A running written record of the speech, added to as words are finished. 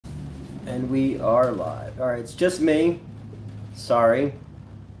And we are live. All right, it's just me. Sorry.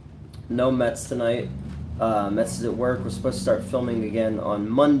 No Mets tonight. Mets is at work. We're supposed to start filming again on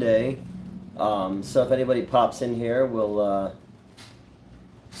Monday. So if anybody pops in here, we'll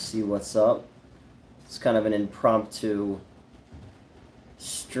see what's up. It's kind of an impromptu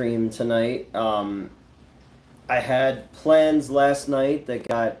stream tonight. I had plans last night that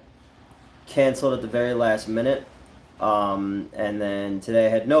got canceled at the very last minute. And then today I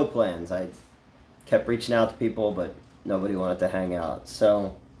had no plans. I kept reaching out to people, but nobody wanted to hang out.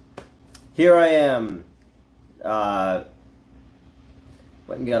 So here I am. We got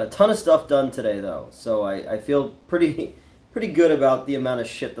a ton of stuff done today, though. So I feel pretty good about the amount of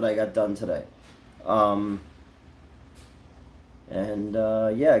shit that I got done today.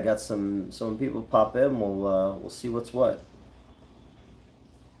 Yeah, I got some people pop in. We'll see what's what.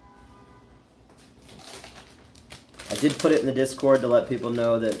 I did put it in the Discord to let people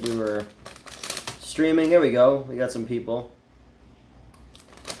know that we were streaming. Here we go. We got some people.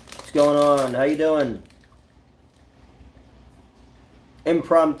 What's going on? How you doing?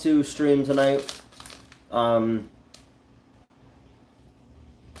 Impromptu stream tonight. There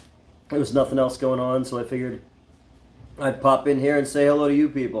was nothing else going on, so I figured I'd pop in here and say hello to you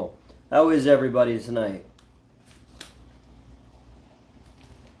people. How is everybody tonight?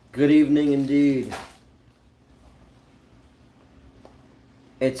 Good evening indeed.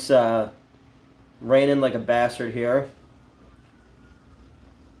 It's raining like a bastard here.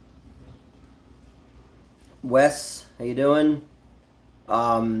 Wes, how you doing?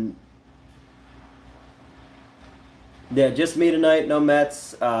 Yeah, just me tonight, no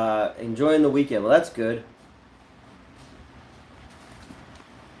Mets. Enjoying the weekend. Well, that's good.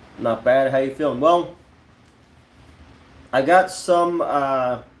 Not bad. How you feeling? Well, I got some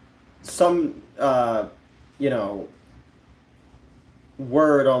you know,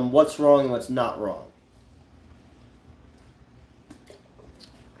 word on what's wrong and what's not wrong.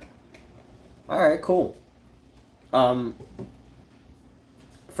 All right, cool.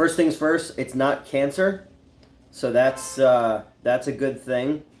 First things first, it's not cancer, so that's a good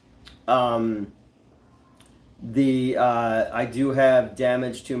thing. I do have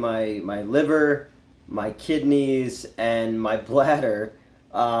damage to my liver, my kidneys, and my bladder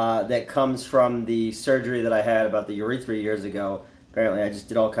that comes from the surgery that I had about the urethra years ago. Apparently, I just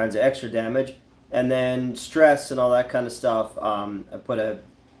did all kinds of extra damage, and then stress and all that kind of stuff. I put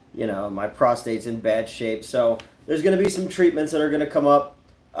my prostate's in bad shape, so there's going to be some treatments that are going to come up.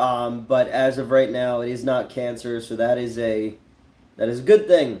 But as of right now, it is not cancer, so that is a good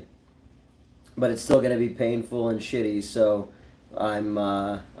thing. But it's still going to be painful and shitty, so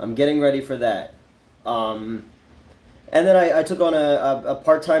I'm getting ready for that. And then I took on a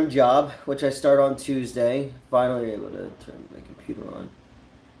part-time job, which I start on Tuesday. Finally able to turn my computer on.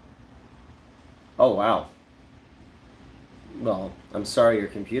 Oh, wow. Well, I'm sorry your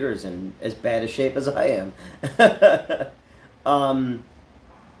computer's in as bad a shape as I am.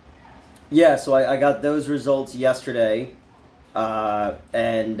 Yeah, so I got those results yesterday, while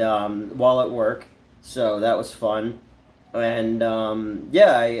at work, so that was fun. And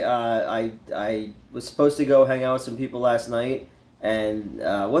yeah, I was supposed to go hang out with some people last night. And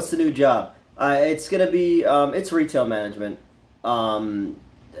what's the new job? It's gonna be it's retail management.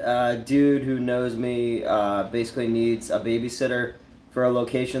 Dude who knows me basically needs a babysitter for a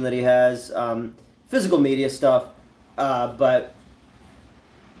location that he has. Physical media stuff, but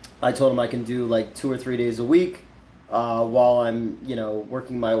I told him I can do like 2 or 3 days a week while I'm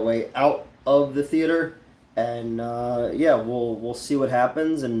working my way out of the theater. And yeah, we'll see what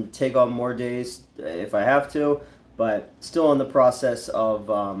happens and take on more days if I have to, but still in the process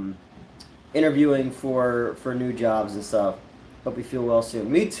of interviewing for new jobs and stuff. Hope you feel well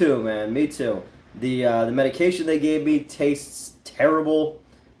soon. Me too, man. Me too. The medication they gave me tastes terrible.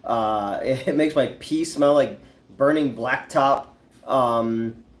 It makes my pee smell like burning blacktop.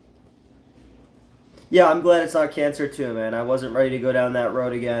 Yeah, I'm glad it's not cancer too, man. I wasn't ready to go down that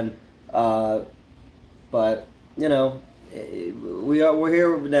road again. But we're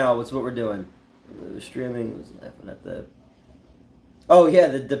here now. It's what we're doing. Streaming was laughing at the. Oh yeah,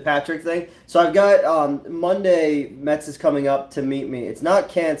 the Patrick thing. So I've got Monday. Mets is coming up to meet me. It's not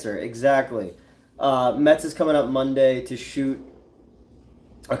cancer exactly. Mets is coming up Monday to shoot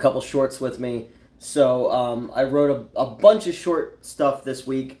a couple shorts with me. So I wrote a bunch of short stuff this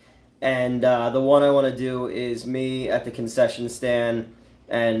week, and the one I want to do is me at the concession stand.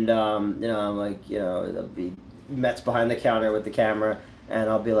 And, I'm like, there'll be Mets behind the counter with the camera, and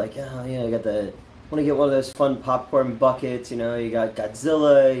I'll be like, oh, yeah, I want to get one of those fun popcorn buckets, you got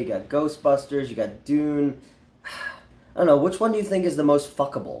Godzilla, you got Ghostbusters, you got Dune. I don't know, which one do you think is the most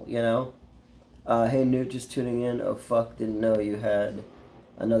fuckable, you know? Hey Newt, just tuning in. Oh fuck, didn't know you had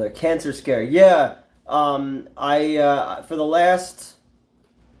another cancer scare. Yeah, I for the last,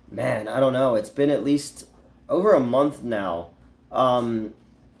 man, I don't know. It's been at least over a month now. Um,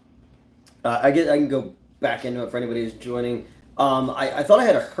 I guess I can go back into it for anybody who's joining. I thought I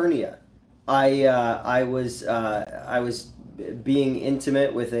had a hernia. I was being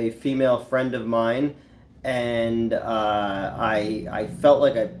intimate with a female friend of mine, and I felt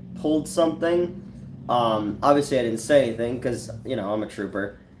like I pulled something. Obviously, I didn't say anything because I'm a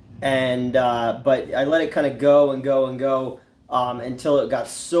trooper, and but I let it kind of go and go and go until it got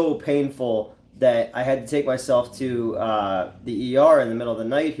so painful that I had to take myself to the ER in the middle of the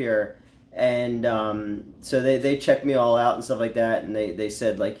night here, and so they checked me all out and stuff like that, and they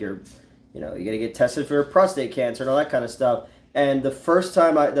said like you got to get tested for prostate cancer and all that kind of stuff. And the first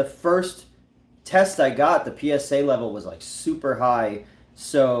test I got, the PSA level was like super high.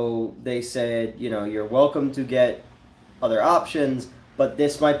 So they said, you're welcome to get other options, but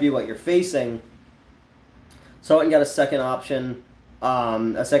this might be what you're facing. So I went and got a second option,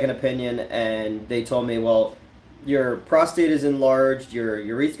 a second opinion, and they told me, well, your prostate is enlarged, your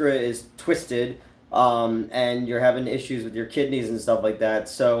urethra is twisted, and you're having issues with your kidneys and stuff like that.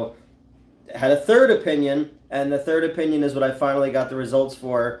 So had a third opinion, and the third opinion is what I finally got the results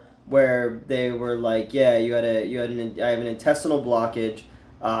for, where they were like, yeah, I have an intestinal blockage,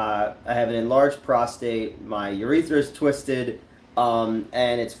 I have an enlarged prostate, my urethra is twisted, and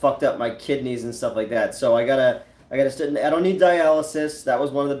it's fucked up my kidneys and stuff like that. So I don't need dialysis. That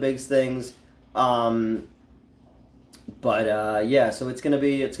was one of the big things. But yeah, so it's gonna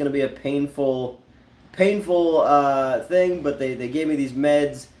be a painful thing. But they gave me these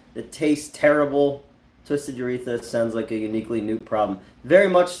meds that taste terrible. Twisted urethra sounds like a uniquely Newt problem. Very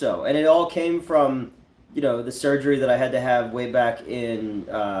much so. And it all came from, the surgery that I had to have way back in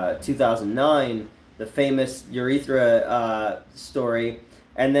 2009, the famous urethra story.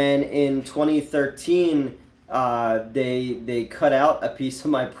 And then in 2013, they cut out a piece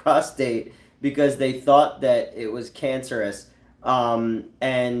of my prostate because they thought that it was cancerous. And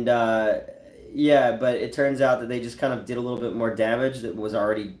yeah, but it turns out that they just kind of did a little bit more damage that was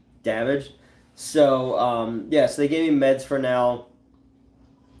already damaged. So yeah, so they gave me meds for now.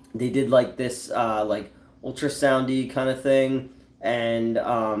 They did like this like ultrasoundy kind of thing, and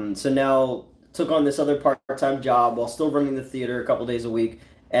so now took on this other part-time job while still running the theater a couple days a week,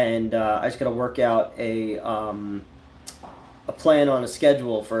 and I just got to work out a plan on a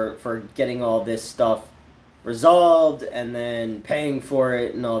schedule for getting all this stuff resolved and then paying for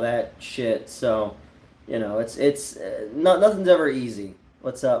it and all that shit. So it's not nothing's ever easy.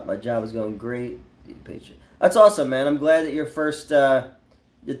 What's up? My job is going great. Be patient. That's awesome, man. I'm glad that your first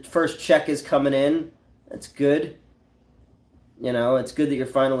check is coming in. That's good. It's good that you're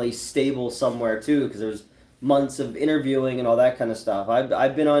finally stable somewhere too, because there's months of interviewing and all that kind of stuff.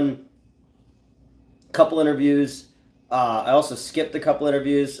 I've been on a couple interviews. I also skipped a couple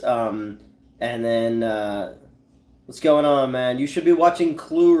interviews. And then what's going on, man? You should be watching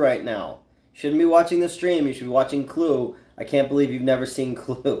Clue right now. You shouldn't be watching the stream. You should be watching Clue. I can't believe you've never seen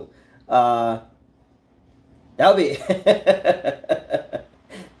Clue. That would be...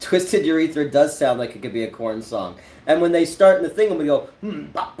 Twisted Urethra does sound like it could be a Korn song. And when they start in the thing, we go...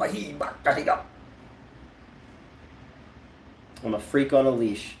 I'm a freak on a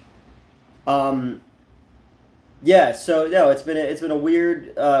leash. Yeah, so no, it's been a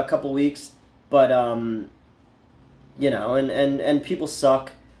weird couple weeks, but and people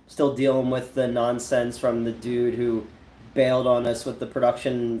suck. Still dealing with the nonsense from the dude who bailed on us with the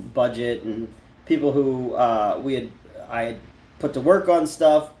production budget, and people who I had put to work on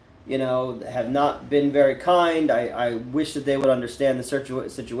stuff, have not been very kind. I wish that they would understand the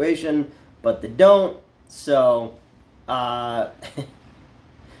situation, but they don't. So I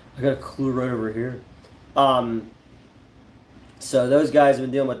got a Clue right over here. So those guys have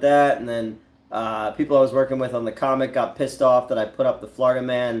been dealing with that, and then people I was working with on the comic got pissed off that I put up the Florida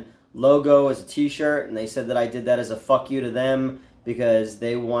Man logo as a t-shirt, and they said that I did that as a fuck you to them because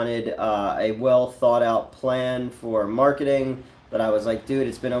they wanted a well thought out plan for marketing. But I was like, dude,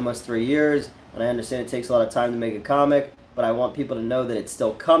 it's been almost 3 years, and I understand it takes a lot of time to make a comic, but I want people to know that it's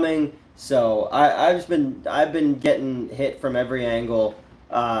still coming. So I've been getting hit from every angle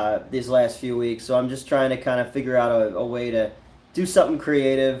these last few weeks, so I'm just trying to kind of figure out a way to do something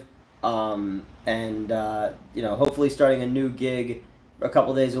creative, and hopefully starting a new gig a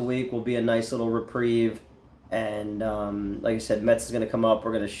couple days a week will be a nice little reprieve. And like I said, Mets is going to come up.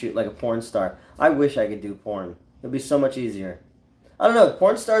 We're going to shoot like a porn star. I wish I could do porn. It'd be so much easier. I don't know.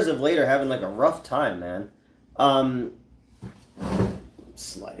 Porn stars of late are having like a rough time, man.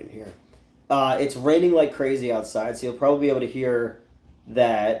 Slide in here. It's raining like crazy outside, so you'll probably be able to hear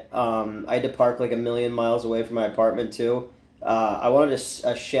that. I had to park like a million miles away from my apartment too. I wanted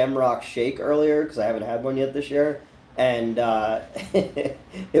a Shamrock Shake earlier because I haven't had one yet this year, and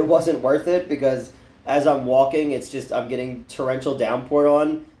it wasn't worth it because as I'm walking, it's just I'm getting torrential downpour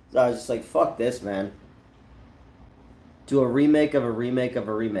on. So I was just like, "Fuck this, man." Do a remake of a remake of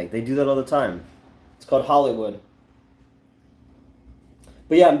a remake. They do that all the time. It's called Hollywood.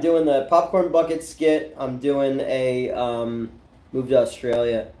 But yeah, I'm doing the popcorn bucket skit. I'm doing a move to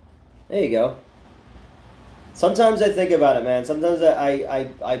Australia. There you go. Sometimes I think about it, man. Sometimes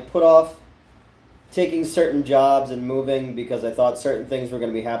I put off taking certain jobs and moving because I thought certain things were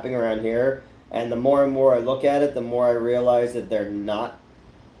going to be happening around here. And the more and more I look at it, the more I realize that they're not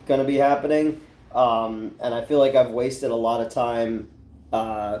going to be happening. And I feel like I've wasted a lot of time.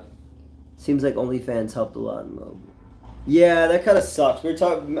 Seems like OnlyFans helped a lot. Yeah, that kind of sucks. We were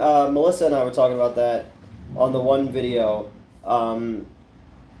talking. Melissa and I were talking about that on the one video. But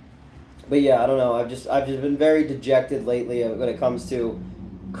yeah, I don't know. I've just been very dejected lately when it comes to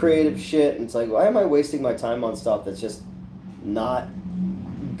creative shit. And it's like, why am I wasting my time on stuff that's just not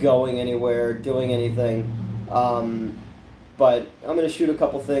going anywhere, doing anything? But I'm gonna shoot a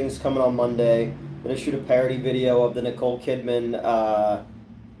couple things coming on Monday. I'm gonna shoot a parody video of the Nicole Kidman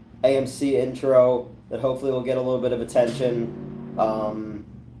AMC intro that hopefully will get a little bit of attention. And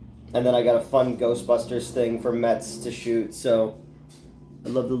then I got a fun Ghostbusters thing for Mets to shoot. So I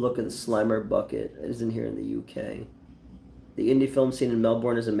love the look of the Slimer bucket. It isn't here in the UK. The indie film scene in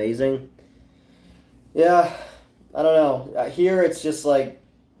Melbourne is amazing. Yeah, I don't know. Here it's just like,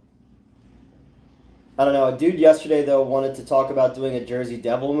 I don't know. A dude yesterday, though, wanted to talk about doing a Jersey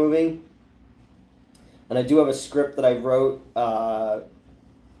Devil movie. And I do have a script that I wrote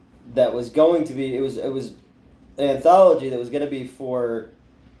that was going to be, it was an anthology that was going to be for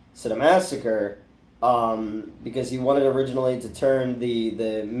Cinemassacre, because he wanted originally to turn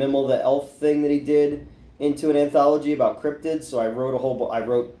the Mimmel the Elf thing that he did into an anthology about cryptids. So I wrote I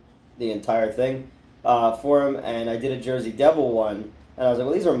wrote the entire thing for him, and I did a Jersey Devil one. And I was like,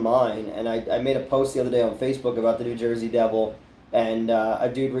 well, these are mine. And I made a post the other day on Facebook about the new Jersey Devil, and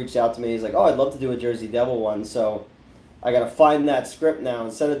a dude reached out to me. He's like, oh, I'd love to do a Jersey Devil one. So I got to find that script now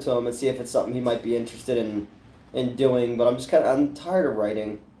and send it to him and see if it's something he might be interested in doing. But I'm tired of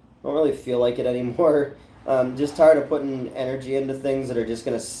writing. I don't really feel like it anymore. Just tired of putting energy into things that are just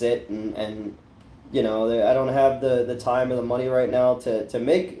going to sit and you know, I don't have the time or the money right now to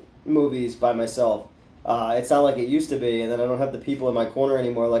make movies by myself. It's not like it used to be, and then I don't have the people in my corner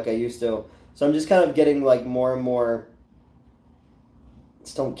anymore like I used to. So I'm just kind of getting like more and more,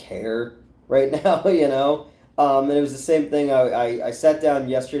 just don't care right now, you know? And it was the same thing. I sat down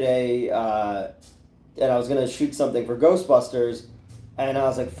yesterday and I was going to shoot something for Ghostbusters, and I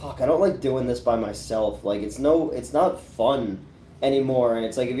was like, fuck, I don't like doing this by myself. Like, it's not fun anymore. And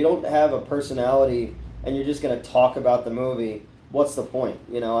it's like, if you don't have a personality and you're just going to talk about the movie, what's the point?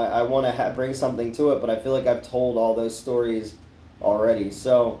 You know, I want to bring something to it, but I feel like I've told all those stories already.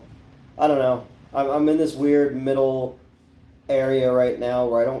 So, I don't know. I'm in this weird middle area right now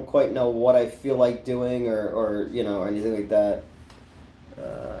where I don't quite know what I feel like doing or you know, or anything like that.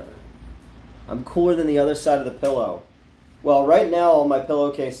 I'm cooler than the other side of the pillow. Well, right now all my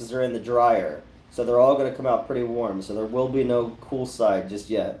pillowcases are in the dryer, so they're all going to come out pretty warm, so there will be no cool side just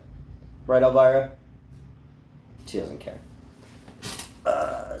yet. Right, Elvira? She doesn't care.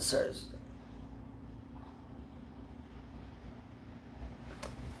 Sorry.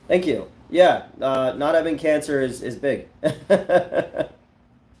 Thank you. Yeah, not having cancer is big.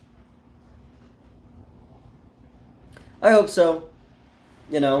 I hope so.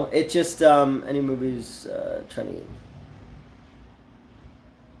 You know, it just, any movies trying to...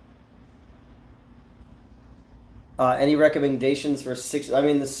 any recommendations for I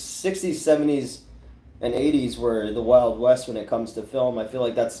mean, the 60s, 70s, and 80s were the Wild West when it comes to film. I feel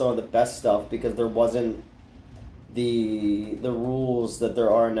like that's some of the best stuff because there wasn't the rules that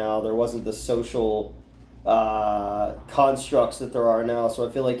there are now. There wasn't the social constructs that there are now. So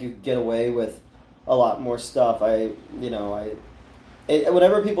I feel like you could get away with a lot more stuff. Whenever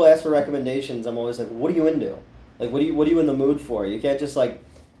people ask for recommendations, I'm always like, what are you into? Like, what are you in the mood for? You can't just like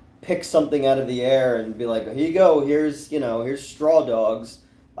pick something out of the air and be like, here you go, here's Straw Dogs,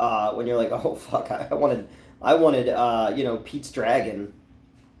 when you're like, oh fuck, I wanted Pete's Dragon.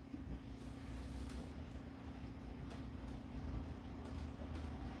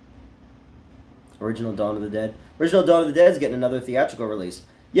 Original Dawn of the Dead. Original Dawn of the Dead is getting another theatrical release.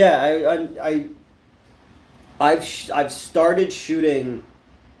 Yeah, I've started shooting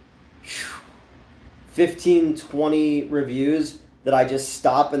 15, 20 reviews that I just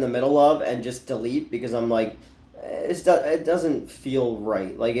stop in the middle of and just delete because I'm like, it doesn't feel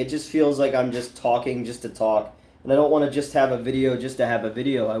right. Like, it just feels like I'm just talking just to talk, and I don't want to just have a video just to have a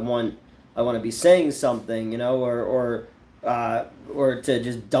video. I want to be saying something, you know, or to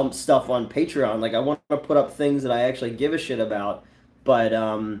just dump stuff on Patreon. Like, I want to put up things that I actually give a shit about, but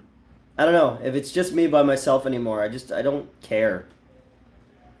I don't know if it's just me by myself anymore. I don't care.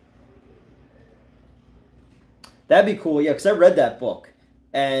 That'd be cool, yeah, because I read that book,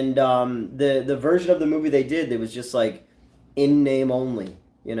 and the version of the movie they did, it was just like in name only,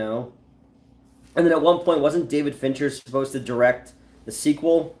 you know. And then at one point, wasn't David Fincher supposed to direct the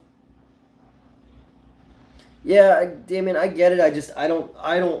sequel? Yeah, Damien, I get it. I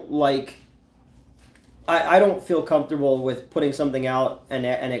don't like. I don't feel comfortable with putting something out and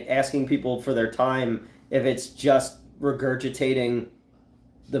asking people for their time if it's just regurgitating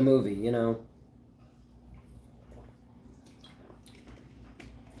the movie, you know.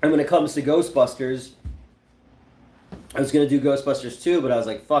 And when it comes to Ghostbusters, I was gonna do Ghostbusters 2, but I was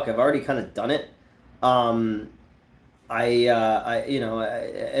like, fuck, I've already kind of done it. Um, you know,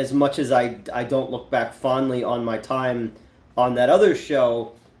 as much as I don't look back fondly on my time on that other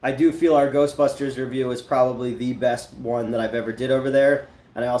show, I do feel our Ghostbusters review is probably the best one that I've ever did over there,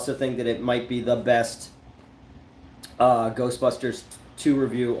 and I also think that it might be the best Ghostbusters 2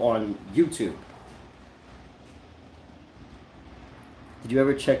 review on YouTube. Did you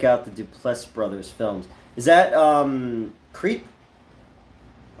ever check out the Duplass Brothers films? Is that Creep?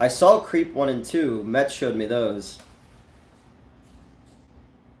 I saw Creep 1 and 2. Met showed me those.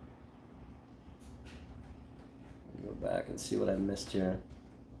 Go back and see what I missed here.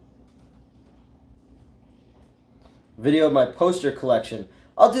 Video of my poster collection.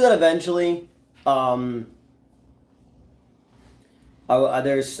 I'll do that eventually. I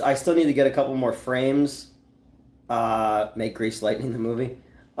still need to get a couple more frames. Make Grease Lightning the movie.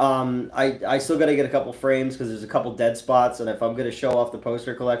 I still got to get a couple frames because there's a couple dead spots, and if I'm going to show off the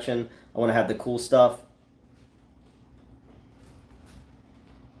poster collection, I want to have the cool stuff.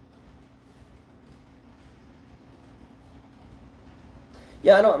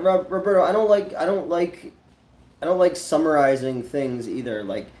 Yeah, I don't, Roberto. I don't like summarizing things either.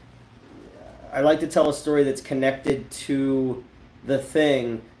 Like, I like to tell a story that's connected to the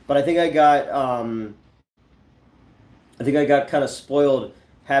thing, but I think I got kind of spoiled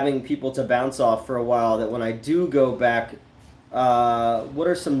having people to bounce off for a while, that when I do go back, what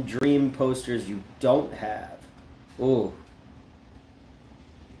are some dream posters you don't have? Ooh.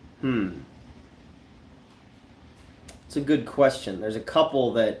 It's a good question. There's a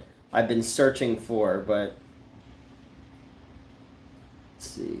couple that I've been searching for, but let's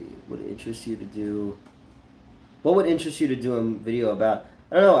see. What interests you to do? What would interest you to do a video about?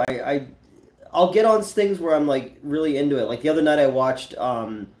 I don't know. I'll get on things where I'm like really into it. Like the other night I watched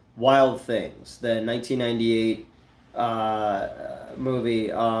Wild Things, the 1998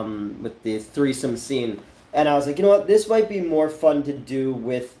 movie with the threesome scene. And I was like, you know what? This might be more fun to do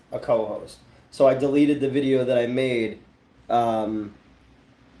with a co-host. So I deleted the video that I made.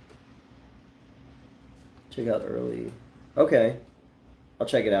 Check out early. Okay. I'll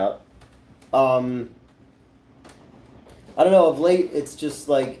check it out. I don't know, of late it's just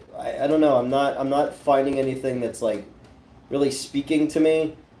like I don't know, I'm not finding anything that's like really speaking to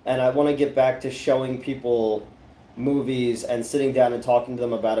me, and I want to get back to showing people movies and sitting down and talking to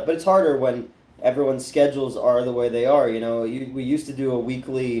them about it. But it's harder when everyone's schedules are the way they are, you know. We used to do a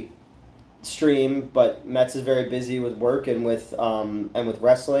weekly stream, but Metz is very busy with work and with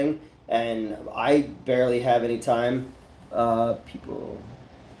wrestling, and I barely have any time. People.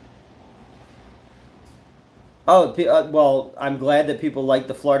 Oh, well, I'm glad that people like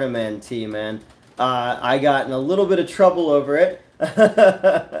the Florida Man tee, man. I got in a little bit of trouble over it.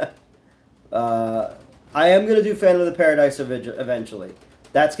 I am gonna do Phantom of the Paradise eventually.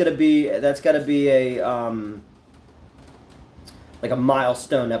 That's gotta be a like a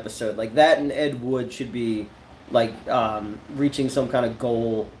milestone episode. Like that, and Ed Wood should be like reaching some kind of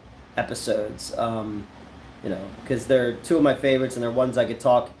goal episodes. You know, because they're two of my favorites, and they're ones I could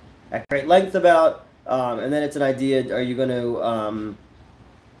talk at great length about. And then it's an idea. Are you going to?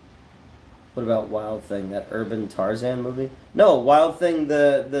 What about Wild Thing? That Urban Tarzan movie? No, Wild Thing.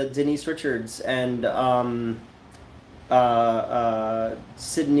 The Denise Richards and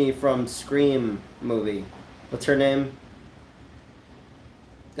Sydney from Scream movie. What's her name?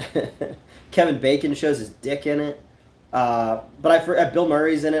 Kevin Bacon shows his dick in it. But Bill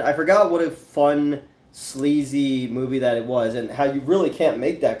Murray's in it. I forgot what a fun, sleazy movie that it was, and how you really can't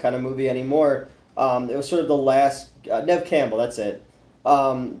make that kind of movie anymore. It was sort of the last Nev Campbell. That's it.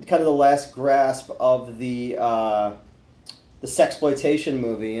 kind of the last grasp of the sexploitation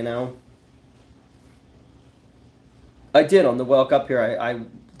movie, you know. I did on the walk up here. I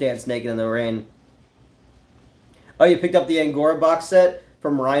danced naked in the rain. Oh, you picked up the Angora box set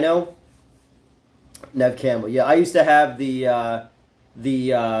from Rhino? Nev Campbell. Yeah, I used to have the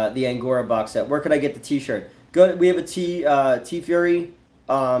Angora box set. Where could I get the T-shirt? Go. We have a T Fury.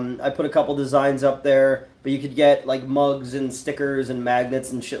 I put a couple designs up there, but you could get like mugs and stickers and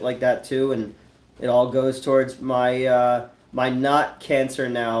magnets and shit like that too, and it all goes towards my my not cancer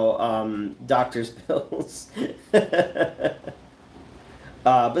now doctor's pills. But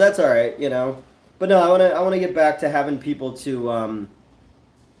that's all right, you know. But no, I wanna get back to having people to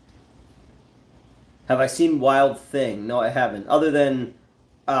have I seen Wild Thing? No, I haven't. Other than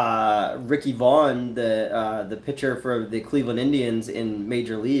Ricky Vaughn, the pitcher for the Cleveland Indians in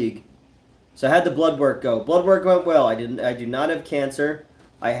Major League. So I had the blood work go. Blood work went well. I do not have cancer.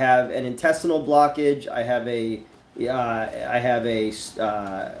 I have an intestinal blockage. I have a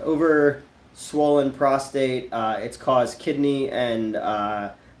over swollen prostate. It's caused kidney and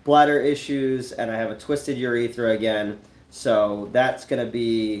bladder issues, and I have a twisted urethra again. So that's gonna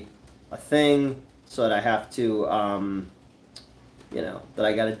be a thing. So that I have to, you know, that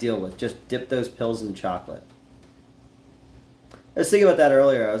I got to deal with. Just dip those pills in chocolate. I was thinking about that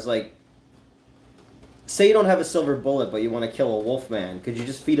earlier. I was like, say you don't have a silver bullet, but you want to kill a wolf man. Could you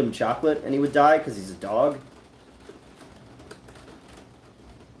just feed him chocolate and he would die because he's a dog?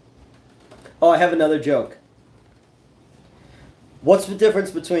 Oh, I have another joke. What's the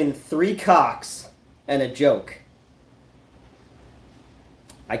difference between 3 cocks and a joke?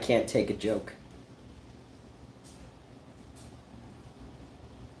 I can't take a joke.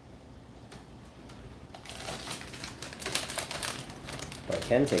 But I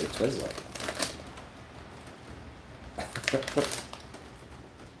can take a Twizzler.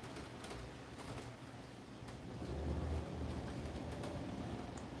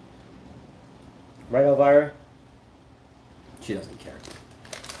 Right, Elvira? She doesn't care.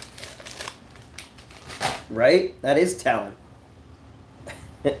 Right? That is talent.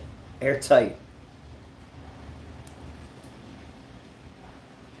 Airtight.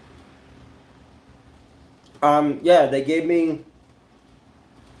 Yeah, they gave me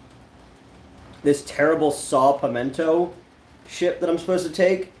this terrible saw pimento ship that I'm supposed to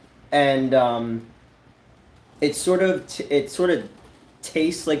take, and it sort of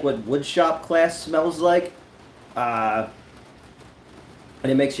tastes like what woodshop class smells like, and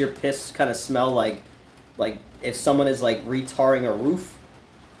it makes your piss kind of smell like if someone is like retarring a roof.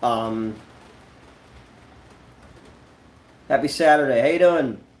 Happy Saturday. How you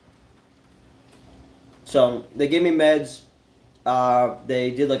doing? So they gave me meds.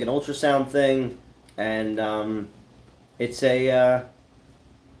 They did like an ultrasound thing, and it's a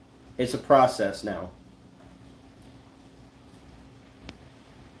process now.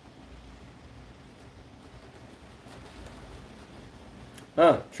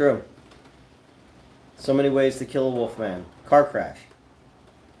 Oh, true. So many ways to kill a wolf man. Car crash.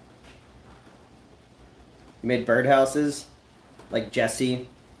 You made birdhouses, like Jesse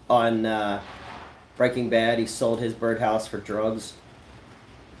on Breaking Bad. He sold his birdhouse for drugs.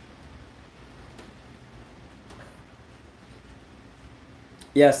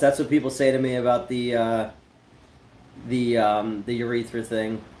 Yes, that's what people say to me about the urethra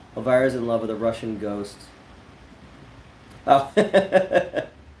thing. Elvira's in love with a Russian ghost. Oh,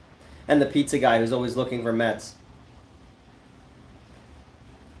 and the pizza guy who's always looking for Mets.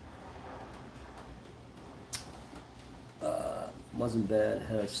 Wasn't bad.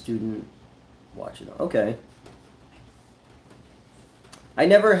 Had a student watching. Okay. I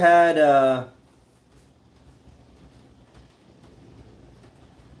never had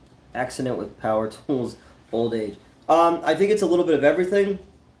accident with power tools, old age. I think it's a little bit of everything.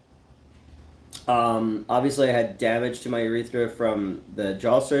 Obviously, I had damage to my urethra from the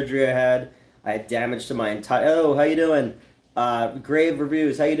jaw surgery I had. I had damage to my entire... Oh, how you doing? Grave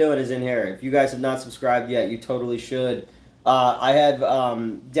Reviews, how you doing is in here. If you guys have not subscribed yet, you totally should. I had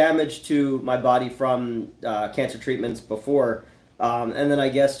damage to my body from cancer treatments before. And then I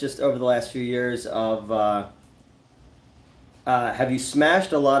guess just over the last few years of... have you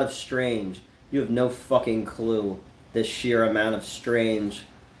smashed a lot of Strange? You have no fucking clue the sheer amount of Strange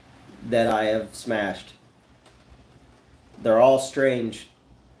that I have smashed. They're all Strange,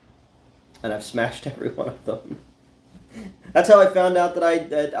 and I've smashed every one of them. That's how I found out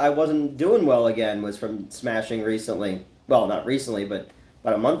that I wasn't doing well again, was from smashing recently. Well, not recently, but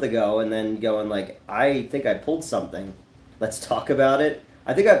about a month ago, and then going like, I think I pulled something. Let's talk about it.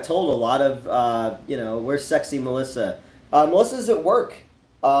 I think I've told a lot of, you know, where's Sexy Melissa? Melissa's at work,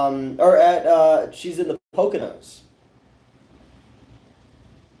 or at she's in the Poconos.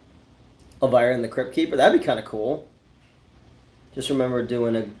 Elvira and the Crypt Keeper. That'd be kind of cool. Just remember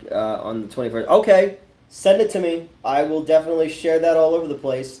doing a on the 21st. Okay, send it to me. I will definitely share that all over the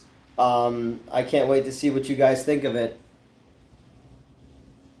place. I can't wait to see what you guys think of it.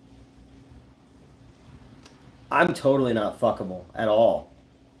 I'm totally not fuckable at all.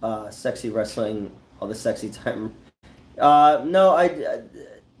 Sexy wrestling, all the sexy time. No,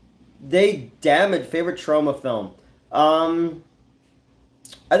 they damaged favorite trauma film.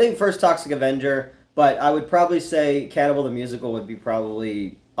 I think first Toxic Avenger, but I would probably say Cannibal the Musical would be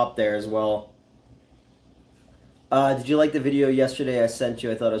probably up there as well. Did you like the video yesterday I sent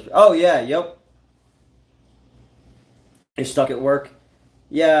you? I thought it was... Oh, yeah, yep. You're stuck at work?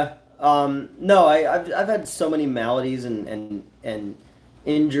 Yeah. No, I've had so many maladies and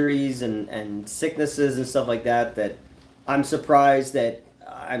injuries and sicknesses and stuff like that that I'm surprised that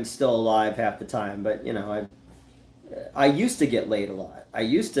I'm still alive half the time. But, you know, I used to get laid a lot. I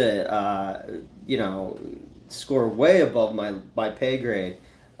used to, you know, score way above my pay grade.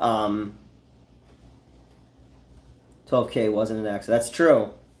 12K wasn't an accident. That's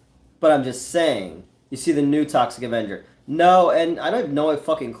true. But I'm just saying. You see the new Toxic Avenger. No, and I don't have no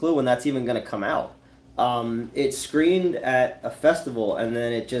fucking clue when that's even going to come out. It screened at a festival, and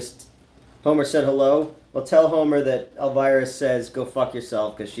then it just... Homer said hello. Well, tell Homer that Elvira says, go fuck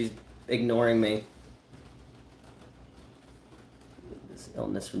yourself, because she's ignoring me.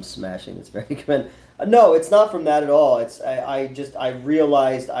 Illness from smashing. It's very common. No, it's not from that at all. It's I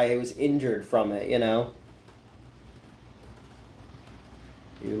realized I was injured from it, you know.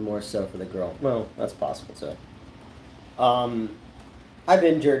 Even more so for the girl. Well, that's possible too. I've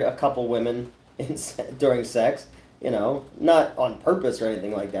injured a couple women during sex, you know, not on purpose or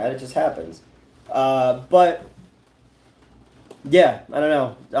anything like that. It just happens. But yeah, I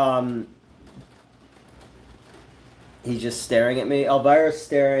don't know. He's just staring at me. Elvira's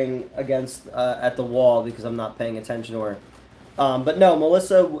staring against at the wall because I'm not paying attention to her. But no,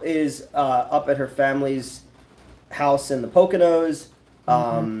 Melissa is up at her family's house in the Poconos,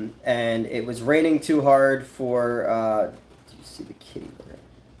 and it was raining too hard for... do you see the kitty there?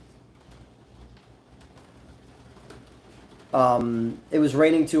 It was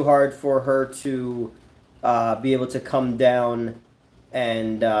raining too hard for her to be able to come down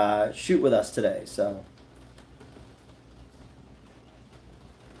and shoot with us today, so...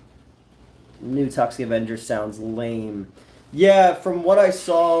 New Toxic Avenger sounds lame. Yeah, from what I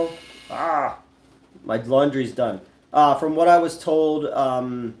saw... my laundry's done. From what I was told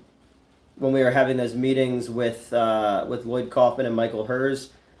when we were having those meetings with Lloyd Kaufman and Michael Hers,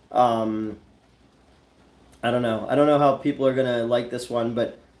 I don't know. I don't know how people are going to like this one,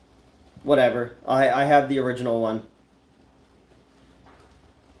 but whatever. I have the original one.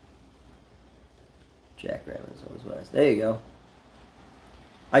 Jack Rabbit's always best. There you go.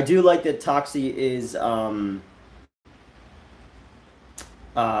 I do like that Toxie is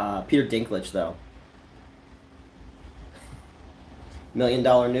Peter Dinklage, though. $1 Million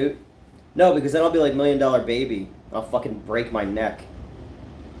Newt? No, because then I'll be like $1 Million Baby. I'll fucking break my neck.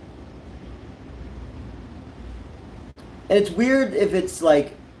 And it's weird if it's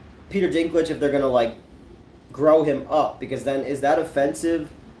like Peter Dinklage, if they're gonna like grow him up, because then is that offensive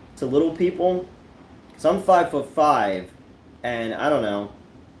to little people? Because I'm 5'5", and I don't know.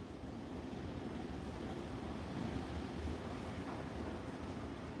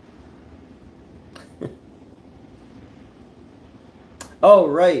 Oh,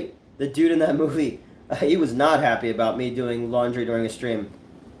 right. The dude in that movie. He was not happy about me doing laundry during a stream.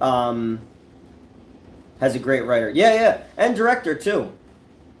 Has a great writer. Yeah, yeah. And director, too.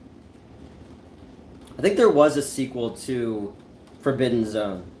 I think there was a sequel to Forbidden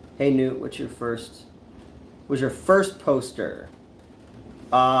Zone. Hey, Newt, what's your first... was your first poster?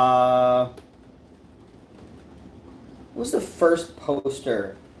 What was the first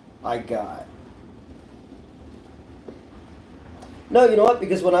poster I got? No, you know what?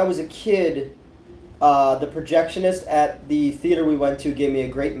 Because when I was a kid, the projectionist at the theater we went to gave me a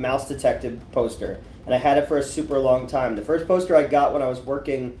great Mouse Detective poster. And I had it for a super long time. The first poster I got when I was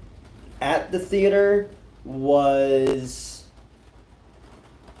working at the theater was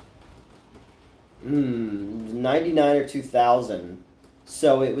 99 or 2000.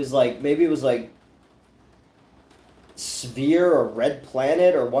 So it was like, maybe it was like Sphere or Red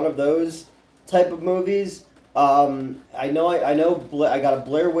Planet or one of those type of movies. I know I got a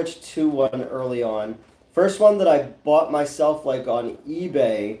Blair Witch 2 one early on. First one that I bought myself like on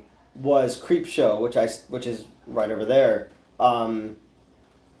eBay was Creepshow, which is right over there. And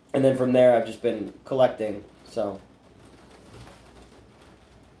then from there I've just been collecting. So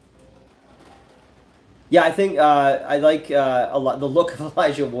Yeah, I think I like a lot. The look of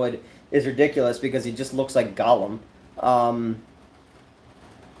Elijah Wood is ridiculous because he just looks like Gollum. Um,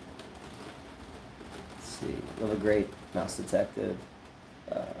 let's see, another great mouse detective.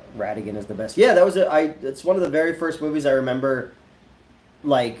 Radigan is the best. Yeah, that was a. It's one of the very first movies I remember,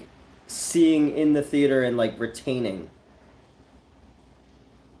 like, seeing in the theater and like retaining.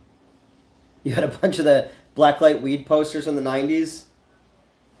 You had a bunch of the blacklight weed posters from the '90s.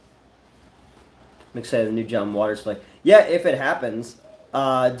 I'm excited the new John Waters flick. Yeah, if it happens.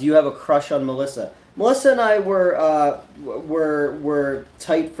 Do you have a crush on Melissa? Melissa and I were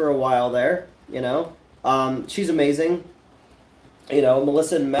tight for a while there. You know, she's amazing. You know,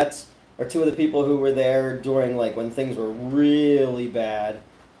 Melissa and Metz are two of the people who were there during like when things were really bad.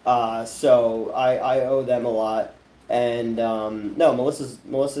 So I owe them a lot. And no,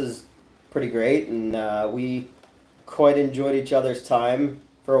 Melissa's pretty great, and we quite enjoyed each other's time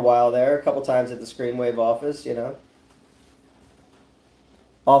for a while there. A couple times at the Screenwave office, you know.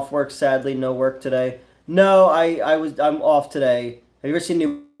 Off work, sadly, no work today. No, I'm off today. Have you ever seen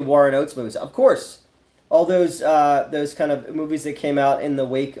new Warren Oates movies? Of course. All those kind of movies that came out in the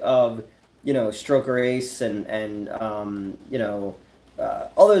wake of, you know, Stroker Ace and you know,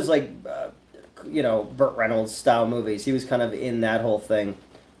 all those like you know, Burt Reynolds style movies. He was kind of in that whole thing.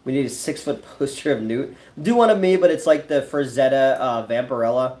 We need a 6-foot poster of Newt. Do one of me, but it's like the Frazetta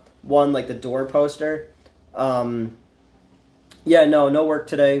Vampirella one, like the door poster. Yeah, no work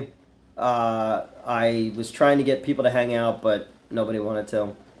today. I was trying to get people to hang out, but nobody wanted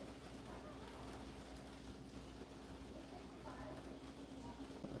to.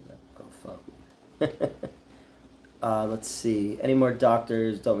 Oh, fuck. Let's see. Any more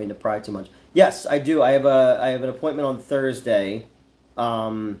doctors? Don't mean to pry too much. Yes, I do. I have an appointment on Thursday.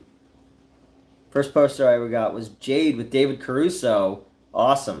 First poster I ever got was Jade with David Caruso.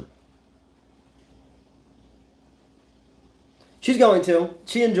 Awesome. She's going to.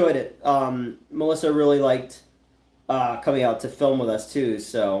 She enjoyed it. Melissa really liked coming out to film with us too.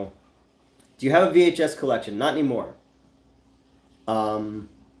 So, do you have a VHS collection? Not anymore. You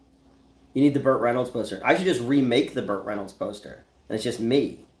need the Burt Reynolds poster. I should just remake the Burt Reynolds poster, and it's just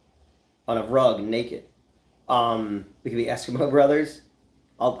me on a rug naked. We could be Eskimo Brothers.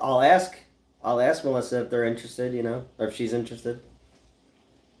 I'll ask Melissa if they're interested, you know, or if she's interested.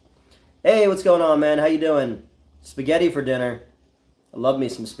 Hey, what's going on, man? How you doing? Spaghetti for dinner. I love me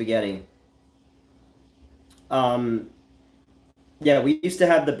some spaghetti. Yeah, we used to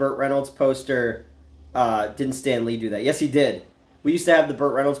have the Burt Reynolds poster. Didn't Stan Lee do that? Yes, he did. We used to have the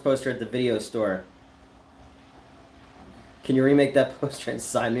Burt Reynolds poster at the video store. Can you remake that poster and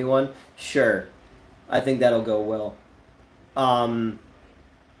sign me one? Sure. I think that'll go well.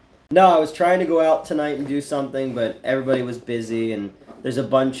 No, I was trying to go out tonight and do something, but everybody was busy, and there's a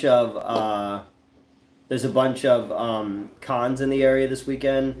bunch of cons in the area this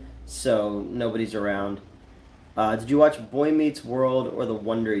weekend, so nobody's around. Did you watch Boy Meets World or The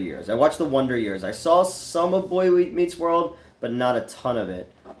Wonder Years? I watched The Wonder Years. I saw some of Boy Meets World, but not a ton of it.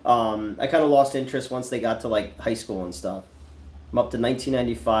 I kind of lost interest once they got to like high school and stuff. I'm up to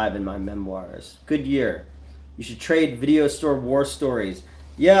 1995 in my memoirs. Good year. You should trade video store war stories.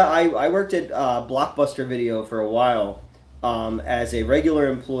 Yeah, I worked at Blockbuster Video for a while as a regular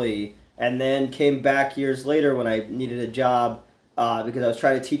employee, and then came back years later when I needed a job because I was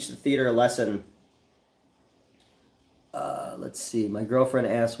trying to teach the theater a lesson. Let's see. My girlfriend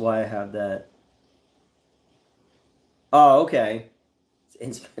asked why I have that. Oh, okay.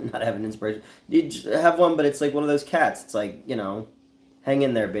 Not having inspiration. You have one, but it's like one of those cats. It's like, you know, hang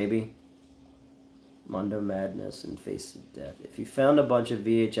in there, baby. Mondo Madness and Face of Death. If you found a bunch of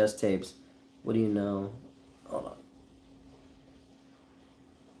VHS tapes, what do you know? Hold on.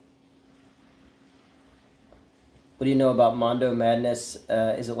 What do you know about Mondo Madness?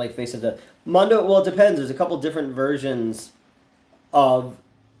 Is it like Face of Death? Mondo, well, it depends. There's a couple different versions of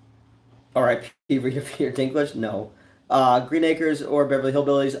R.I.P. Rita Peter Dinklage. No. Green Acres or Beverly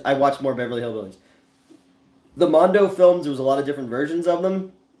Hillbillies. I watched more Beverly Hillbillies. The Mondo films, there was a lot of different versions of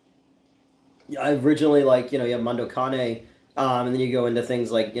them. I originally, like, you know, you have Mondo Cane, and then you go into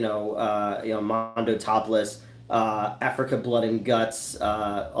things like, you know, Mondo Topless, Africa Blood and Guts,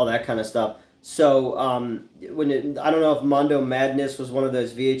 all that kind of stuff. So, I don't know if Mondo Madness was one of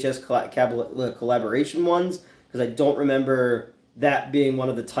those VHS collaboration ones, because I don't remember that being one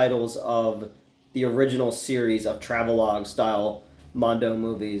of the titles of the original series of travelogue style Mondo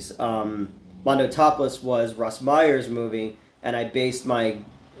movies. Mondo Topless was Russ Meyer's movie, and I based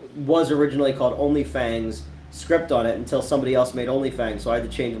was originally called Only Fangs script on it until somebody else made Only Fangs, so I had to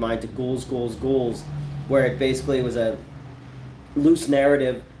change mine to Ghouls, Ghouls, Ghouls, where it basically was a loose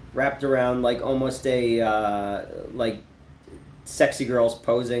narrative wrapped around like almost a like sexy girls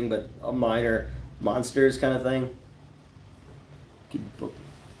posing, but a minor monsters kind of thing.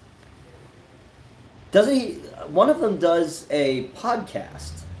 Doesn't he? One of them does a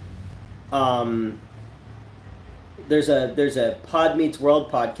podcast. Um, there's a Pod Meets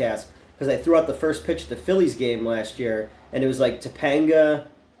World podcast because I threw out the first pitch at the Phillies game last year, and it was like Topanga,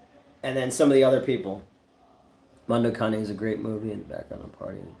 and then some of the other people. Mondo Kane is a great movie in the background of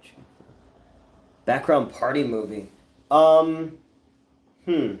party. Background party movie. You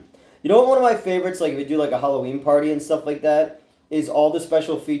know what? One of my favorites, like if we do like a Halloween party and stuff like that, is all the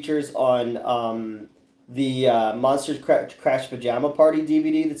special features on the Monsters Crash Pajama Party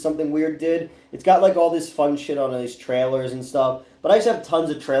DVD that Something Weird did. It's got like all this fun shit on these trailers and stuff. But I just have tons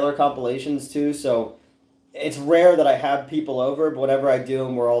of trailer compilations too, so it's rare that I have people over. But whenever I do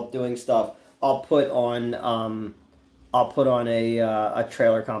and we're all doing stuff, I'll put on a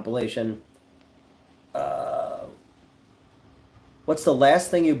trailer compilation. What's the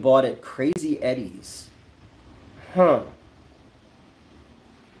last thing you bought at Crazy Eddie's? Huh.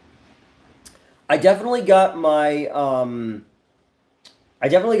 I definitely got my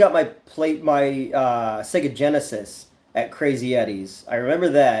Sega Genesis at Crazy Eddie's. I remember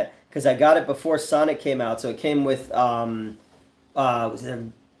that because I got it before Sonic came out, so it came with was it a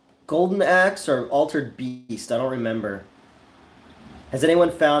Golden Axe or Altered Beast? I don't remember. Has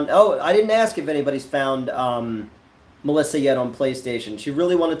anyone found? Oh, I didn't ask if anybody's found Melissa yet on PlayStation. She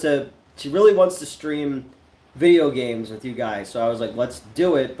really wants to stream video games with you guys, so I was like, let's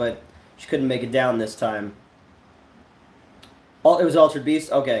do it, but she couldn't make it down this time. Oh, it was Altered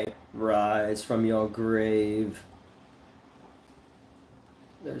Beast? Okay. Rise from your grave.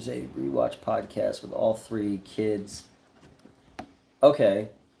 There's a rewatch podcast with all three kids. Okay.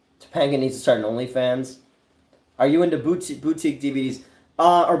 Topanga needs to start an OnlyFans. Are you into boutique DVDs?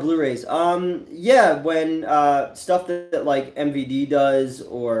 Or Blu-rays? Yeah, when stuff that like MVD does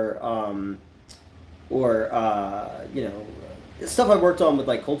or you know, stuff I worked on with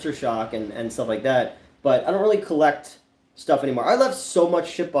like Culture Shock and stuff like that, but I don't really collect stuff anymore. I left so much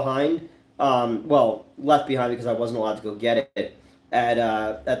shit behind, well, left behind because I wasn't allowed to go get it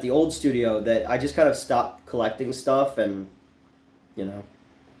at the old studio that I just kind of stopped collecting stuff, and you know,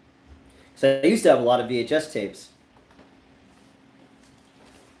 so I used to have a lot of VHS tapes.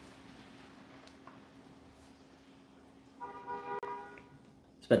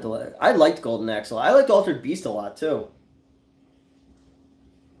 I liked Golden Axe a lot. I liked Altered Beast a lot too.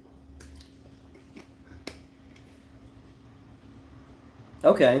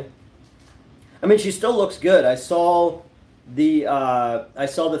 Okay. I mean, she still looks good. I saw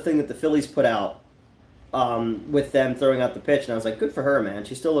the thing that the Phillies put out with them throwing out the pitch, and I was like, good for her, man.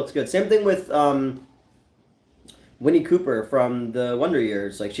 She still looks good. Same thing with Winnie Cooper from the Wonder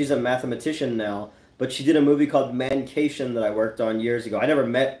Years. Like, she's a mathematician now, but she did a movie called Mancation that I worked on years ago. I never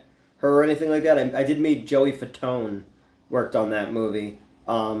met her or anything like that. I did meet Joey Fatone, worked on that movie.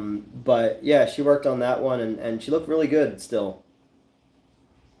 But yeah, she worked on that one, and she looked really good still.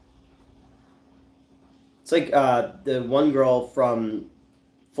 It's like the one girl from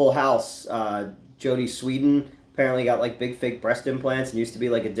Full House, Jodie Sweetin, apparently got like big fake breast implants and used to be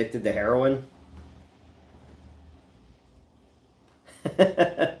like addicted to heroin.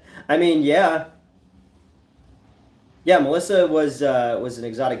 I mean, yeah. Yeah, Melissa was an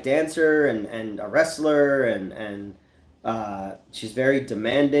exotic dancer and a wrestler, and she's very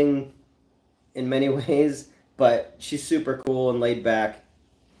demanding in many ways, but she's super cool and laid back.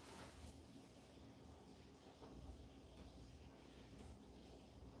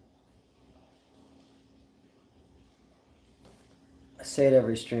 I say it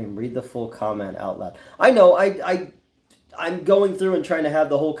every stream. Read the full comment out loud. I know. I'm going through and trying to have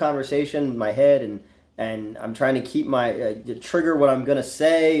the whole conversation in my head, and I'm trying to keep my trigger what I'm gonna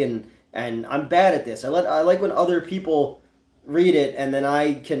say, and I'm bad at this. I like when other people read it and then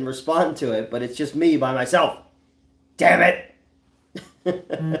I can respond to it, but it's just me by myself. Damn it.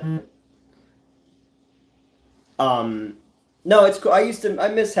 No, it's cool. I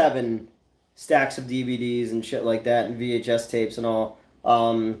miss having stacks of DVDs and shit like that and VHS tapes and all.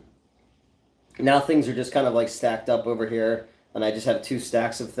 Now things are just kind of like stacked up over here, and I just have two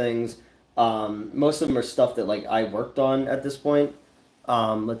stacks of things. Most of them are stuff that like I worked on at this point.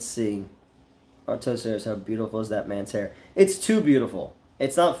 Let's see. Arto says, how beautiful is that man's hair? It's too beautiful.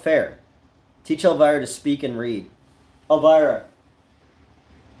 It's not fair. Teach Elvira to speak and read. Elvira,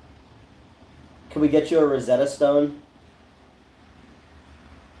 can we get you a Rosetta Stone?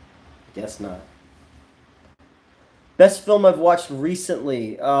 Guess not. Best film I've watched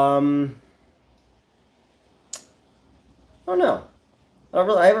recently. Oh no.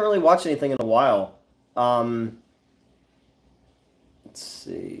 I haven't really watched anything in a while. Um, let's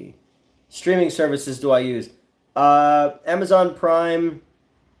see. Streaming services do I use? Amazon Prime.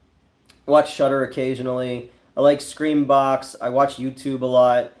 I watch Shudder occasionally. I like Screambox. I watch YouTube a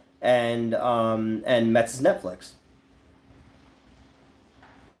lot, and Mets is Netflix.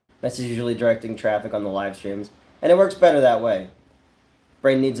 Mets is usually directing traffic on the live streams, and it works better that way.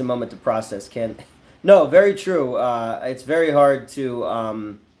 Brain needs a moment to process. Can No, very true. It's very hard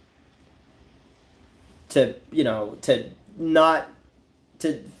to not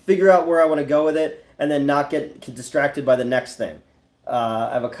to figure out where I want to go with it, and then not get distracted by the next thing.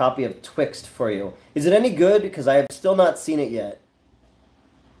 I have a copy of Twixt for you. Is it any good? Because I have still not seen it yet.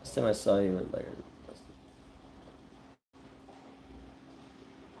 Last time I saw you later.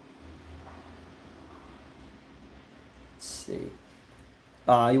 Let's see.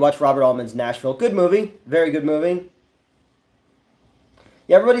 You watch Robert Altman's Nashville. Good movie. Very good movie.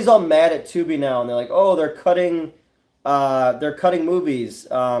 Yeah, everybody's all mad at Tubi now, and they're like, "Oh, they're cutting movies."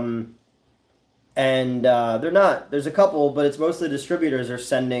 And they're not. There's a couple, but it's mostly distributors are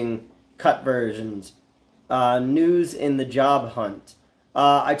sending cut versions. News in the job hunt.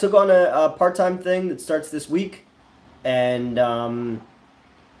 I took on a part-time thing that starts this week, and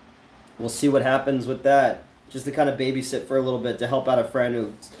we'll see what happens with that. Just to kind of babysit for a little bit to help out a friend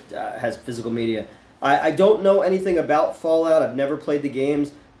who has physical media. I don't know anything about Fallout. I've never played the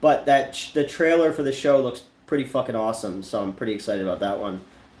games, but the trailer for the show looks pretty fucking awesome, so I'm pretty excited about that one.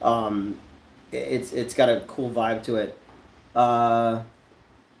 It's got a cool vibe to it.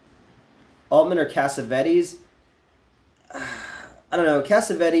 Altman or Cassavetes? I don't know.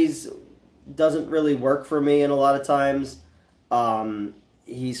 Cassavetes doesn't really work for me in a lot of times.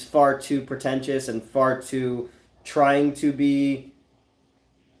 He's far too pretentious and far too trying to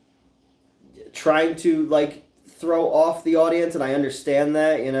like throw off the audience, and I understand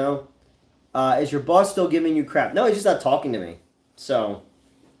that, you know. Is your boss still giving you crap? No, he's just not talking to me. So,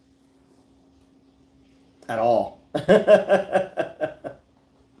 at all.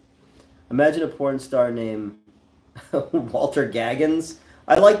 Imagine a porn star named Walter Gaggins.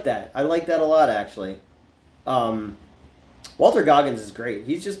 I like that. I like that a lot, actually. Walter Goggins is great.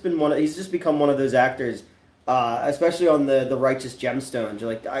 He's just become one of those actors, especially on the Righteous Gemstones.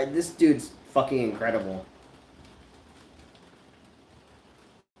 You're like, this dude's fucking incredible.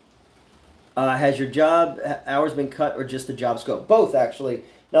 Has your job hours been cut or just the job scope? Both, actually.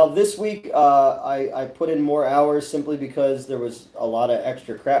 Now, this week, I put in more hours simply because there was a lot of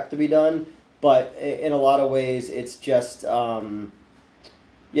extra crap to be done. But in a lot of ways, it's just,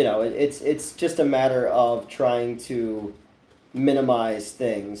 it's just a matter of trying to minimize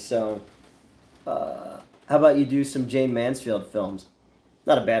things. So, how about you do some Jane Mansfield films?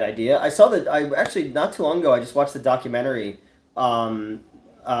 Not a bad idea. I saw that. I actually not too long ago. I just watched the documentary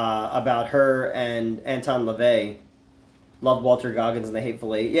about her and Anton LaVey. Loved Walter Goggins in The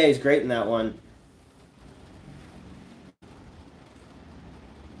Hateful Eight. Yeah, he's great in that one.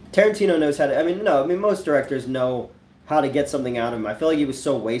 Tarantino knows how to. I mean, most directors know how to get something out of him. I feel like he was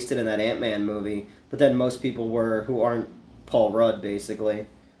so wasted in that Ant-Man movie, but then most people were who aren't Paul Rudd, basically.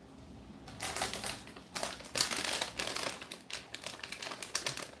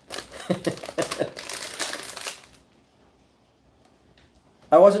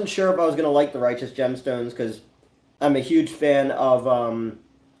 I wasn't sure if I was going to like The Righteous Gemstones because I'm a huge fan of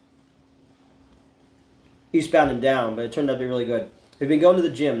Eastbound and Down, but it turned out to be really good. We've been going to the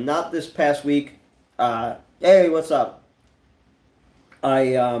gym, not this past week. Hey, what's up?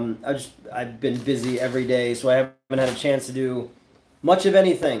 I've been busy every day, so I haven't had a chance to do much of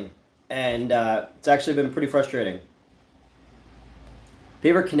anything, and it's actually been pretty frustrating.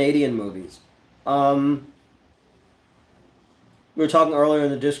 Favorite Canadian movies? We were talking earlier in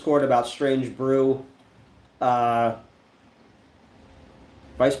the Discord about Strange Brew. Vice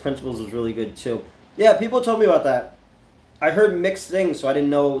Principals is really good too. Yeah, people told me about that. I heard mixed things, so I didn't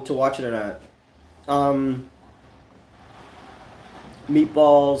know to watch it or not.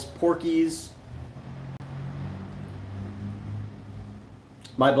 Meatballs, Porky's,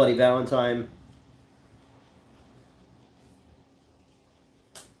 My Bloody Valentine.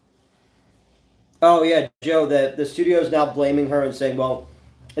 Oh yeah, Joe. The studio is now blaming her and saying, "Well,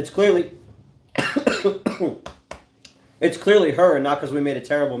 it's clearly it's clearly her, and not because we made a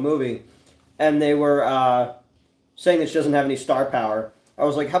terrible movie." And they were saying that she doesn't have any star power. I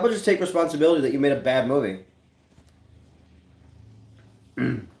was like, "How about just take responsibility that you made a bad movie?"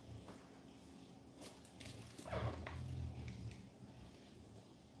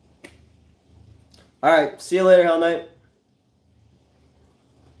 All right, see you later, Hell Knight.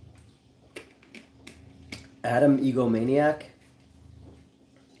 Adam Egomaniac.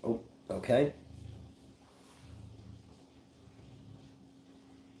 Okay.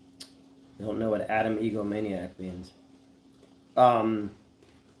 I don't know what Adam Egomaniac means. Um,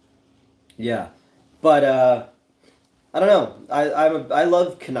 yeah, but I don't know. I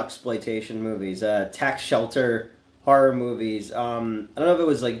love Canucksploitation movies, tax shelter horror movies. I don't know if it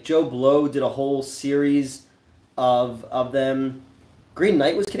was like Joe Blow did a whole series of them. Green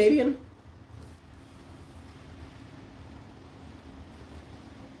Knight was Canadian.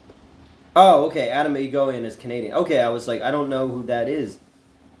 Oh, okay. Adam Egoyan is Canadian. Okay, I was like, I don't know who that is.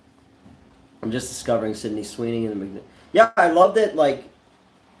 I'm just discovering Sydney Sweeney in the. Yeah, I love that. Like,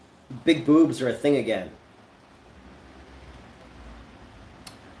 big boobs are a thing again.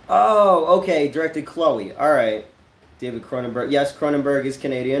 Oh, okay. Directed Chloe. All right. David Cronenberg. Yes, Cronenberg is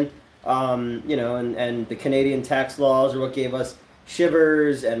Canadian. And the Canadian tax laws are what gave us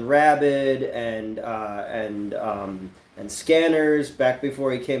Shivers and Rabid and Scanners back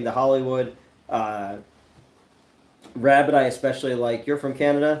before he came to Hollywood. Uh, Rabid, I especially like. You're from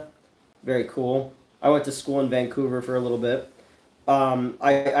Canada? Very cool. I went to school in Vancouver for a little bit.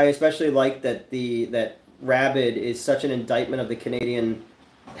 I especially like that Rabid is such an indictment of the Canadian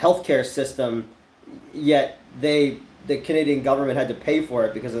healthcare system, yet the Canadian government had to pay for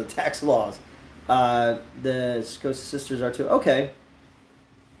it because of the tax laws. The Scotia Sisters are too. Okay.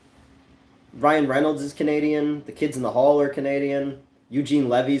 Ryan Reynolds is Canadian. The Kids in the Hall are Canadian. Eugene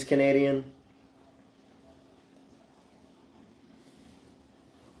Levy's Canadian.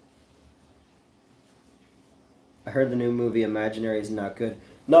 I heard the new movie Imaginary is not good.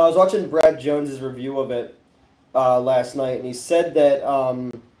 No, I was watching Brad Jones's review of it last night, and he said that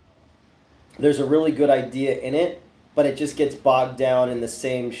there's a really good idea in it, but it just gets bogged down in the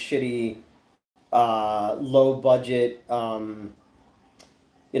same shitty, low budget,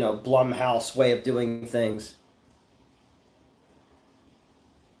 Blumhouse way of doing things.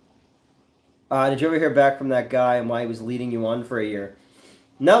 Did you ever hear back from that guy and why he was leading you on for a year?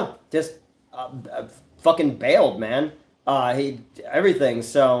 No, just fucking bailed, man. He everything.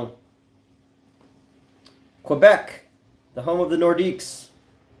 So Quebec, the home of the Nordiques.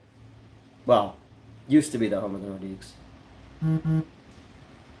 Well, used to be the home of the Nordiques. Mm-hmm.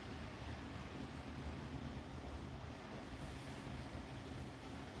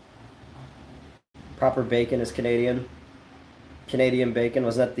 Proper Bacon is Canadian. Canadian Bacon,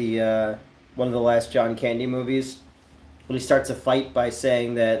 was that the one of the last John Candy movies? When he starts a fight by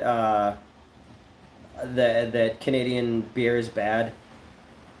saying that Canadian beer is bad.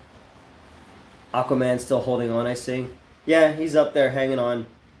 Aquaman's still holding on, I see. Yeah, he's up there hanging on.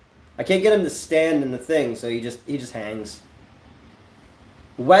 I can't get him to stand in the thing, so he just hangs.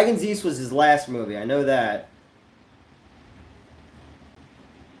 Wagons East was his last movie, I know that.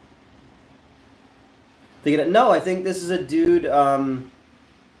 No, I think this is a dude.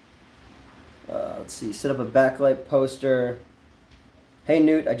 Let's see. Set up a backlight poster. Hey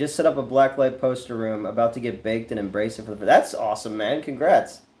Newt, I just set up a blacklight poster room. About to get baked and embrace it for the. That's awesome, man.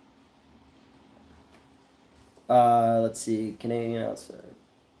 Congrats. Let's see. Canadian outside.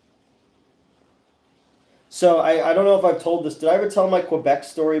 So I don't know if I've told this. Did I ever tell my Quebec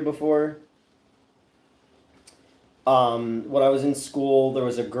story before? When I was in school, there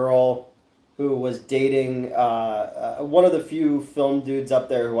was a girl who was dating one of the few film dudes up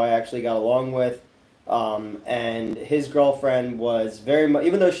there who I actually got along with. And his girlfriend was very much,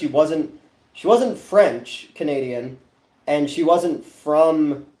 even though she wasn't French Canadian, and she wasn't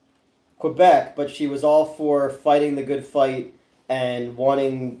from Quebec, but she was all for fighting the good fight and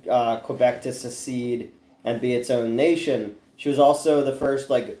wanting Quebec to secede and be its own nation. She was also the first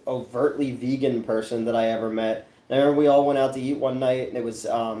like overtly vegan person that I ever met. And I remember we all went out to eat one night, and it was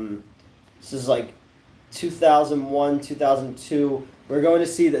this is like 2001, 2002. We were going to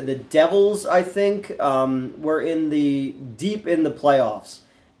see the Devils, I think, were deep in the playoffs.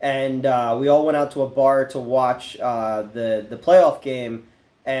 And we all went out to a bar to watch the playoff game.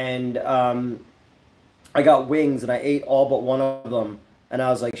 And I got wings, and I ate all but one of them. And I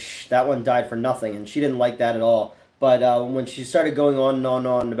was like, shh, that one died for nothing. And she didn't like that at all. But when she started going on and on and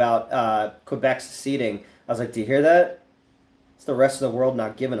on about Quebec seceding, I was like, do you hear that? It's the rest of the world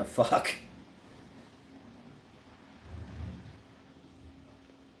not giving a fuck.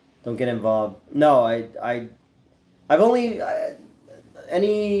 Don't get involved. No, I've only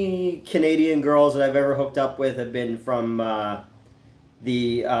any Canadian girls that I've ever hooked up with have been from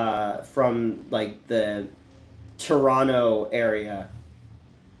from like the Toronto area.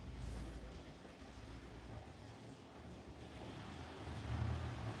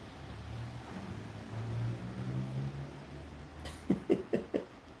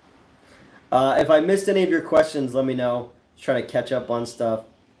 If I missed any of your questions, let me know. Just trying to catch up on stuff.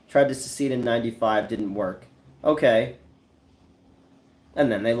 Tried to secede in 95, didn't work. Okay. And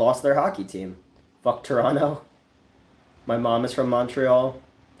then they lost their hockey team. Fuck Toronto. My mom is from Montreal.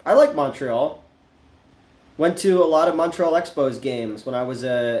 I like Montreal. Went to a lot of Montreal Expos games when I was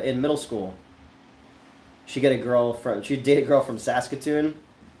in middle school. She date a girl from Saskatoon.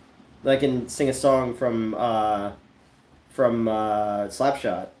 I can sing a song from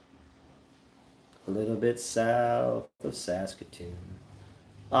Slapshot. A little bit south of Saskatoon.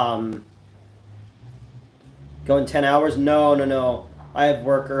 Going 10 hours? No, no, no. I have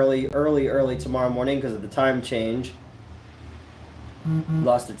work early tomorrow morning because of the time change.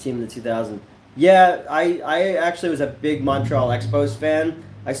 Lost the team in the 2000. Yeah, I actually was a big Montreal Expos fan.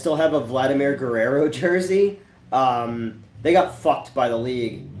 I still have a Vladimir Guerrero jersey. They got fucked by the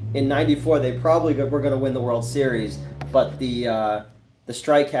league. In 94, they probably were going to win the World Series, but the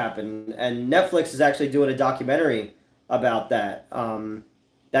strike happened, and Netflix is actually doing a documentary about that.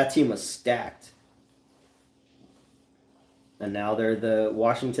 That team was stacked. And now they're the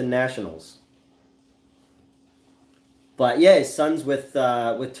Washington Nationals. But yeah, his son's with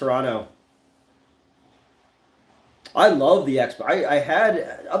Toronto. I love the Expo. I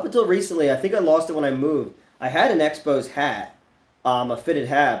had, up until recently, I think I lost it when I moved. I had an Expos hat, a fitted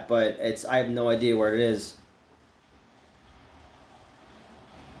hat, but I have no idea where it is.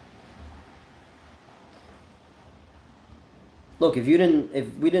 Look, they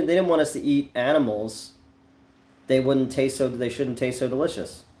didn't want us to eat animals, they shouldn't taste so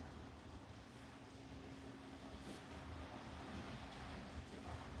delicious.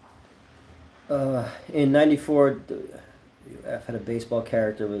 In 94, F had a baseball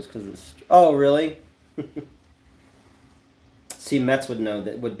character was because of... Oh, really? See, Mets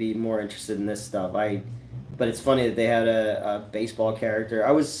would be more interested in this stuff. But it's funny that they had a baseball character.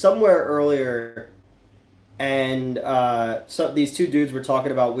 I was somewhere earlier, and these two dudes were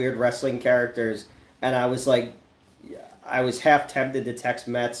talking about weird wrestling characters, and I was like, I was half tempted to text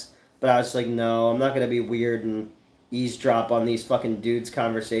Mets, but I was like, no, I'm not going to be weird and eavesdrop on these fucking dudes'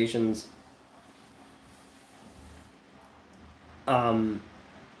 conversations.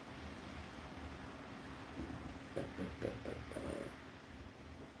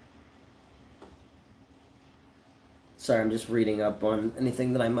 Sorry, I'm just reading up on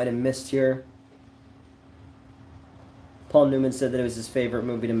anything that I might have missed here. Paul Newman said that it was his favorite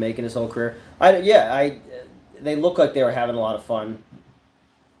movie to make in his whole career. They look like they were having a lot of fun.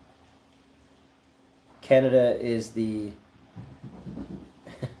 Canada is the...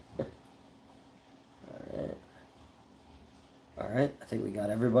 All right, I think we got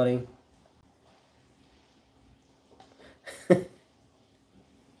everybody. You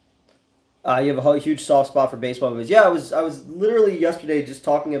have a huge soft spot for baseball movies. Yeah, I was literally yesterday just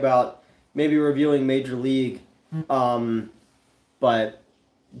talking about maybe reviewing Major League, but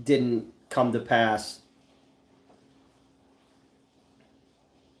didn't come to pass.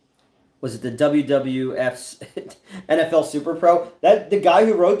 Was it the WWF's NFL Super Pro? The guy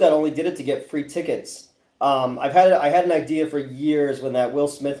who wrote that only did it to get free tickets. I had an idea for years when that Will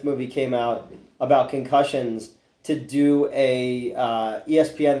Smith movie came out about concussions to do a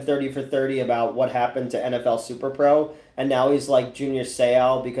ESPN 30 for 30 about what happened to NFL Super Pro, and now he's like Junior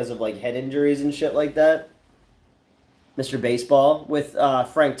Seau because of like head injuries and shit like that. Mr. Baseball with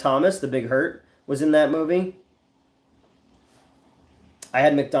Frank Thomas, the Big Hurt, was in that movie. I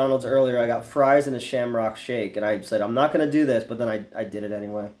had McDonald's earlier. I got fries and a Shamrock Shake, and I said, I'm not going to do this, but then I did it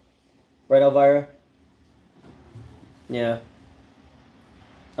anyway. Right, Elvira? Yeah.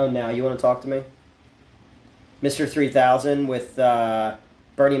 Oh, now you want to talk to me? Mr. 3000 with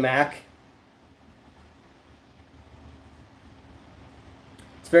Bernie Mac.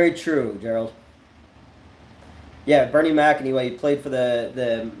 It's very true, Gerald. Yeah, Bernie Mac, anyway, he played for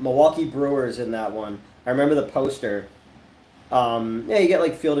the Milwaukee Brewers in that one. I remember the poster. Yeah, you get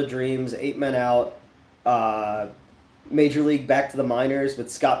like Field of Dreams, 8 Men Out, Major League Back to the Minors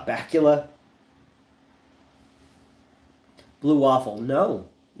with Scott Bakula. Blue Waffle. No,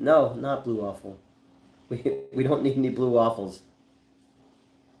 not Blue Waffle. We don't need any blue waffles.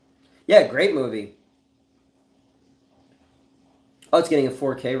 Yeah, great movie. Oh, it's getting a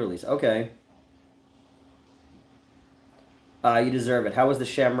 4K release. Okay. You deserve it. How was the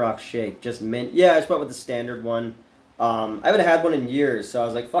Shamrock Shake? Just mint? Yeah, I just went with the standard one. I haven't had one in years, so I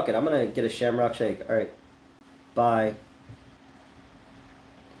was like, fuck it, I'm going to get a Shamrock Shake. All right. Bye.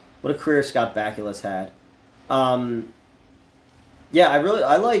 What a career Scott Bakula's had. Yeah,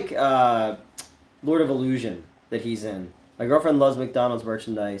 I like Lord of Illusion that he's in. My girlfriend loves McDonald's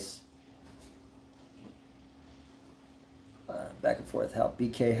merchandise. Back and forth. How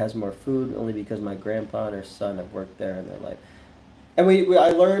BK has more food only because my grandpa and her son have worked there in their life. And I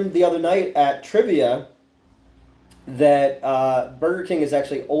learned the other night at trivia that Burger King is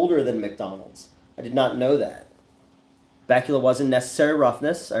actually older than McDonald's. I did not know that. Bakula wasn't necessary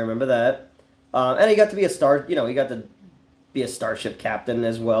roughness. I remember that. And he got to be a star. You know, he got to be a starship captain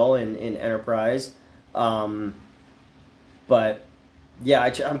as well in Enterprise. Um, but yeah,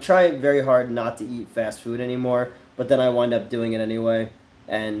 I'm trying very hard not to eat fast food anymore. But then I wind up doing it anyway,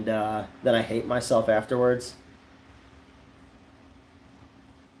 and then I hate myself afterwards.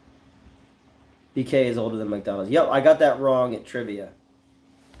 BK is older than McDonald's. Yep, I got that wrong at trivia.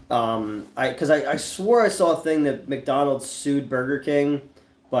 I swore I saw a thing that McDonald's sued Burger King,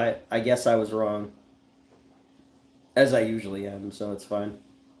 but I guess I was wrong, as I usually am, so it's fine.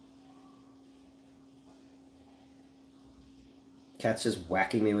 Cat's just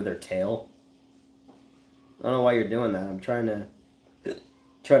whacking me with her tail. I don't know why you're doing that. I'm trying to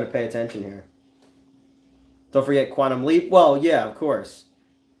pay attention here. Don't forget Quantum Leap. Well, yeah, of course.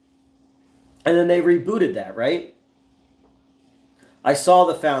 And then they rebooted that, right? I saw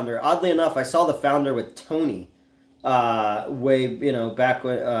the founder. Oddly enough, I saw the founder with Tony, way back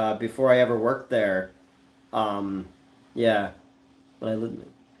when before I ever worked there. Yeah, when I lived.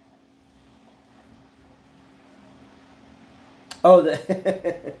 Oh,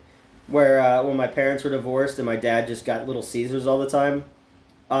 the where when my parents were divorced and my dad just got Little Caesars all the time.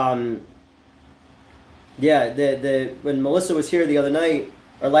 Um, yeah, the when Melissa was here the other night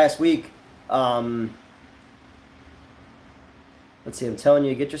or last week. Um, let's see. I'm telling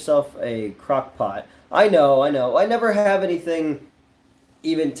you, get yourself a crock pot. I know, I know. I never have anything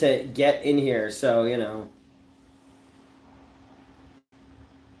even to get in here, so we're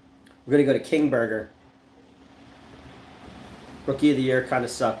gonna go to King Burger. Rookie of the Year kind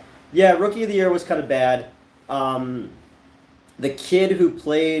of sucked. Yeah, Rookie of the Year was kind of bad. Um, the kid who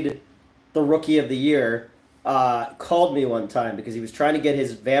played the Rookie of the Year called me one time because he was trying to get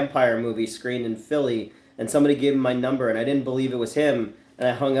his vampire movie screened in Philly, and somebody gave him my number, and I didn't believe it was him, and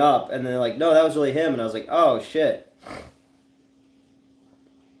I hung up, and they're like, no, that was really him, and I was like, oh, shit.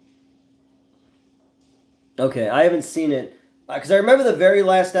 Okay, I haven't seen it, because I remember the very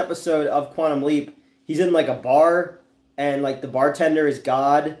last episode of Quantum Leap, he's in, like, a bar, and, like, the bartender is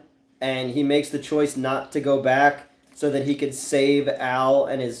God, and he makes the choice not to go back so that he could save Al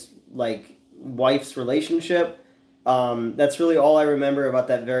and his, like, wife's relationship. That's really all I remember about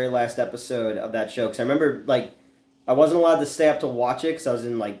that very last episode of that show. Because I remember, like, I wasn't allowed to stay up to watch it because I was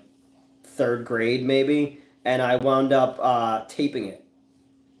in, like, third grade, maybe. And I wound up taping it.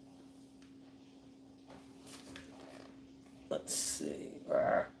 Let's see.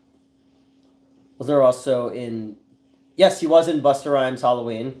 Was there also in... Yes, he was in Busta Rhymes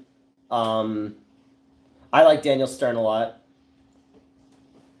Halloween. I like Daniel Stern a lot.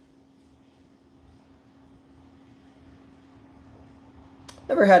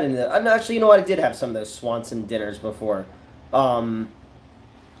 Never had any of that. Actually, you know what? I did have some of those Swanson dinners before. Um,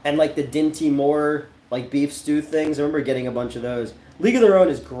 and like the Dinty Moore, like beef stew things. I remember getting a bunch of those. League of Their Own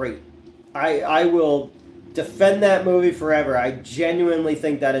is great. I will defend that movie forever. I genuinely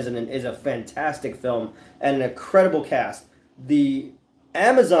think that is a fantastic film and an incredible cast. The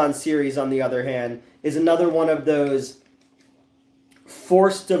Amazon series, on the other hand, is another one of those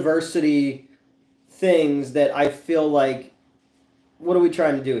forced diversity things that I feel like, what are we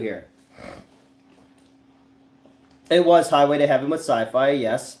trying to do here? It was Highway to Heaven with sci-fi,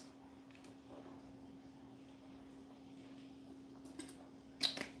 yes.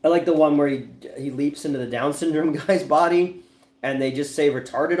 I like the one where he leaps into the Down syndrome guy's body, and they just say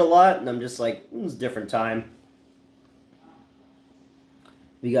retarded a lot, and I'm just like, it's a different time.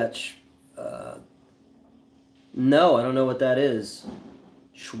 We got, no, I don't know what that is.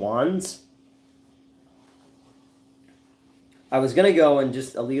 Schwans? I was gonna go and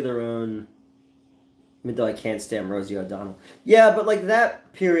just a League of Their Own, even though I can't stand Rosie O'Donnell. Yeah, but like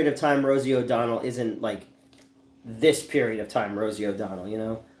that period of time, Rosie O'Donnell isn't like this period of time, Rosie O'Donnell. You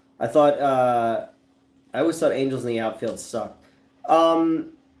know, I always thought Angels in the Outfield sucked. I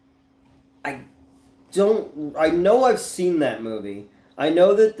don't. I know I've seen that movie. I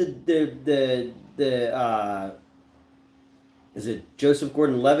know that the is it Joseph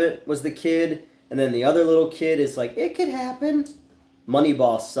Gordon-Levitt was the kid. And then the other little kid is like, it could happen.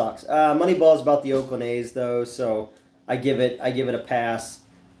 Moneyball sucks. Moneyball's about the Oakland A's though, so I give it a pass.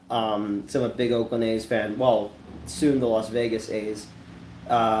 So I'm a big Oakland A's fan. Well, soon the Las Vegas A's.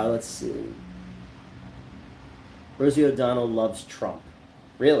 Let's see. Rosie O'Donnell loves Trump.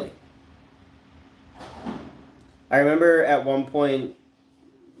 Really? I remember at one point,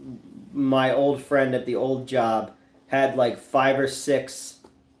 my old friend at the old job had like 5 or 6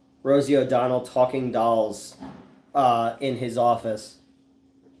 Rosie O'Donnell talking dolls in his office.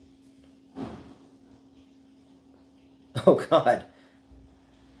 Oh God.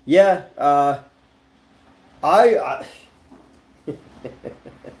 Yeah. I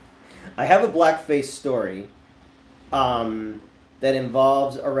I have a blackface story that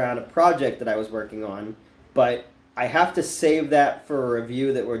involves around a project that I was working on, but I have to save that for a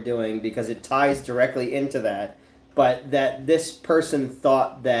review that we're doing because it ties directly into that. But that this person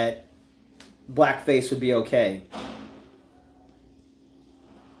thought that blackface would be okay.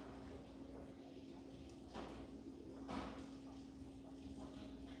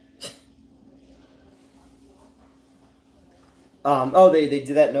 Oh, they did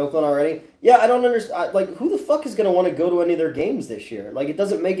that in Oakland already? Yeah, I don't understand. Like, who the fuck is going to want to go to any of their games this year? Like, it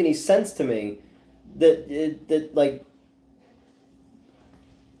doesn't make any sense to me that like,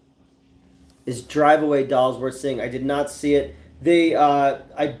 is Drive Away Dolls worth seeing? I did not see it.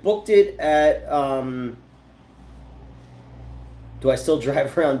 I booked it at, do I still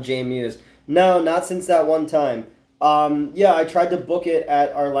drive around JMU's? No, not since that one time. Yeah, I tried to book it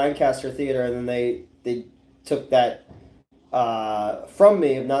at our Lancaster Theater, and then they took that from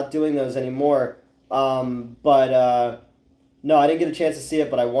me of not doing those anymore. But no, I didn't get a chance to see it,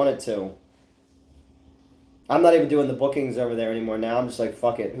 but I wanted to. I'm not even doing the bookings over there anymore now. I'm just like,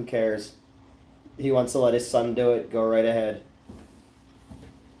 fuck it, who cares? He wants to let his son do it, go right ahead.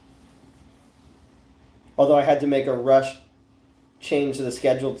 Although I had to make a rush change to the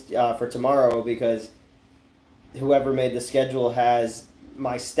schedule for tomorrow because whoever made the schedule has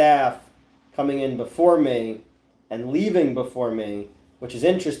my staff coming in before me and leaving before me, which is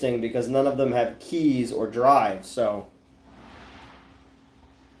interesting because none of them have keys or drives, so.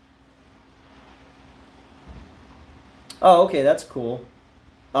 Oh, okay, that's cool.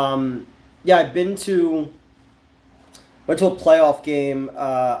 Yeah, went to a playoff game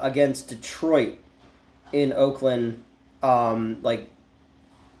against Detroit in Oakland, like,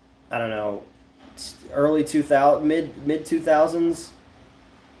 I don't know, early 2000, mid 2000s.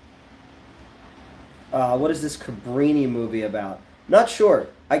 What is this Cabrini movie about? Not sure.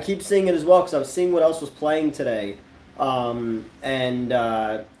 I keep seeing it as well because I was seeing what else was playing today. And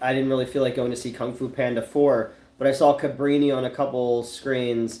I didn't really feel like going to see Kung Fu Panda 4, but I saw Cabrini on a couple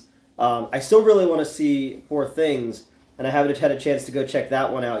screens. I still really want to see Poor Things, and I haven't had a chance to go check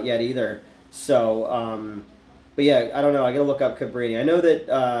that one out yet either. So, but yeah, I don't know. I gotta look up Cabrini. I know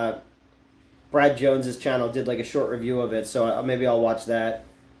that Brad Jones's channel did like a short review of it, so maybe I'll watch that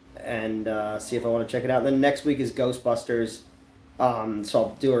and see if I want to check it out. And then next week is Ghostbusters, so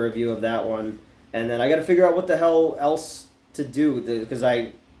I'll do a review of that one. And then I got to figure out what the hell else to do because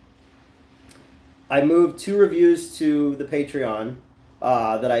I moved 2 reviews to the Patreon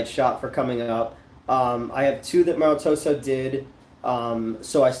that I'd shot for coming up. I have 2 that Marotoso did,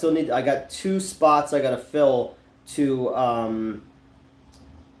 so I got 2 spots I got to fill to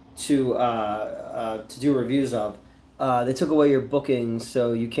do reviews of. They took away your bookings,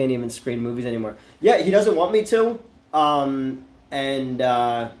 so you can't even screen movies anymore. Yeah, he doesn't want me to, and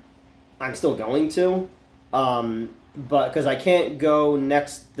I'm still going to, but because I can't go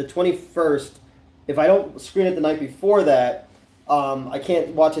the 21st. If I don't screen it the night before that, I can't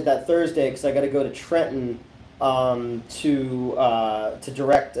watch it that Thursday because I got to go to Trenton to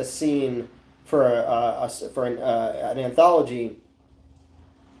direct a scene for an anthology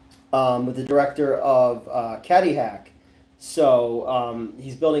with the director of Caddyshack. So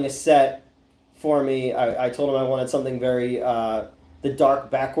he's building a set for me. I told him I wanted something very the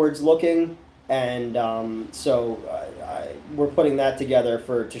dark backwards looking, and we're putting that together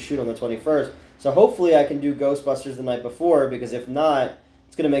to shoot on the 21st. So hopefully I can do Ghostbusters the night before, because if not,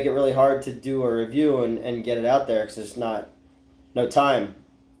 it's going to make it really hard to do a review and get it out there because there's no time,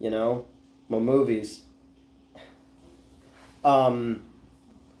 no movies.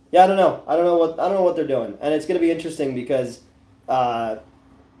 Yeah, I don't know. I don't know what they're doing, and it's going to be interesting because a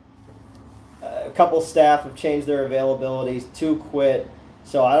couple staff have changed their availabilities. 2 quit,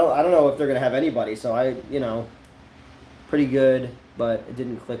 so I don't know if they're going to have anybody. So pretty good, but it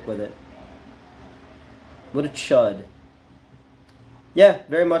didn't click with it. What a chud. Yeah,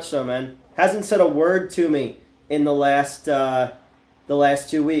 very much so, man. Hasn't said a word to me in the last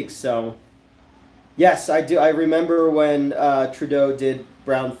 2 weeks. So yes, I do. I remember when Trudeau did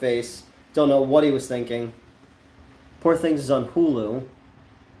Brownface. Don't know what he was thinking. Poor Things is on Hulu,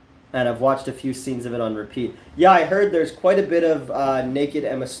 and I've watched a few scenes of it on repeat. Yeah, I heard there's quite a bit of naked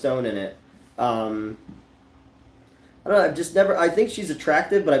Emma Stone in it. I don't know. I've just never. I think she's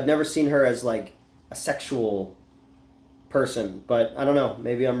attractive, but I've never seen her as like a sexual person. But I don't know.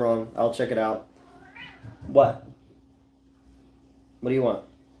 Maybe I'm wrong. I'll check it out. What? What do you want?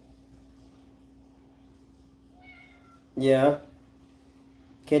 Yeah.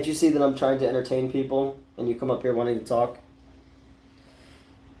 Can't you see that I'm trying to entertain people and you come up here wanting to talk?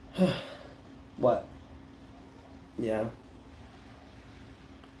 What? Yeah.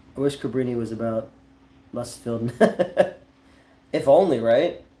 I wish Cabrini was about less filled. If only,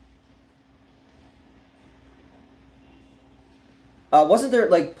 right? Wasn't there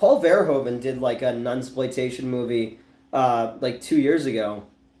like Paul Verhoeven did like a nunsploitation movie like 2 years ago?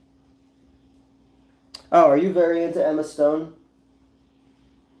 Oh, are you very into Emma Stone?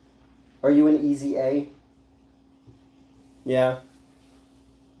 Are you an easy A? Yeah.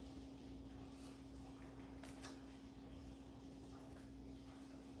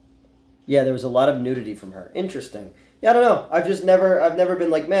 Yeah, there was a lot of nudity from her. Interesting. Yeah, I don't know. I've never been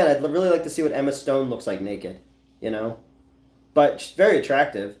like, man, I'd really like to see what Emma Stone looks like naked, you know? But she's very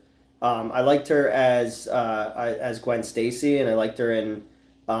attractive. I liked her as Gwen Stacy, and I liked her in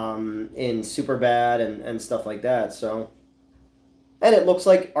Superbad and stuff like that. So, and it looks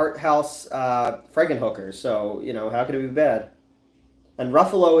like art house Frankenhooker. So you know, how could it be bad? And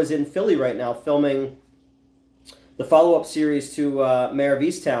Ruffalo is in Philly right now filming the follow-up series to Mayor of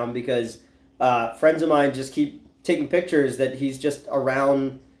Easttown because friends of mine just keep taking pictures that he's just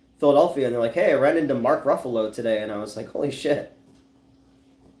around Philadelphia, and they're like, "Hey, I ran into Mark Ruffalo today," and I was like, "Holy shit!"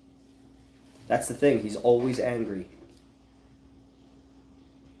 That's the thing. He's always angry.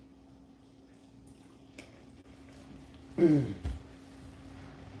 Uh,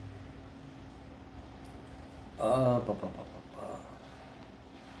 bu- bu- bu-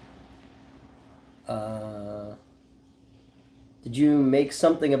 bu- did you make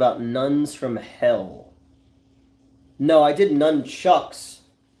something about nuns from hell? No, I did nunchucks.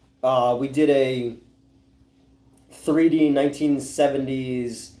 We did a 3D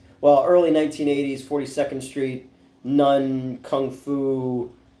 1970s, well, early 1980s, 42nd Street nun kung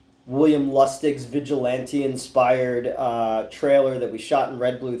fu William Lustig's vigilante-inspired trailer that we shot in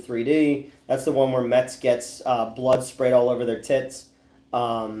red blue 3D. That's the one where Metz gets blood sprayed all over their tits,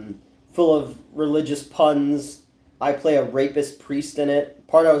 full of religious puns. I play a rapist priest in it.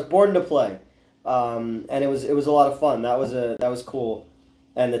 Part I was born to play, and it was a lot of fun. That was cool.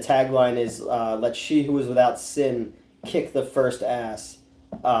 And the tagline is "Let she who is without sin kick the first ass."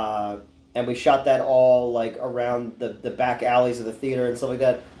 And we shot that all like around the back alleys of the theater and stuff like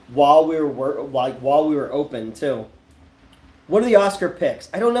that while while we were open too. What are the Oscar picks?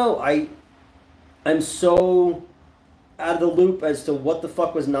 I don't know. I'm so out of the loop as to what the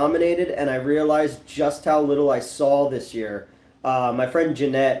fuck was nominated, and I realized just how little I saw this year. My friend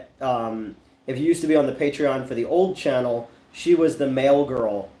Jeanette, if you used to be on the Patreon for the old channel, she was the male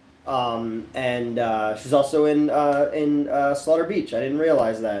girl, and she's also in Slaughter Beach. I didn't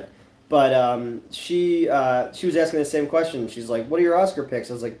realize that, but she was asking the same question. She's like, "What are your Oscar picks?"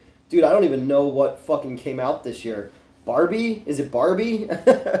 I was like, "Dude, I don't even know what fucking came out this year. Barbie? Is it Barbie?"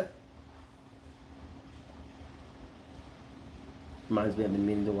 Reminds me, I've been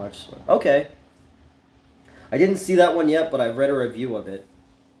meaning to watch. Okay, I didn't see that one yet, but I've read a review of it.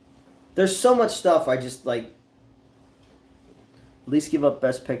 There's so much stuff I just like. At least give up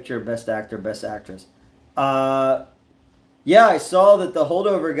Best Picture, Best Actor, Best Actress. Yeah, I saw that the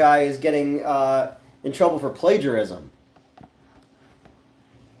holdover guy is getting in trouble for plagiarism.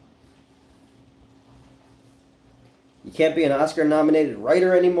 You can't be an Oscar-nominated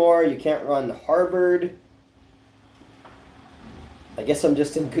writer anymore. You can't run Harvard. I guess I'm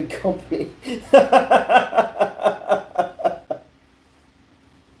just in good company.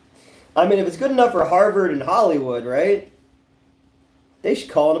 I mean, if it's good enough for Harvard and Hollywood, right? They should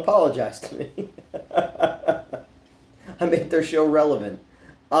call and apologize to me. I made their show relevant.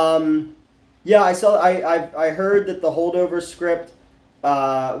 Yeah, I heard that the holdover script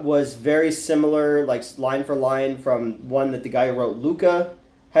was very similar, like line for line, from one that the guy who wrote Luca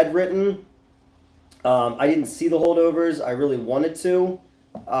had written. I didn't see the holdovers. I really wanted to.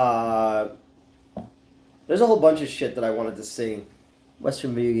 There's a whole bunch of shit that I wanted to see.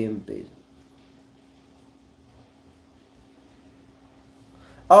 Western video game base.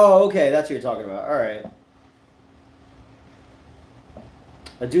 Oh, okay, that's what you're talking about. All right.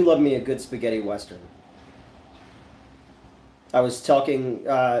 I do love me a good spaghetti western. I was talking.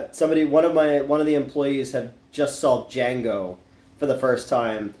 One of the employees had just saw Django for the first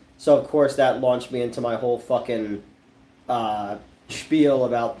time, so of course that launched me into my whole fucking spiel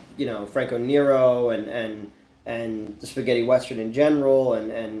about Franco Nero and the spaghetti western in general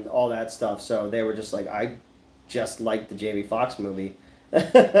and all that stuff. So they were just like, I just like the Jamie Foxx movie.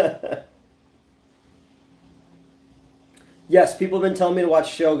 Yes, people have been telling me to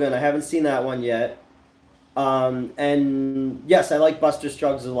watch Shogun. I haven't seen that one yet. And yes, I like Buster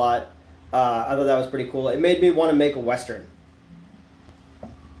Scruggs a lot. I thought that was pretty cool. It made me want to make a Western.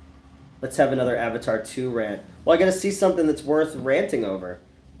 Let's have another Avatar 2 rant. Well, I got to see something that's worth ranting over.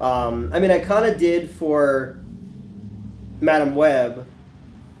 I mean, I kind of did for Madam Web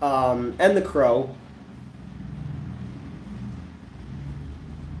and The Crow.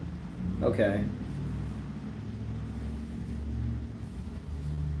 Okay.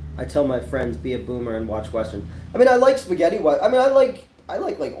 I tell my friends, be a boomer and watch Western. I mean, I like spaghetti. I mean, I like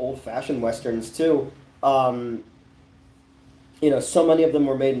old-fashioned Westerns too. So many of them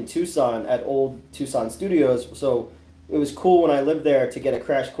were made in Tucson at old Tucson studios. So it was cool when I lived there to get a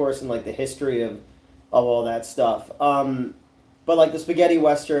crash course in like the history of all that stuff. But like the spaghetti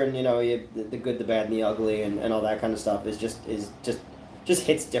Western, the good, the bad, and the ugly, and all that kind of stuff is just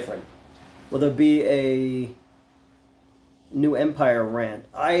hits different. Will there be a new Empire rant?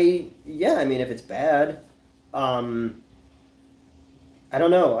 Yeah, I mean, if it's bad, I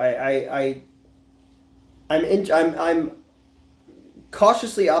don't know. I'm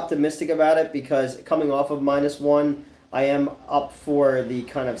cautiously optimistic about it because coming off of -1, I am up for the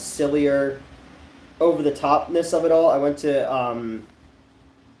kind of sillier, over the topness of it all. I went to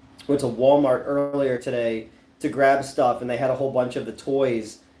Walmart earlier today to grab stuff, and they had a whole bunch of the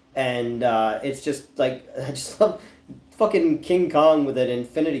toys, and it's just like I just love fucking King Kong with an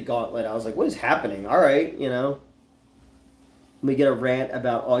Infinity Gauntlet. I was like, what is happening? All right, Let me get a rant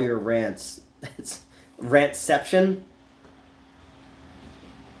about all your rants. It's rantception.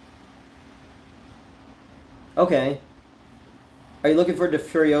 Okay. Are you looking forward to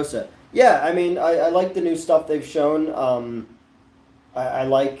Furiosa? Yeah, I mean, I like the new stuff they've shown. I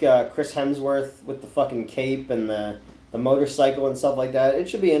like Chris Hemsworth with the fucking cape and the motorcycle and stuff like that. It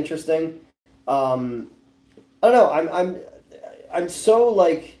should be interesting. I don't know. I'm so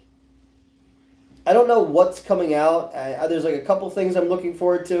like I don't know what's coming out. There's like a couple things I'm looking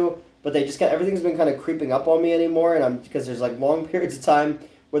forward to, but they just everything's been kind of creeping up on me anymore, and because there's like long periods of time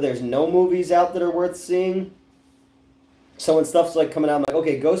where there's no movies out that are worth seeing. So when stuff's like coming out, I'm like,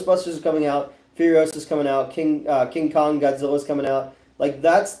 okay, Ghostbusters is coming out, Furiosa is coming out, King Kong Godzilla is coming out. Like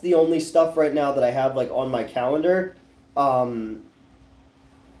that's the only stuff right now that I have like on my calendar.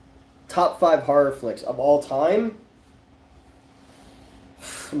 Top 5 horror flicks of all time.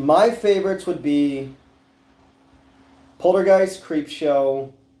 My favorites would be Poltergeist,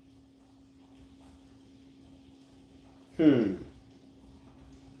 Creepshow.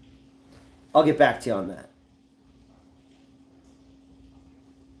 I'll get back to you on that.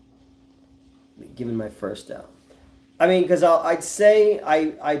 Given my first out. I mean, because I'd say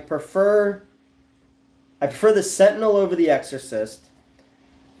I prefer The Sentinel over The Exorcist.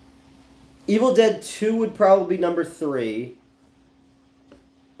 Evil Dead 2 would probably be number 3.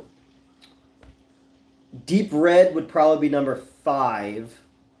 Deep Red would probably be number 5.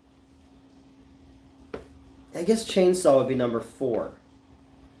 I guess Chainsaw would be number 4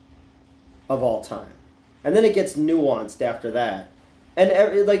 of all time. And then it gets nuanced after that.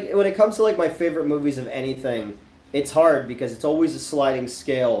 And like when it comes to like my favorite movies of anything, it's hard because it's always a sliding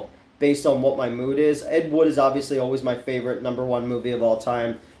scale based on what my mood is. Ed Wood is obviously always my favorite number 1 movie of all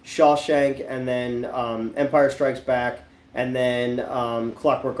time. Shawshank, and then Empire Strikes Back, and then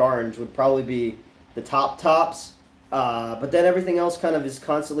Clockwork Orange would probably be the tops. But then everything else kind of is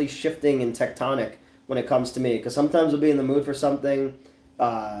constantly shifting and tectonic when it comes to me. Because sometimes I'll be in the mood for something,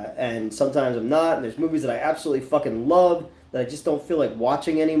 and sometimes I'm not. And there's movies that I absolutely fucking love that I just don't feel like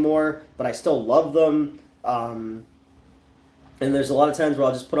watching anymore, but I still love them. And there's a lot of times where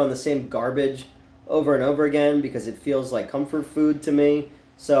I'll just put on the same garbage over and over again because it feels like comfort food to me.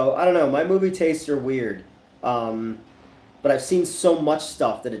 So, I don't know, my movie tastes are weird. But I've seen so much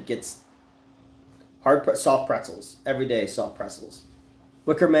stuff that it gets soft pretzels. Every day, soft pretzels.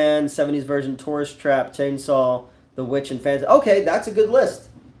 Wicker Man, 70s version, Tourist Trap, Chainsaw, The Witch, and Fantasy. Okay, that's a good list.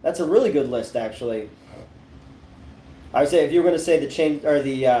 That's a really good list, actually. I would say if you were going to say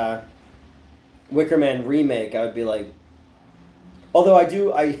the Wicker Man remake, I would be like... Although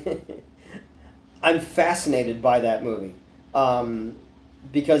I'm fascinated by that movie.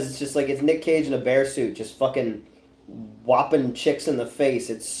 Because it's just like, it's Nick Cage in a bear suit, just fucking whopping chicks in the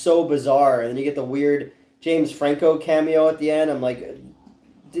face. It's so bizarre. And then you get the weird James Franco cameo at the end. I'm like,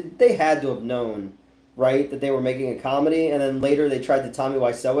 they had to have known, right, that they were making a comedy. And then later they tried to Tommy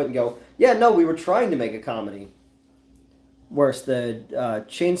Wiseau it and go, yeah, no, we were trying to make a comedy. Worse, the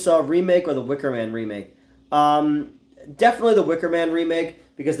Chainsaw remake or the Wicker Man remake? Definitely the Wicker Man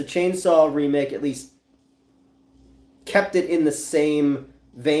remake, because the Chainsaw remake at least kept it in the same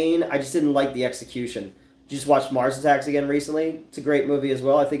vein. I just didn't like the execution. You just watched Mars Attacks again recently. It's a great movie as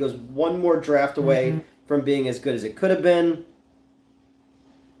well. I think it was one more draft away from being as good as it could have been.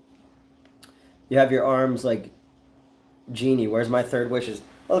 You have your arms like genie. Where's my third wishes,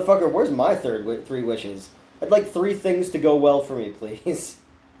 motherfucker? Where's my three wishes? I'd like three things to go well for me, please.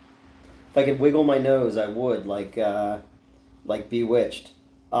 If I could wiggle my nose, I would, like Bewitched.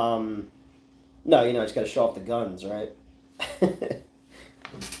 No, you know, I just gotta show off the guns, right?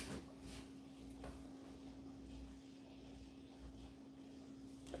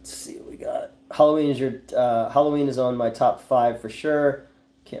 Let's see what we got. Halloween is on my top 5 for sure.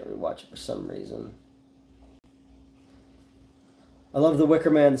 Can't rewatch it for some reason. I love The Wicker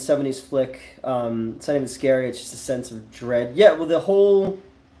Man, the 70s flick. It's not even scary, it's just a sense of dread. Yeah, well, the whole...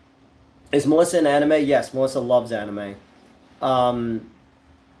 Is Melissa in anime? Yes, Melissa loves anime.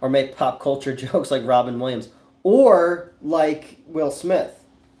 Or make pop culture jokes like Robin Williams. Or like Will Smith.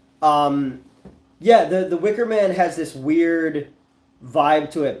 Yeah, the Wicker Man has this weird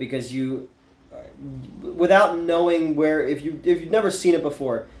vibe to it because you... Without knowing where... If you've never seen it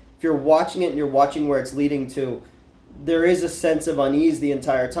before, if you're watching it and you're watching where it's leading to... There is a sense of unease the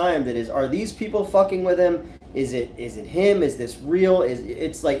entire time that is, are these people fucking with him? Is it him? Is this real?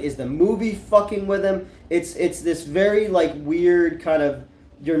 Is the movie fucking with him? It's this very like weird kind of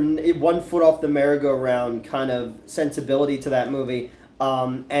you're 1 foot off the merry-go-round kind of sensibility to that movie.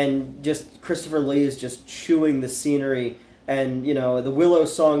 And just Christopher Lee is just chewing the scenery. And you know, the Willow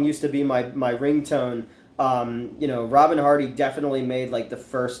song used to be my ringtone. You know, Robin Hardy definitely made like the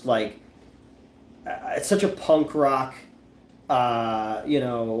first like it's such a punk rock,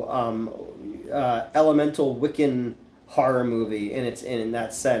 elemental Wiccan horror movie in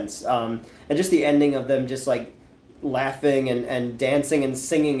that sense, and just the ending of them just like laughing and dancing and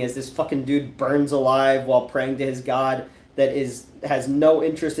singing as this fucking dude burns alive while praying to his god that has no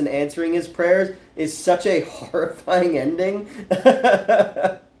interest in answering his prayers is such a horrifying ending.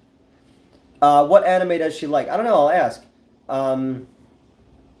 What anime does she like? I don't know. I'll ask.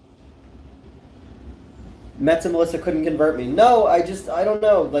 Mets and Melissa couldn't convert me. No, I don't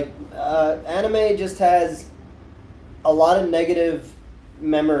know. Like, anime just has a lot of negative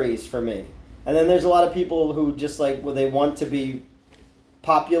memories for me. And then there's a lot of people who just like, well, they want to be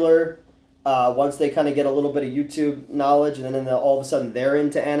popular once they kind of get a little bit of YouTube knowledge, and then all of a sudden they're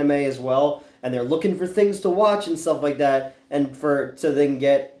into anime as well, and they're looking for things to watch and stuff like that, and to then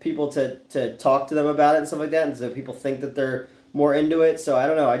get people to talk to them about it and stuff like that, and so people think that they're more into it. So I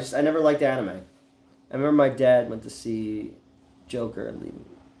don't know. I never liked anime. I remember my dad went to see Joker and leave.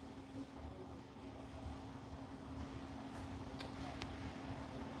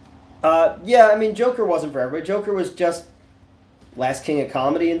 Yeah, I mean, Joker wasn't for everybody. Joker was just Last King of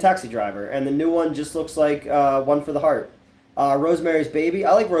Comedy and Taxi Driver, and the new one just looks like one for the heart. Rosemary's Baby.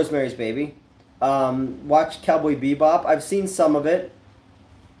 I like Rosemary's Baby. Watch Cowboy Bebop. I've seen some of it.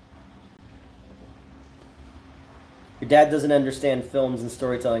 Your dad doesn't understand films and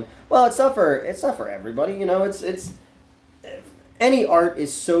storytelling. Well, it's not for everybody, you know. It's any art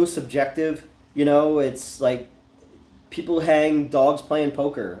is so subjective, you know. It's like people hang dogs playing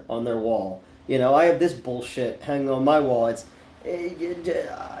poker on their wall. You know, I have this bullshit hanging on my wall.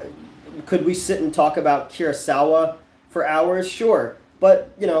 Could we sit and talk about Kurosawa for hours? Sure,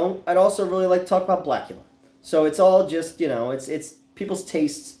 but you know, I'd also really like to talk about Blackula. So it's all just, you know, it's people's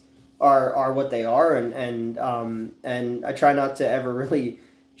tastes are what they are, and I try not to ever really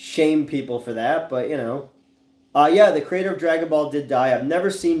shame people for that, but you know, yeah, the creator of Dragon Ball did die. I've never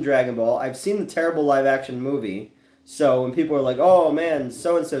seen Dragon Ball. I've seen the terrible live action movie. So when people are like, "Oh man,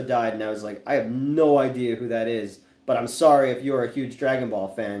 so and so died," and I was like, I have no idea who that is, but I'm sorry if you're a huge Dragon Ball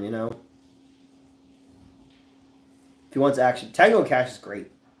fan, you know. If he wants action, Tango and Cash is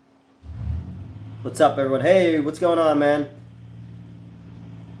great. What's up, everyone? Hey, what's going on, man?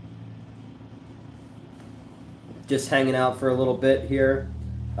 Just hanging out for a little bit here.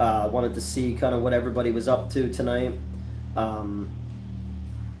 Wanted to see kind of what everybody was up to tonight, because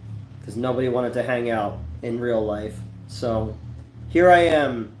nobody wanted to hang out in real life. So here I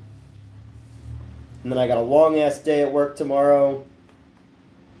am. And then I got a long ass day at work tomorrow.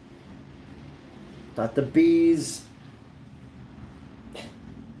 Not the bees.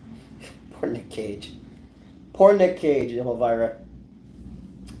 Poor Nick Cage. Poor Nick Cage, Elvira.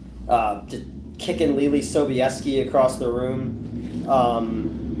 Just kicking Lily Sobieski across the room.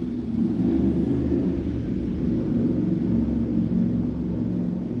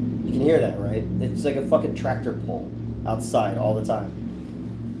 You can hear that, right? It's like a fucking tractor pull outside all the time.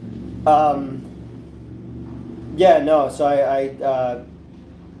 Yeah, no, so I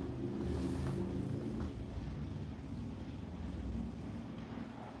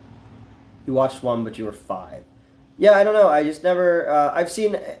you watched one, but you were 5. Yeah, I don't know. I just never. I've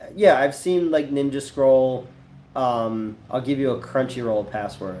seen like Ninja Scroll. I'll give you a Crunchyroll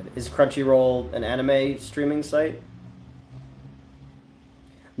password. Is Crunchyroll an anime streaming site?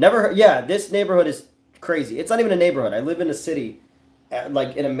 Never heard, yeah, this neighborhood is crazy. It's not even a neighborhood. I live in a city,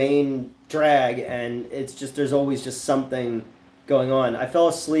 like in a main drag, and it's just, there's always just something going on. I fell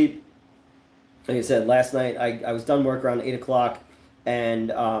asleep, like I said, last night. I was done work around 8 o'clock,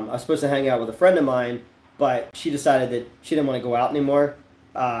 and I was supposed to hang out with a friend of mine, but she decided that she didn't want to go out anymore.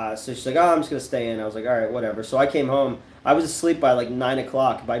 So she's like, oh, I'm just going to stay in. I was like, all right, whatever. So I came home. I was asleep by like 9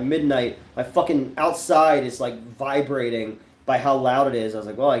 o'clock. By midnight, my fucking outside is like vibrating by how loud it is. I was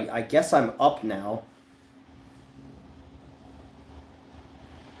like, well, I guess I'm up now.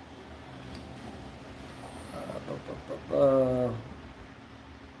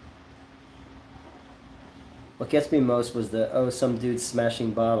 What gets me most was the, oh, some dude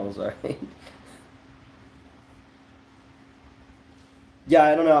smashing bottles, all right? Yeah,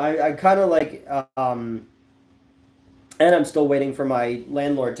 I don't know. I kind of like, and I'm still waiting for my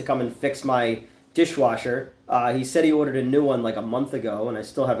landlord to come and fix my dishwasher. He said he ordered a new one like a month ago, and I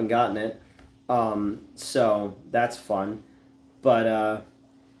still haven't gotten it. So that's fun. But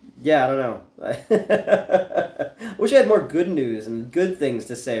yeah, I don't know. Wish I had more good news and good things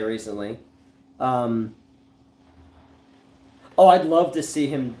to say recently. Um, oh, I'd love to see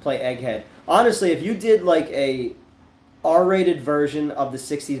him play Egghead. Honestly, if you did like a R-rated version of the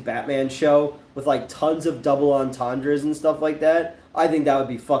 60s Batman show with like tons of double entendres and stuff like that, I think that would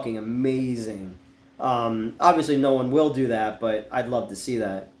be fucking amazing. Obviously, no one will do that, but I'd love to see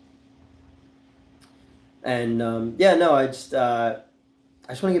that. And yeah, no, I just want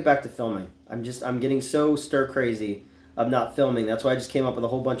to get back to filming. I'm getting so stir crazy of not filming. That's why I just came up with a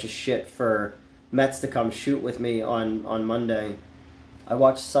whole bunch of shit for Mets to come shoot with me on Monday. I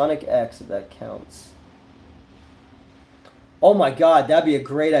watched Sonic X, if that counts. Oh my god, that'd be a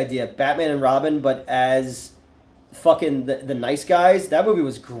great idea. Batman and Robin, but as fucking the nice guys. That movie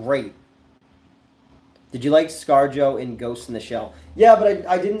was great. Did you like ScarJo in Ghost in the Shell? Yeah, but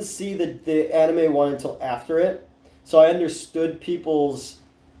I didn't see the anime one until after it. So I understood people's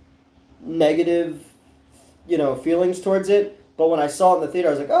negative, feelings towards it. But when I saw it in the theater,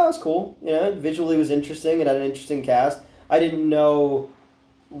 I was like, oh, it's cool. Visually it was interesting. It had an interesting cast. I didn't know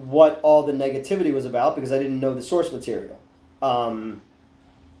what all the negativity was about because I didn't know the source material. But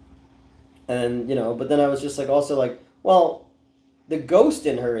then I was just like, also like, well, the ghost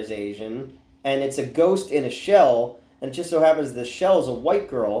in her is Asian, and it's a ghost in a shell, and it just so happens the shell is a white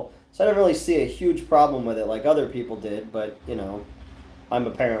girl, so I didn't really see a huge problem with it like other people did, but, I'm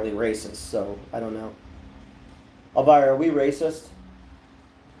apparently racist, so I don't know. Elvira, are we racist?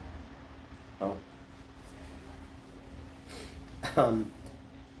 Oh.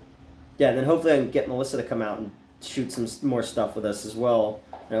 Yeah, and then hopefully I can get Melissa to come out and shoot some more stuff with us as well.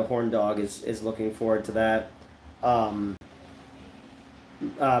 Horn Dog is looking forward to that.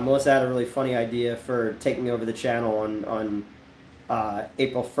 Melissa had a really funny idea for taking over the channel on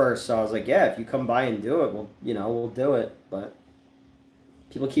April 1st, so I was like, yeah, if you come by and do it, we'll do it. But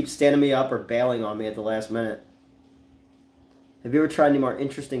people keep standing me up or bailing on me at the last minute. Have you ever tried any more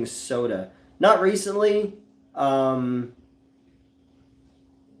interesting soda? Not recently. What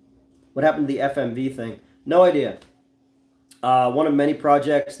happened to the FMV thing? No idea. One of many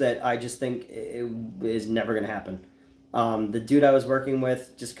projects that I just think is never going to happen. The dude I was working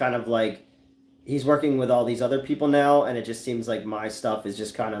with just kind of like, he's working with all these other people now, and it just seems like my stuff is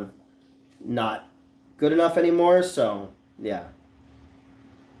just kind of not good enough anymore, so yeah.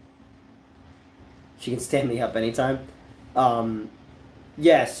 She can stand me up anytime.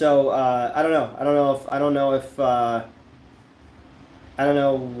 Yeah, so I don't know. I don't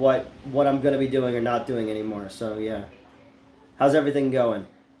know what I'm gonna be doing or not doing anymore. So yeah. How's everything going?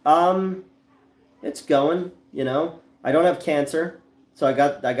 It's going, I don't have cancer, so I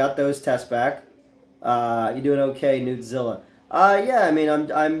got those tests back. You doing okay, Newtzilla? Yeah, I mean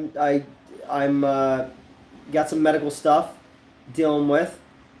I'm got some medical stuff dealing with.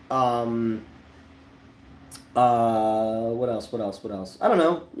 What else? I don't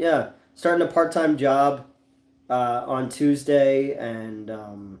know. Yeah, starting a part-time job on Tuesday,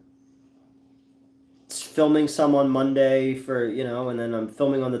 and filming some on Monday for, and then I'm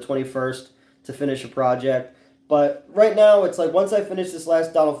filming on the 21st to finish a project. But right now, it's like once I finish this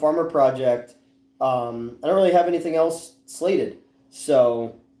last Donald Farmer project, I don't really have anything else slated.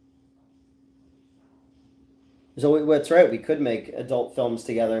 So that's right. We could make adult films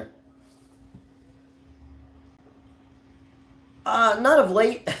together. Not of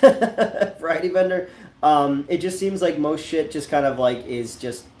late, Variety Vendor. It just seems like most shit just kind of like is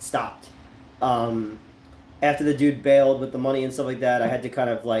just stopped. After the dude bailed with the money and stuff like that, I had to kind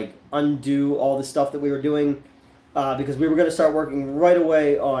of like undo all the stuff that we were doing because we were going to start working right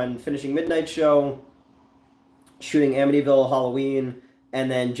away on finishing Midnight Show, shooting Amityville Halloween, and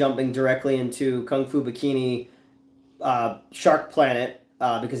then jumping directly into Kung Fu Bikini, Shark Planet,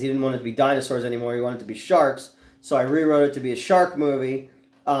 because he didn't want it to be dinosaurs anymore. He wanted it to be sharks. So I rewrote it to be a shark movie.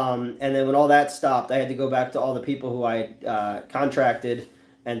 And then when all that stopped, I had to go back to all the people who I contracted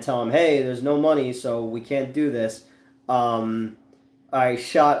and tell them, hey, there's no money, so we can't do this. I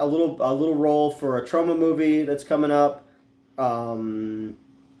shot a little role for a trauma movie that's coming up. And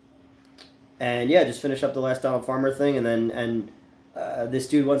yeah, just finish up the last Donald Farmer thing, and then this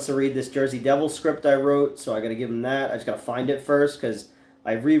dude wants to read this Jersey Devil script I wrote, so I got to give him that. I just got to find it first because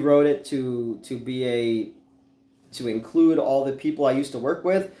I rewrote it to include all the people I used to work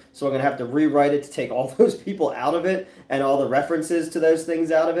with. So I'm gonna have to rewrite it to take all those people out of it and all the references to those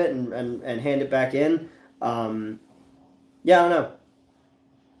things out of it and hand it back in. Yeah, I don't know,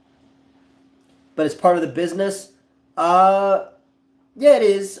 but it's part of the business. Yeah, it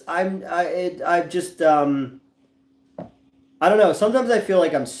is. I've just I don't know. Sometimes I feel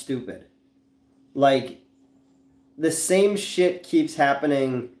like I'm stupid. Like the same shit keeps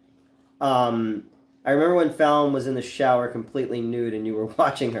happening. I remember when Fallon was in the shower completely nude and you were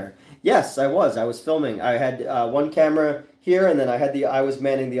watching her. Yes, I was. I was filming. I had one camera here, and then I was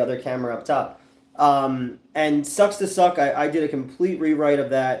manning the other camera up top. And sucks to suck, I did a complete rewrite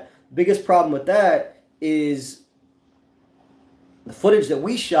of that. Biggest problem with that is the footage that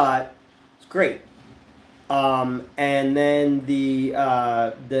we shot is great. And then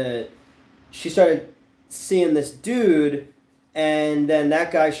she started seeing this dude, and then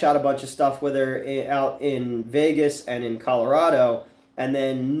that guy shot a bunch of stuff with her out in Vegas and in Colorado, and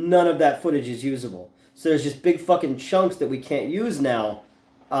then none of that footage is usable. So there's just big fucking chunks that we can't use now.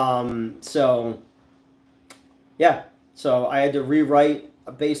 So yeah, so I had to rewrite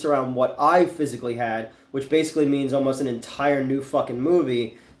based around what I physically had, which basically means almost an entire new fucking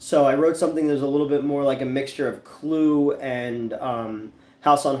movie. So I wrote something that's a little bit more like a mixture of Clue and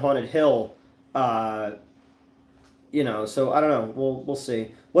House on Haunted Hill. You know, so I don't know. We'll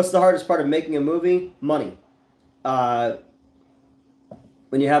see. What's the hardest part of making a movie? Money. When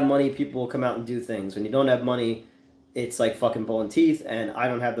you have money, people will come out and do things. When you don't have money, it's like fucking pulling teeth, and I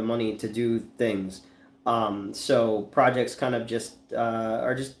don't have the money to do things. So projects kind of just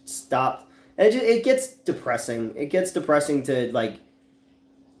are just stopped. And it gets depressing. It gets depressing to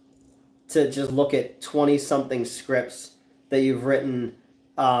just look at 20-something scripts that you've written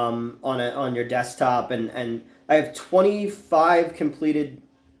on your desktop, and I have 25 completed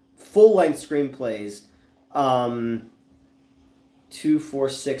full-length screenplays, 2, 4,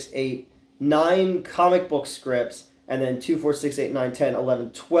 6, 8, 9 comic book scripts, and then 2, 4, 6, 8, 9, 10,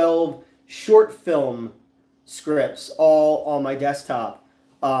 11, 12 short film scripts all on my desktop.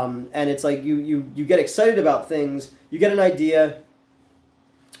 And it's like you get excited about things, you get an idea,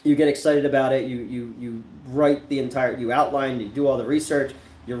 you get excited about it, you write the entire, you outline, you do all the research,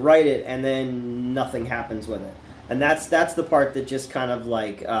 you write it, and then nothing happens with it. And that's the part that just kind of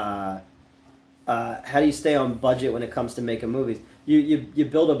like, how do you stay on budget when it comes to making movies? You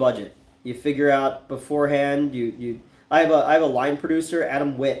build a budget. You figure out beforehand. I have a line producer,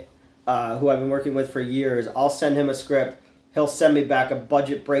 Adam Witt, who I've been working with for years. I'll send him a script. He'll send me back a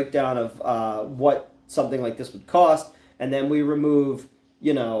budget breakdown of what something like this would cost, and then we remove,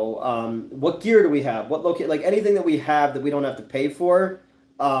 you know, what gear do we have, like anything that we have that we don't have to pay for.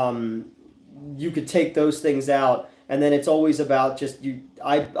 You could take those things out, and then it's always about just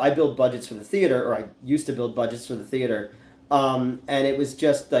I build budgets for the theater, or I used to build budgets for the theater, and it was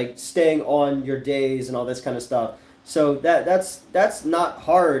just like staying on your days and all this kind of stuff. So that's not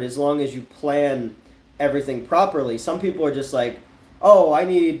hard as long as you plan everything properly. Some people are just like, oh, I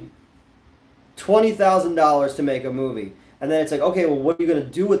need $20,000 to make a movie, and then it's like, okay, well, what are you going to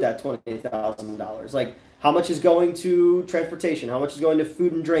do with that $20,000? Like, how much is going to transportation? How much is going to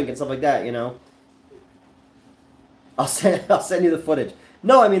food and drink and stuff like that? You know, I'll send you the footage.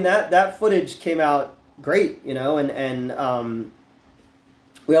 No, I mean that footage came out great. You know, and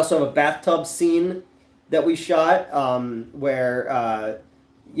we also have a bathtub scene that we shot where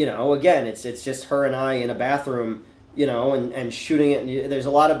you know, again, it's just her and I in a bathroom, you know, and shooting it. And there's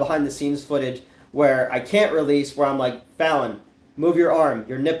a lot of behind the scenes footage where I can't release, where I'm like, Fallon, move your arm,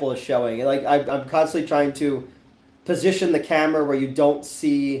 your nipple is showing. Like I'm constantly trying to position the camera where you don't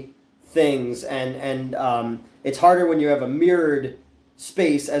see things, and it's harder when you have a mirrored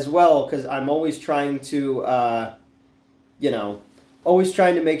space as well, because I'm always trying to, you know, always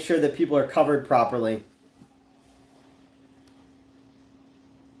trying to make sure that people are covered properly.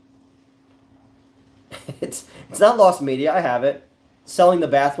 It's not lost media. I have it. Selling the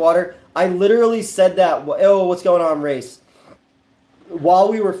bathwater. I literally said that. Oh, what's going on, Race?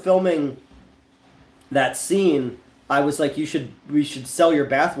 While we were filming that scene, I was like, we should sell your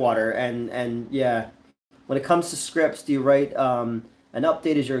bathwater, and yeah. When it comes to scripts, do you write an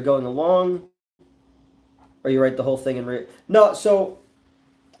update as you're going along, or you write the whole thing and no? So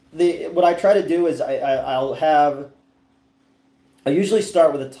the what I try to do is I usually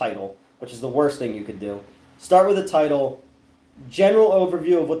start with a title, which is the worst thing you could do. Start with a title, general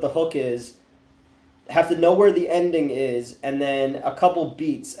overview of what the hook is, have to know where the ending is, and then a couple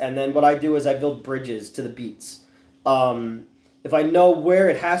beats. And then what I do is I build bridges to the beats. If I know where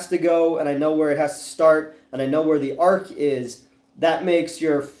it has to go, and I know where it has to start, and I know where the arc is, that makes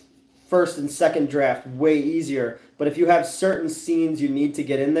your first and second draft way easier. But if you have certain scenes you need to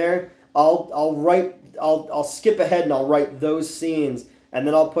get in there, I'll skip ahead and I'll write those scenes, and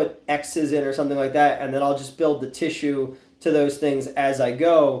then I'll put X's in or something like that, and then I'll just build the tissue to those things as I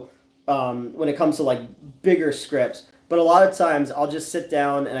go. When it comes to like bigger scripts, but a lot of times I'll just sit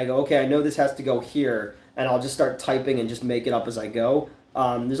down and I go, okay, I know this has to go here, and I'll just start typing and just make it up as I go.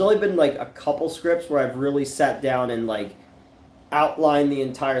 There's only been like a couple scripts where I've really sat down and like outlined the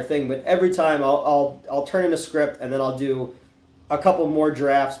entire thing, but every time I'll turn in a script and then I'll do a couple more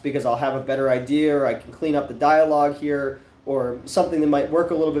drafts because I'll have a better idea, or I can clean up the dialogue here, or something that might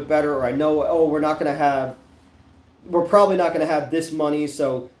work a little bit better, or I know, oh, we're probably not going to have this money,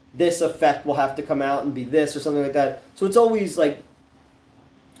 so this effect will have to come out and be this or something like that. So it's always like,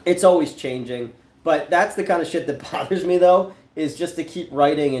 it's always changing. But that's the kind of shit that bothers me, though, is just to keep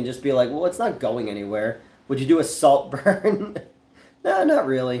writing and just be like, well, it's not going anywhere. Would you do a salt burn? No, not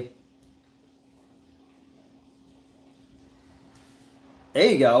really.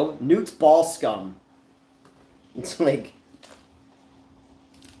 There you go. Newt's ball scum. It's like...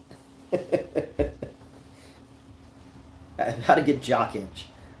 how to get jock itch.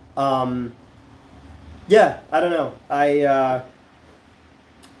 Yeah, I don't know. I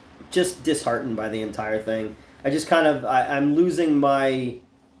just disheartened by the entire thing. I just kind of I'm losing my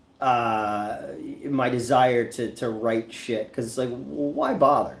my desire to write shit, because it's like, well, why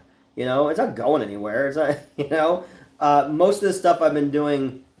bother? You know, it's not going anywhere. It's not, you know. Most of the stuff I've been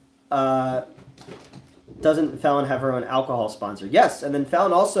doing, doesn't Fallon have her own alcohol sponsor? Yes, and then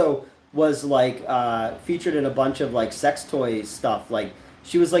Fallon also was like featured in a bunch of like sex toy stuff. Like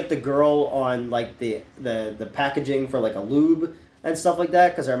she was like the girl on like the packaging for like a lube and stuff like that.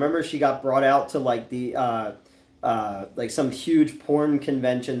 Because I remember she got brought out to like the like some huge porn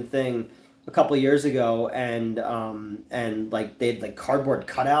convention thing a couple of years ago, and like they had like cardboard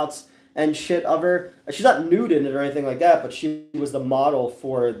cutouts and shit of her. She's not nude in it or anything like that, but she was the model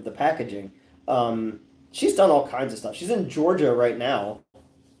for the packaging. She's done all kinds of stuff. She's in Georgia right now.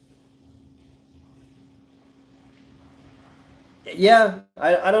 Yeah,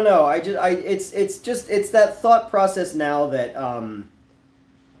 I don't know. It's that thought process now that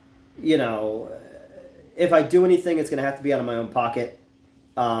you know, if I do anything, it's gonna have to be out of my own pocket.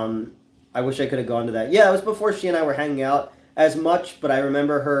 I wish I could have gone to that. Yeah, it was before she and I were hanging out as much, but I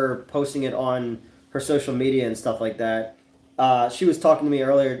remember her posting it on her social media and stuff like that. She was talking to me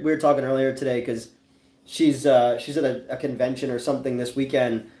earlier. We were talking earlier today because she's at a convention or something this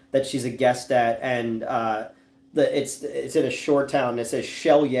weekend that she's a guest at, and it's in a shore town. It says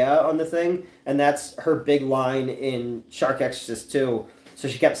 "Shell Yeah" on the thing, and that's her big line in Shark Exorcist 2. So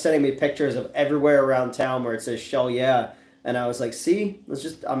she kept sending me pictures of everywhere around town where it says "Shell Yeah," and I was like, "See,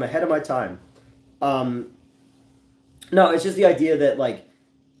 I'm ahead of my time." No, it's just the idea that like,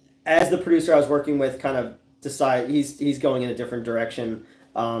 as the producer I was working with kind of decide he's going in a different direction,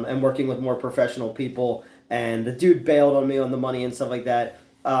 and working with more professional people, and the dude bailed on me on the money and stuff like that.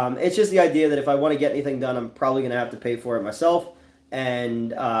 It's just the idea that if I want to get anything done, I'm probably going to have to pay for it myself,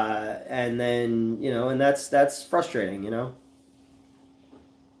 and then, you know, and that's frustrating, you know.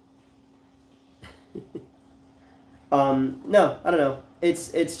 No, I don't know.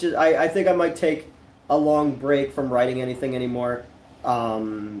 It's just I think I might take a long break from writing anything anymore,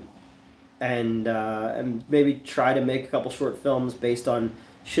 and maybe try to make a couple short films based on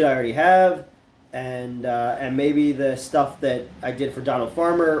shit I already have, and maybe the stuff that I did for Donald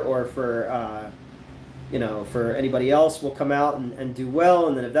Farmer or for you know, for anybody else will come out and do well,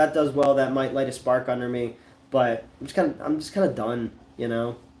 and then if that does well, that might light a spark under me. But I'm just kind of done, you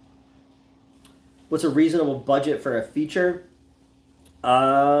know. What's a reasonable budget for a feature?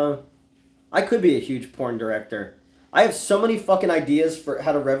 I could be a huge porn director. I have so many fucking ideas for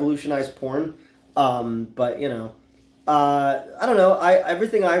how to revolutionize porn, but you know, I don't know.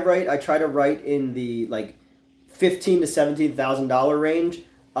 Everything I write, I try to write in the like $15,000 to $17,000 range,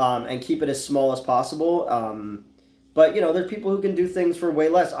 and keep it as small as possible. But you know, there's people who can do things for way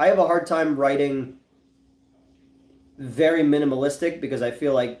less. I have a hard time writing very minimalistic because I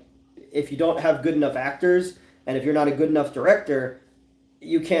feel like if you don't have good enough actors and if you're not a good enough director,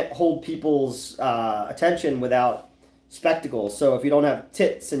 you can't hold people's attention without spectacle. So if you don't have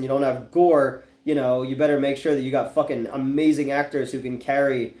tits and you don't have gore, you know, you better make sure that you got fucking amazing actors who can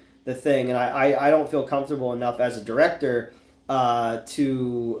carry the thing. And I don't feel comfortable enough as a director and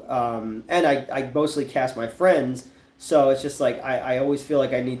I mostly cast my friends. So it's just like I always feel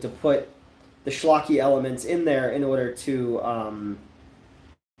like I need to put the schlocky elements in there in order to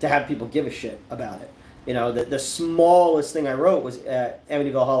have people give a shit about it. You know, the smallest thing I wrote was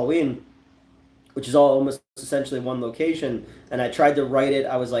Amityville Halloween, which is all almost essentially one location. And I tried to write it.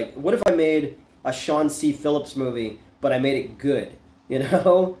 I was like, what if I made a Sean C. Phillips movie, but I made it good? You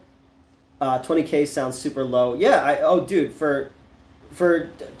know, 20K sounds super low. Yeah, oh, dude, for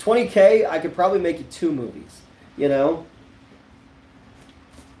 20K, I could probably make you 2 movies. You know,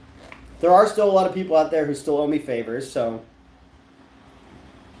 there are still a lot of people out there who still owe me favors, so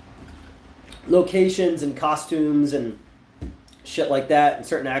locations and costumes and shit like that, and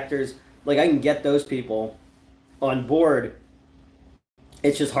certain actors, like I can get those people on board.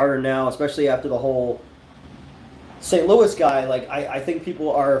 It's just harder now, especially after the whole St. Louis guy. Like I think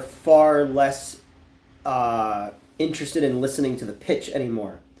people are far less interested in listening to the pitch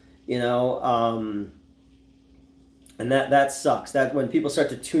anymore, you know, and that sucks. That when people start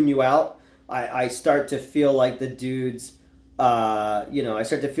to tune you out, I start to feel like the dudes. You know, I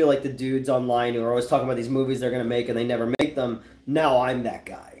start to feel like the dudes online who are always talking about these movies they're gonna make and they never make them. Now I'm that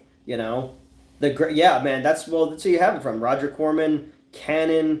guy, you know. Yeah, man. That's where you have it from. Roger Corman,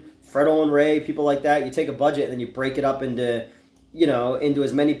 Cannon, Fred Olen Ray, people like that. You take a budget and then you break it up into, you know, into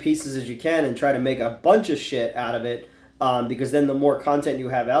as many pieces as you can and try to make a bunch of shit out of it. Because then the more content you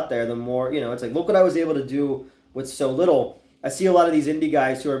have out there, the more, you know, it's like, look what I was able to do with so little. I see a lot of these indie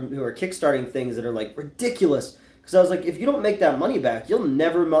guys who are kickstarting things that are like ridiculous. Because I was like, if you don't make that money back, you'll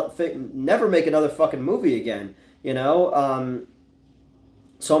never make another fucking movie again, you know?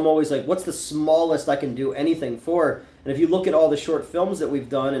 So I'm always like, what's the smallest I can do anything for? And if you look at all the short films that we've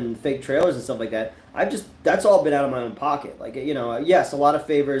done and fake trailers and stuff like that, that's all been out of my own pocket. Like, you know, yes, a lot of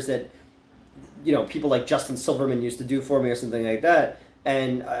favors that, you know, people like Justin Silverman used to do for me or something like that.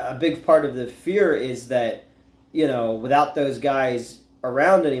 And a big part of the fear is that, you know, without those guys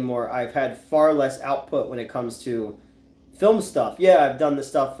around anymore, I've had far less output when it comes to film stuff. Yeah, I've done the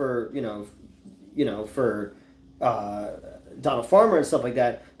stuff for, for Donald Farmer and stuff like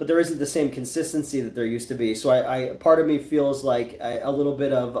that, but there isn't the same consistency that there used to be. So I part of me feels like a little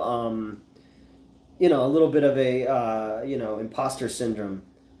bit of, imposter syndrome.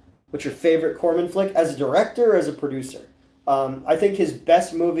 What's your favorite Corman flick? As a director or as a producer? I think his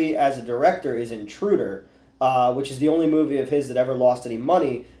best movie as a director is Intruder, which is the only movie of his that ever lost any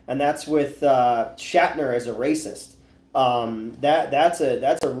money, and that's with Shatner as a racist. That's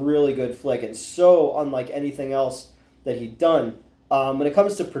a really good flick and so unlike anything else that he'd done. When it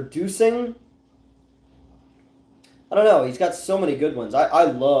comes to producing, I don't know. He's got so many good ones. I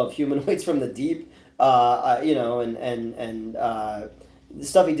love Humanoids from the Deep. The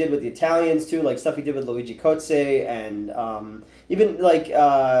stuff he did with the Italians too, like stuff he did with Luigi Cozzi, and even like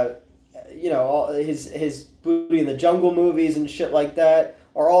all his Booty in the Jungle movies and shit like that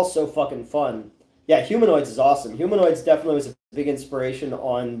are all so fucking fun. Yeah, Humanoids is awesome. Humanoids definitely was a big inspiration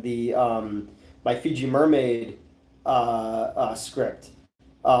on the My Fiji Mermaid script.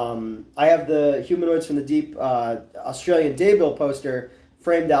 I have the Humanoids from the Deep Australian Daybill poster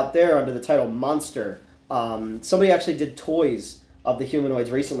framed out there under the title Monster. Somebody actually did toys of the Humanoids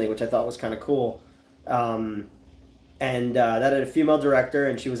recently, which I thought was kind of cool. And that had a female director,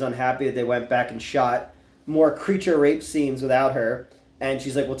 and she was unhappy that they went back and shot more creature rape scenes without her. And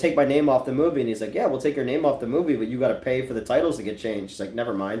she's like, "We'll take my name off the movie." And he's like, "Yeah, we'll take your name off the movie, but you got to pay for the titles to get changed." She's like,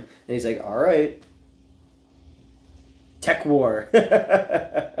 "Never mind." And he's like, "All right." Tech War.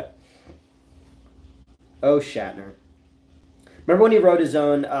 Oh, Shatner. Remember when he wrote his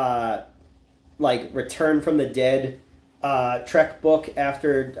own, Return from the Dead Trek book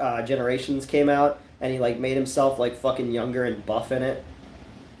after Generations came out, and he, made himself, fucking younger and buff in it?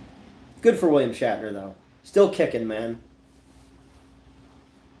 Good for William Shatner, though. Still kicking, man.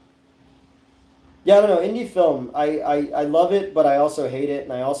 Yeah, I don't know. Indie film, I love it, but I also hate it,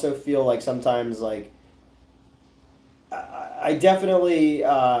 and I also feel like sometimes, I definitely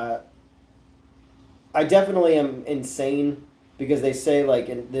am insane because they say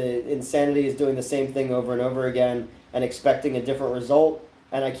the insanity is doing the same thing over and over again and expecting a different result.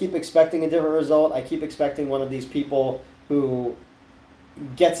 And I keep expecting a different result. I keep expecting one of these people who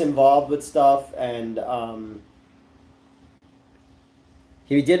gets involved with stuff and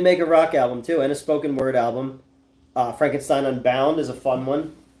He did make a rock album too, and a spoken word album. Frankenstein Unbound is a fun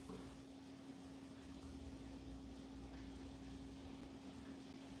one.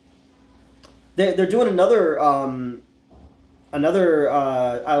 They're doing another Island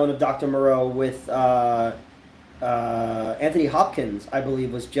of Dr. Moreau with Anthony Hopkins, I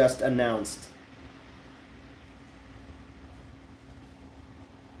believe, was just announced.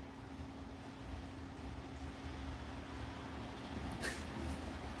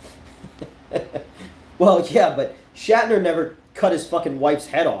 Well, yeah, but Shatner never cut his fucking wife's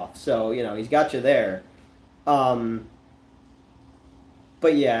head off, so you know he's got you there. Um,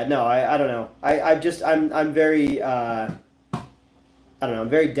 but yeah, no, I don't know. I'm very I don't know. I'm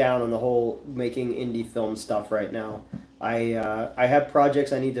very down on the whole making indie film stuff right now. I have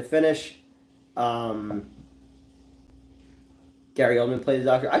projects I need to finish. Um, Gary Oldman played the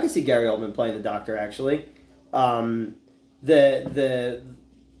Doctor. I can see Gary Oldman playing the Doctor actually. Um, the the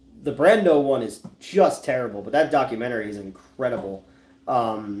the Brando one is just terrible, but that documentary is incredible.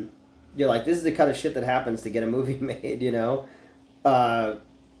 Um, you're like, this is the kind of shit that happens to get a movie made, you know? Uh,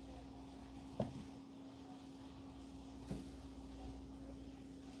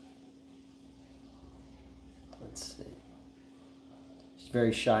 let's see. She's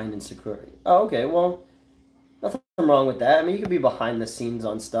very shy and insecure. Oh, okay. Well, nothing wrong with that. I mean, you could be behind the scenes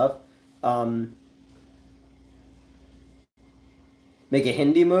on stuff. Um, make a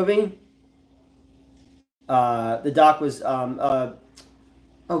Hindi movie. The doc was oh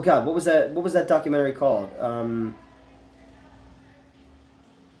God, what was that? What was that documentary called?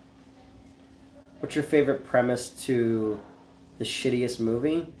 What's your favorite premise to the shittiest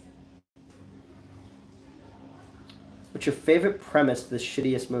movie? What's your favorite premise to the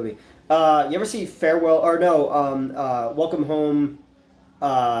shittiest movie? You ever see Farewell or no? Welcome Home,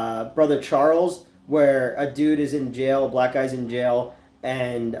 Brother Charles, where a dude is in jail, a black guy's in jail,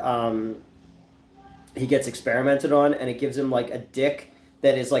 and he gets experimented on, and it gives him like a dick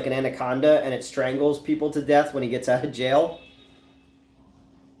that is like an anaconda, and it strangles people to death when he gets out of jail.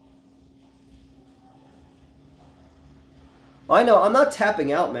 I know I'm not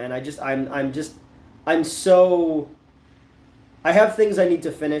tapping out, man. I'm so I have things I need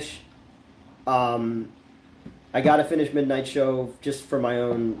to finish. Um, I gotta finish Midnight Show just for my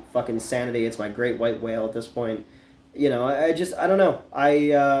own fucking sanity. It's my great white whale at this point. You know, I don't know.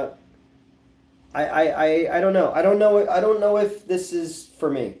 I don't know. I don't know if this is for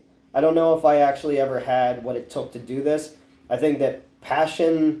me. I don't know if I actually ever had what it took to do this. I think that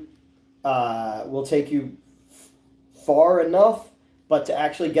passion will take you far enough, but to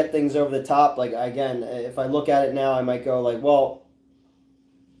actually get things over the top, like again, if I look at it now, I might go like, well,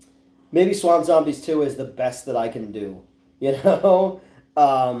 maybe Swamp Zombies 2 is the best that I can do. You know?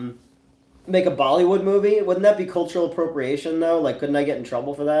 Make a Bollywood movie? Wouldn't that be cultural appropriation though? Like, couldn't I get in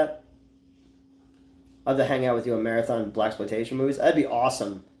trouble for that? I'd have to hang out with you on marathon blaxploitation movies. That'd be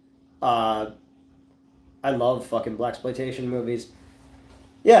awesome. Uh, I love fucking blaxploitation movies.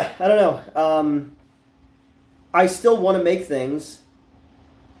 Yeah, I don't know. I still want to make things,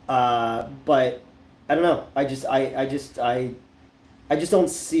 but I don't know. I just don't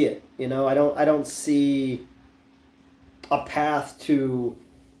see it. You know, I don't see a path to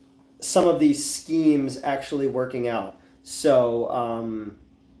some of these schemes actually working out. So,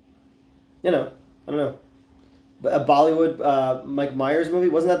 you know, I don't know. But a Bollywood Mike Myers movie,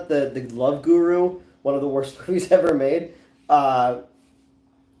 wasn't that the Love Guru, one of the worst movies ever made?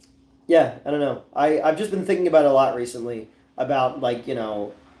 Yeah, I don't know. I've just been thinking about it a lot recently about like, you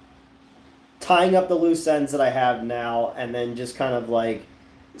know, tying up the loose ends that I have now and then just kind of like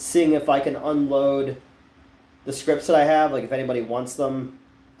seeing if I can unload the scripts that I have, like if anybody wants them.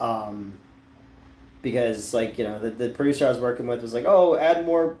 Because like, you know, the producer I was working with was like, oh, add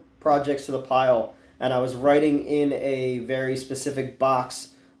more projects to the pile. And I was writing in a very specific box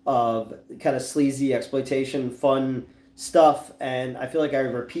of kind of sleazy exploitation, fun stuff. And I feel like I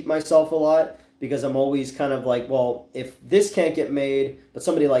repeat myself a lot because I'm always kind of like, well, if this can't get made, but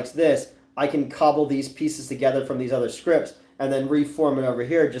somebody likes this, I can cobble these pieces together from these other scripts and then reform it over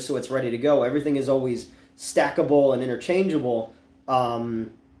here just so it's ready to go. Everything is always stackable and interchangeable.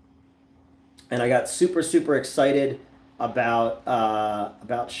 And I got super, super excited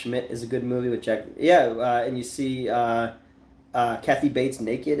about Schmidt is a good movie with Jack. Yeah, and you see Kathy Bates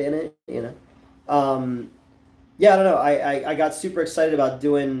naked in it. You know, yeah, I don't know. I got super excited about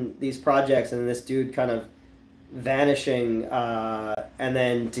doing these projects, and this dude kind of vanishing, and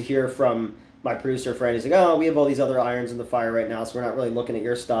then to hear from my producer friend, he's like, "Oh, we have all these other irons in the fire right now, so we're not really looking at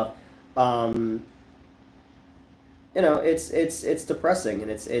your stuff." You know, it's depressing, and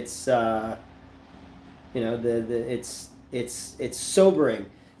it's you know, it's it's sobering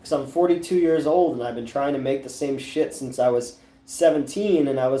because I'm 42 years old and I've been trying to make the same shit since I was 17,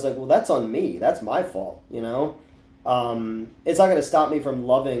 and I was like, well, that's on me. That's my fault, you know? It's not going to stop me from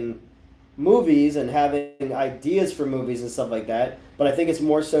loving movies and having ideas for movies and stuff like that, but I think it's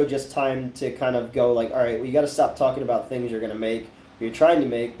more so just time to kind of go like, all right, well, you got to stop talking about things you're going to make, or you're trying to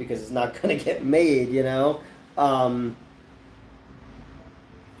make, because it's not going to get made, you know? Vern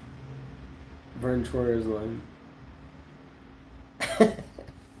Troyer's line.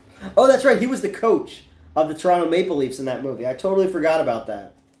 Oh, that's right. He was the coach of the Toronto Maple Leafs in that movie. I totally forgot about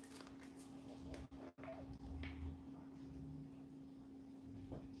that.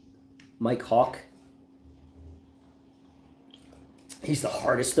 Mike Hawk. He's the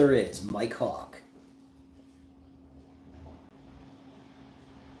hardest there is, Mike Hawk.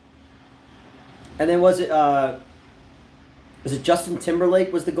 And then was it Justin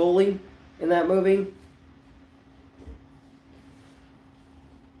Timberlake was the goalie in that movie?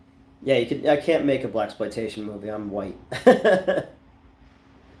 Yeah, you could. I can't make a blaxploitation movie. I'm white.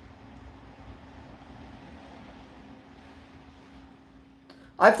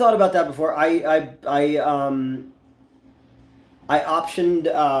 I've thought about that before. I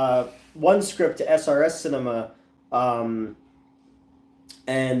optioned one script to SRS Cinema, and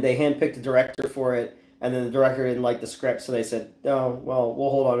they handpicked a director for it, and then the director didn't like the script, so they said, "Oh, well,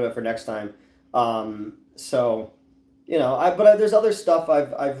 we'll hold on to it for next time." So, you know, there's other stuff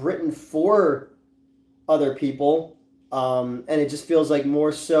I've written for other people, and it just feels like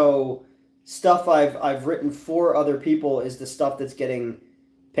more so stuff I've written for other people is the stuff that's getting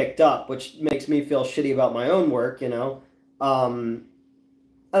picked up, which makes me feel shitty about my own work, you know. I don't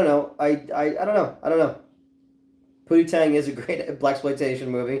know. I don't know. I don't know. Pootie Tang is a great blaxploitation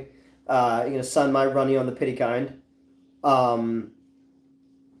movie. You know, Son My Runny on the Pity Kind.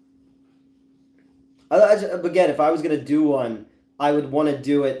 Again, if I was gonna do one, I would want to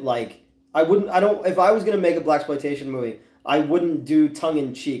do it like I wouldn't. I don't. If I was gonna make a blaxploitation movie, I wouldn't do tongue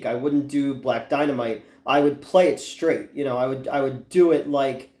in cheek. I wouldn't do Black Dynamite. I would play it straight. You know, I would do it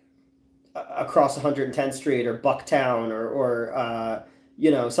like across 110th Street or Bucktown or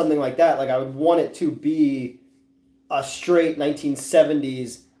you know, something like that. Like I would want it to be a straight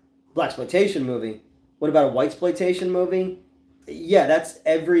 1970s blaxploitation movie. What about a whitesploitation movie? Yeah, that's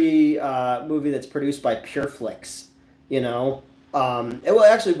every movie that's produced by Pureflix. You know, well,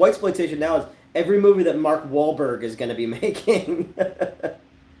 actually, whitesploitation now is every movie that Mark Wahlberg is going to be making.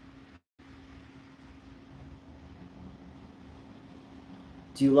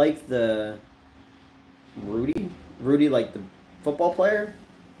 Do you like the Rudy? Rudy, like the football player?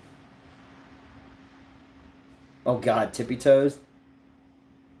 Oh God, Tippy Toes,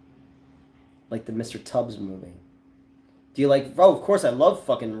 like the Mr. Tubbs movie. Do you like? Oh, of course, I love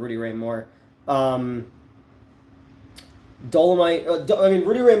fucking Rudy Ray Moore. Um, Dolomite. I mean,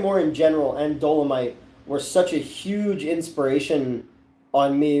 Rudy Ray Moore in general and Dolomite were such a huge inspiration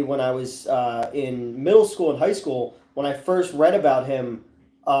on me when I was in middle school and high school when I first read about him,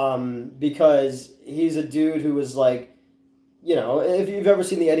 because he's a dude who was like, you know, if you've ever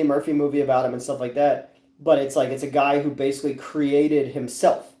seen the Eddie Murphy movie about him and stuff like that, but it's like it's a guy who basically created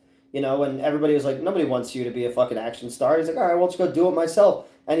himself, you know, and everybody was like, nobody wants you to be a fucking action star. He's like, all right, well, let's go do it myself.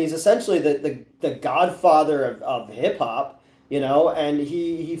 And he's essentially the godfather of hip hop, you know, and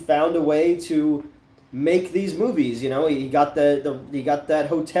he found a way to make these movies, you know. He got he got that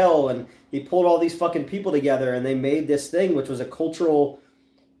hotel and he pulled all these fucking people together and they made this thing which was a cultural,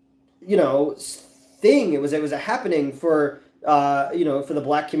 you know, thing. It was a happening for you know, for the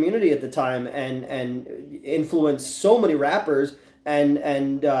black community at the time, and influenced so many rappers, and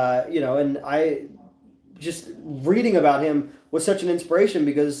you know, and I just reading about him was such an inspiration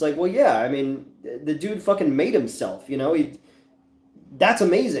because it's like, well, yeah, I mean, the dude fucking made himself, you know. That's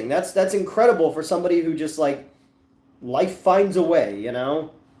amazing. That's incredible for somebody who just like life finds a way, you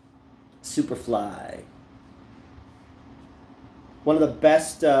know. Superfly. One of the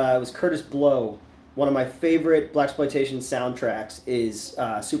best was Curtis Blow. One of my favorite blaxploitation soundtracks is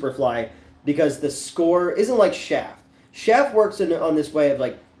Superfly because the score isn't like Shaft. Shaft works on this way of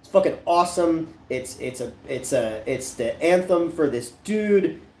like, it's fucking awesome. It's the anthem for this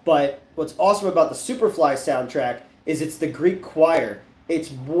dude. But what's awesome about the Superfly soundtrack is it's the Greek choir.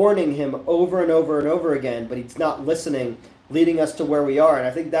 It's warning him over and over and over again, but he's not listening, leading us to where we are. And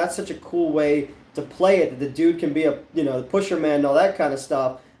I think that's such a cool way to play it. That the dude can be a, you know, the pusher man and all that kind of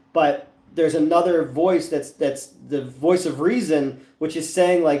stuff, but there's another voice that's the voice of reason, which is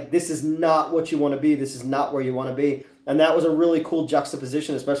saying like, this is not what you want to be. This is not where you want to be. And that was a really cool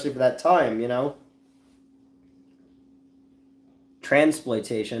juxtaposition, especially for that time, you know.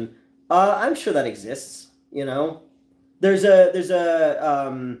 Transploitation. I'm sure that exists, you know. There's a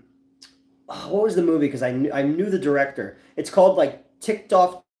oh, what was the movie? Because I knew the director. It's called like Ticked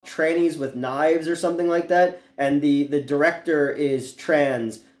Off Trannies with Knives or something like that. And the director is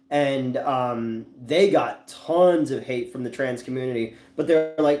trans, and they got tons of hate from the trans community. But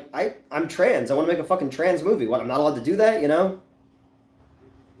they're like, I'm trans. I want to make a fucking trans movie. What? I'm not allowed to do that, you know?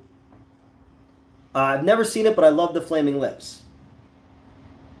 I've never seen it, but I love the Flaming Lips.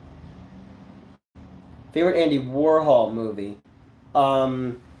 Favorite Andy Warhol movie.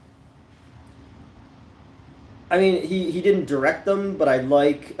 Um, I mean, he didn't direct them, but I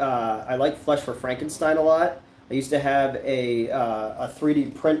like Flesh for Frankenstein a lot. I used to have a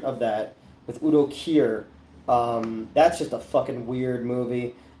 3D print of that with Udo Kier. That's just a fucking weird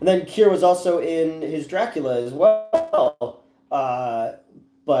movie. And then Kier was also in his Dracula as well.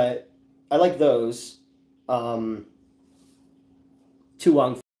 But I like those. Um, Tu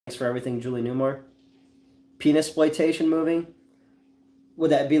Wong, thanks for everything, Julie Newmar. Penis exploitation movie.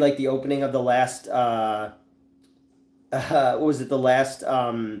 Would that be like the opening of the last? What was it? The last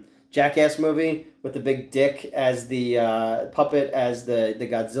Jackass movie with the big dick as the puppet as the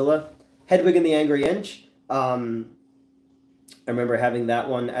Godzilla. Hedwig and the Angry Inch. I remember having that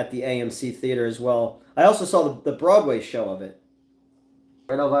one at the AMC theater as well. I also saw the Broadway show of it.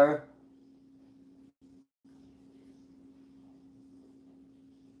 Right, Elvira?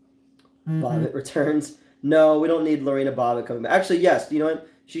 Bobbitt returns. No, we don't need Lorena Bobbitt coming back. Actually, yes. You know what?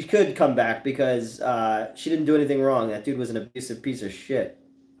 She could come back because she didn't do anything wrong. That dude was an abusive piece of shit.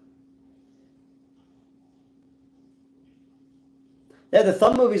 Yeah, the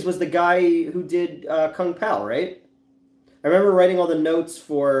Thumb Movies was the guy who did Kung Pao, right? I remember writing all the notes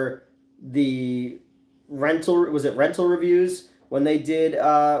for the rental. Was it rental reviews when they did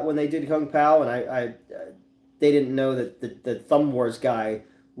Kung Pao, and I they didn't know that the Thumb Wars guy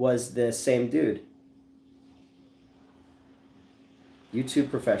was the same dude. YouTube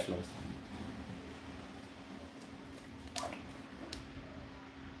professionals.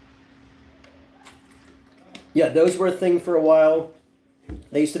 Yeah, those were a thing for a while.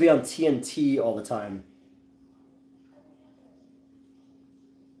 They used to be on TNT all the time.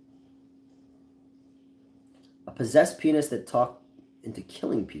 A possessed penis that talked into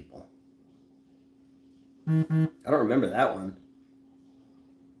killing people. I don't remember that one.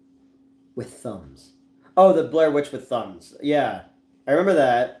 With thumbs. Oh, the Blair Witch with thumbs. Yeah, I remember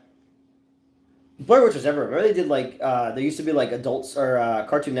that. Blair Witch was everywhere. Remember they did like there used to be like adults or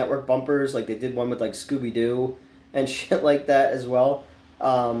Cartoon Network bumpers. Like they did one with like Scooby Doo and shit like that as well.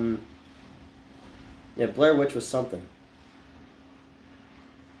 Yeah, Blair Witch was something.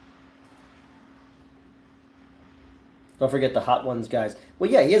 Don't forget the Hot Ones guys.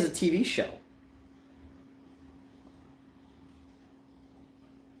 Well, yeah, he has a TV show.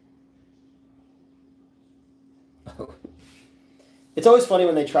 It's always funny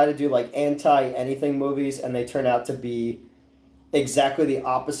when they try to do like anti-anything movies and they turn out to be exactly the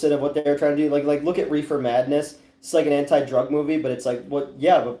opposite of what they're trying to do. Like look at Reefer Madness. It's like an anti-drug movie, but it's like what?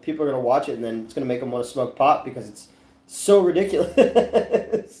 Yeah, but people are gonna watch it and then it's gonna make them want to smoke pot because it's so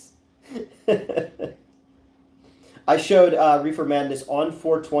ridiculous. I showed Reefer Madness on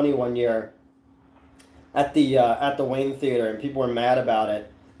 420 one year at the Wayne Theater, and people were mad about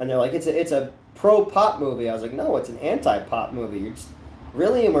it. And they're like, it's a pro pot movie. I was like, no, it's an anti pot movie. You're just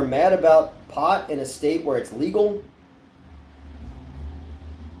really, and we're mad about pot in a state where it's legal.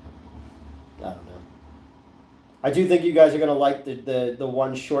 I don't know. I do think you guys are gonna like the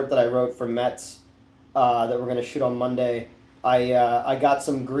one short that I wrote for Mets that we're gonna shoot on Monday. I got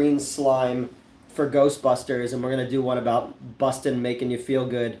some green slime for Ghostbusters, and we're gonna do one about busting, making you feel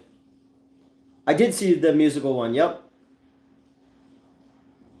good. I did see the musical one. Yep.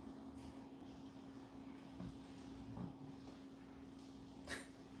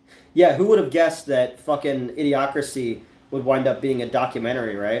 Yeah, who would have guessed that fucking Idiocracy would wind up being a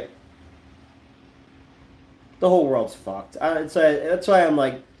documentary, right? The whole world's fucked. That's why I'm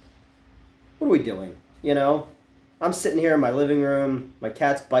like, what are we doing? You know? I'm sitting here in my living room. My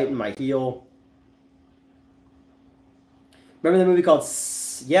cat's biting my heel. Remember the movie called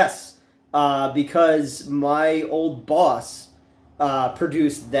Yes, because my old boss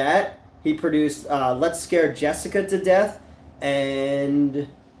produced that. He produced Let's Scare Jessica to Death and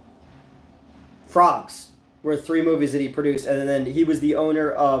Frogs were three movies that he produced. And then he was the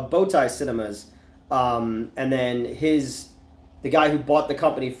owner of Bowtie Cinemas. And then the guy who bought the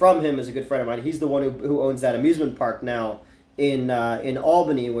company from him is a good friend of mine. He's the one who owns that amusement park now in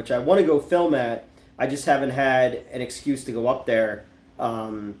Albany, which I want to go film at. I just haven't had an excuse to go up there,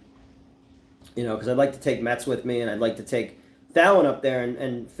 because I'd like to take Mets with me, and I'd like to take Fallon up there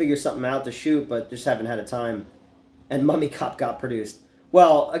and figure something out to shoot, but just haven't had a time. and Mummy Cop got produced.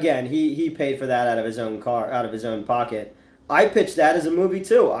 Well, again, he paid for that out of his own out of his own pocket. I pitched that as a movie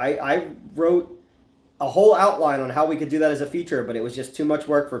too. I wrote a whole outline on how we could do that as a feature, but it was just too much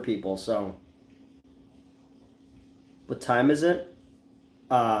work for people. So, what time is it?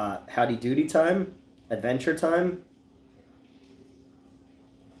 Howdy doody time? Adventure time?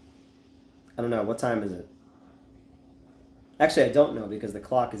 I don't know. What time is it? Actually, I don't know because the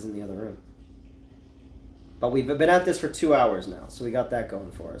clock is in the other room. But we've been at this for 2 hours now, so we got that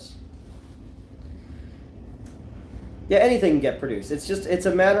going for us. Yeah, anything can get produced. It's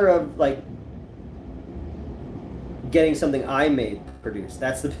a matter of, like, getting something I made produced.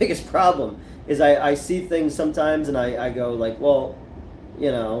 That's the biggest problem, is I see things sometimes and I go, like, well,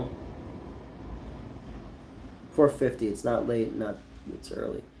 you know, 4:50, it's not late, it's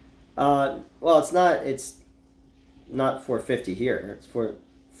early. Well, it's not 4:50 here. It's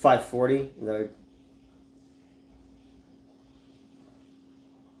 5:40.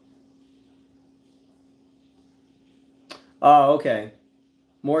 Oh, okay.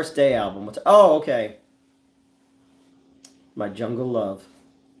 Morris Day album. Oh, okay. My Jungle Love.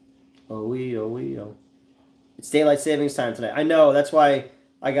 Oh, wee, oh, wee, oh. It's daylight savings time tonight. I know. That's why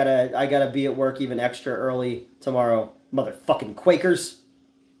I gotta be at work even extra early tomorrow. Motherfucking Quakers.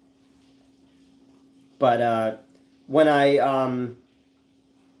 But when you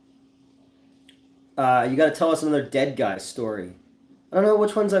gotta tell us another dead guy story. I don't know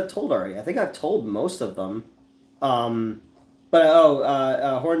which ones I've told already. I think I've told most of them. Horn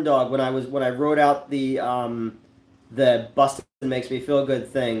Dog. When I wrote out the Busted Makes Me Feel Good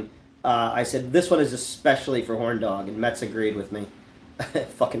thing, I said this one is especially for Horn Dog, and Mets agreed with me.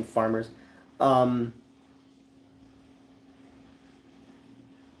 Fucking farmers.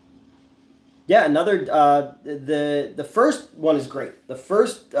 Yeah, another the first one is great. The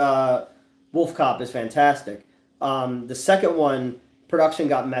first Wolf Cop is fantastic. The second one, production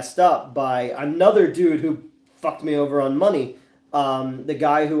got messed up by another dude who fucked me over on money. The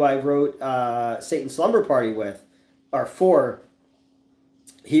guy who I wrote Satan's Slumber Party with, or for,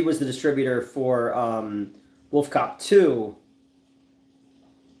 he was the distributor for Wolf Cop 2.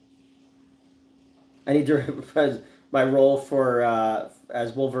 I need to reprise my role for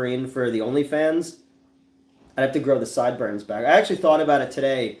as Wolverine for the OnlyFans. I'd have to grow the sideburns back. I actually thought about it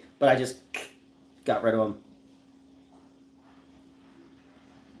today, but I just got rid of them.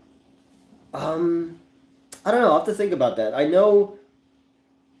 I don't know. I'll have to think about that. I know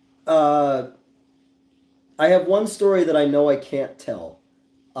I have one story that I know I can't tell.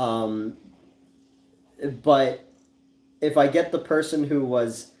 But if I get the person who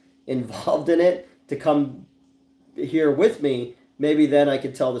was involved in it to come here with me, maybe then I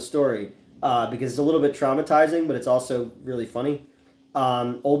could tell the story. Because it's a little bit traumatizing, but it's also really funny.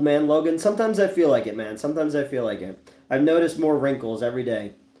 Old Man Logan, sometimes I feel like it, man. Sometimes I feel like it. I've noticed more wrinkles every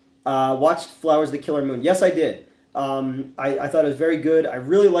day. Watched Flowers of the Killer Moon. Yes, I did. I thought it was very good. I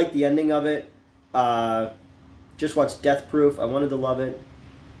really liked the ending of it. Just watched Death Proof. I wanted to love it.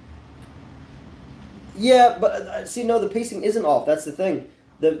 Yeah, but see, no, the pacing isn't off. That's the thing.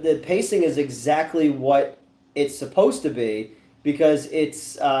 The pacing is exactly what it's supposed to be, because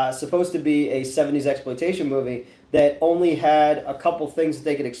it's supposed to be a 70s exploitation movie that only had a couple things that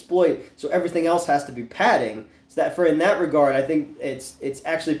they could exploit, so everything else has to be padding. So that, in that regard, I think it's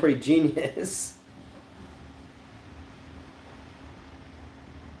actually pretty genius.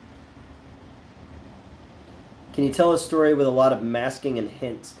 Can you tell a story with a lot of masking and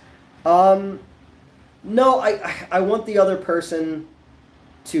hints? No, I want the other person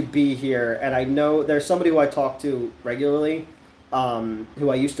to be here, and I know there's somebody who I talk to regularly, who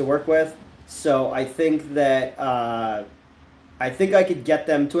I used to work with. So I think that I think I could get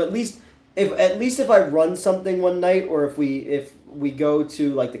them to at least if I run something one night, or if we go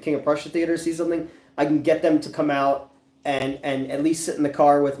to like the King of Prussia Theater to see something, I can get them to come out and at least sit in the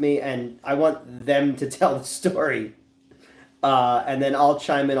car with me, and I want them to tell the story, and then I'll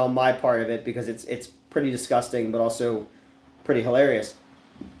chime in on my part of it, because it's pretty disgusting but also pretty hilarious.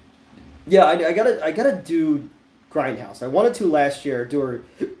 Yeah, I gotta do Grindhouse. I wanted to last year do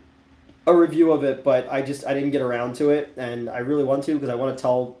a review of it, but I didn't get around to it, and I really want to, because I want to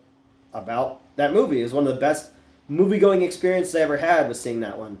tell about that movie. It was one of the best movie-going experiences I ever had, was seeing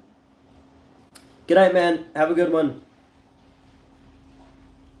that one. Good night, man. Have a good one.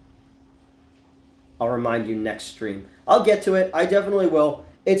 I'll remind you next stream. I'll get to it. I definitely will.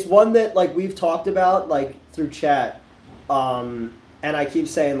 It's one that, like, we've talked about, like, through chat. And I keep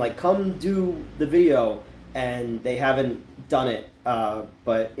saying, like, come do the video, and they haven't done it.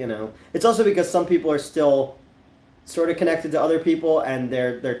 But, you know, it's also because some people are still sort of connected to other people, and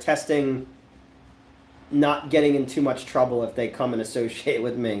they're testing not getting in too much trouble if they come and associate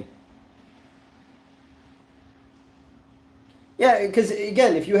with me. Yeah, because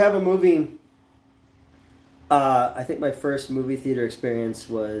again, if you have a movie, I think my first movie theater experience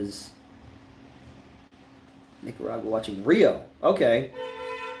was Nicaragua watching Rio. Okay.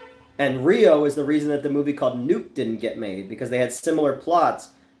 And Rio is the reason that the movie called Nuke didn't get made because they had similar plots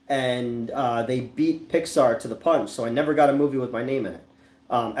and they beat Pixar to the punch. So I never got a movie with my name in it,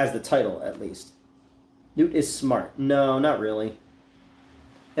 as the title at least. Newt is smart. No, not really.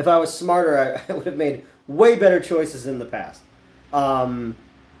 If I was smarter, I would have made way better choices in the past.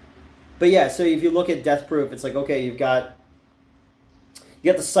 But yeah, so if you look at Death Proof, it's like, okay, you got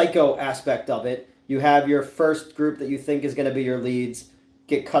the psycho aspect of it. You have your first group that you think is going to be your leads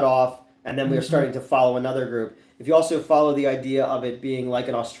get cut off, and then we're starting to follow another group. If you also follow the idea of it being like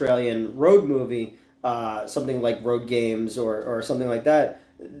an Australian road movie, something like Road Games or something like that,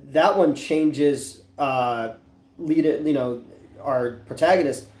 that one changes our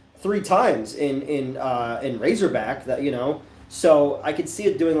protagonist 3 times in Razorback. So I could see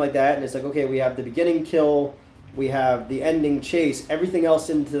it doing like that, and it's like, okay, we have the beginning kill, we have the ending chase. Everything else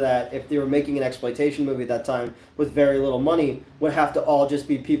into that, if they were making an exploitation movie at that time with very little money, would have to all just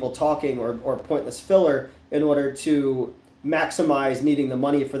be people talking or pointless filler in order to maximize needing the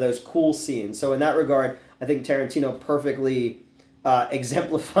money for those cool scenes. So in that regard, I think Tarantino perfectly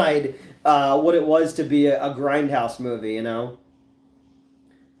exemplified what it was to be a grindhouse movie,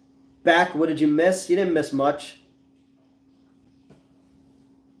 Back, what did you miss? You didn't miss much.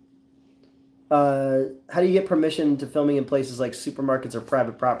 How do you get permission to filming in places like supermarkets or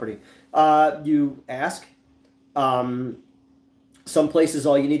private property? You ask. Some places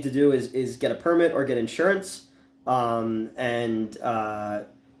all you need to do is get a permit or get insurance. Like when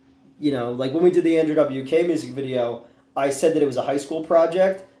we did the Andrew WK music video, I said that it was a high school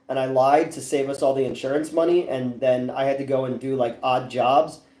project, and I lied to save us all the insurance money, and then I had to go and do like odd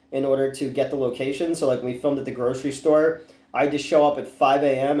jobs in order to get the location. So like when we filmed at the grocery store, I just show up at 5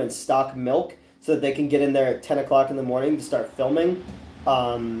 a.m. and stock milk so that they can get in there at 10 o'clock in the morning to start filming.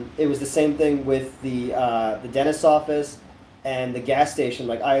 It was the same thing with the dentist's office and the gas station.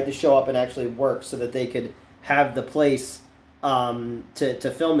 Like I had to show up and actually work so that they could have the place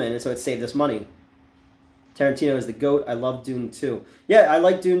to film in, and so it saved us money. Tarantino is the GOAT. I love Dune 2. Yeah, I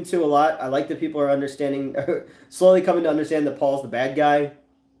like Dune 2 a lot. I like that people are understanding, slowly coming to understand that Paul's the bad guy.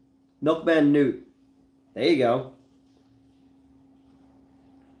 Milkman Newt. There you go.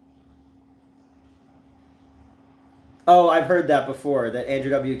 Oh, I've heard that before, that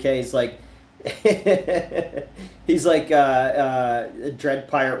Andrew WK is like, he's like Dread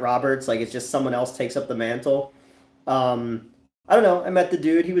Pirate Roberts, like it's just someone else takes up the mantle. I don't know, I met the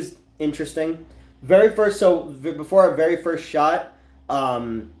dude, he was interesting. Before our very first shot,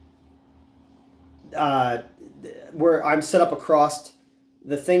 where I'm set up across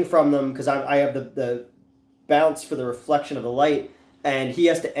the thing from them, because I have the bounce for the reflection of the light, and he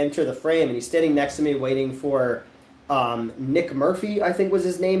has to enter the frame, and he's standing next to me waiting for Nick Murphy, I think was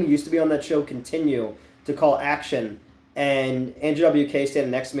his name. He used to be on that show Continue to call action. And Andrew WK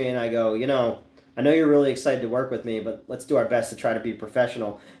standing next to me, and I go, I know you're really excited to work with me, but let's do our best to try to be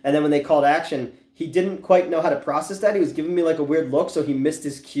professional. And then when they called action, he didn't quite know how to process that. He was giving me like a weird look, so he missed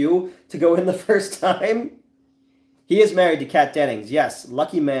his cue to go in the first time. He is married to Kat Dennings. Yes,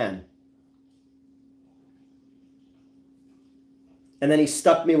 lucky man. And then he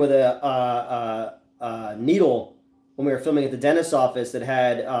stuck me with a needle when we were filming at the dentist's office that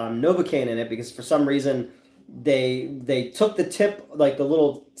had Novocaine in it, because for some reason they took the tip, like the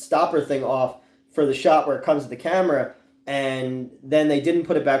little stopper thing, off for the shot where it comes to the camera, and then they didn't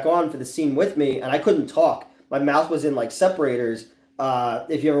put it back on for the scene with me, and I couldn't talk. My mouth was in like separators.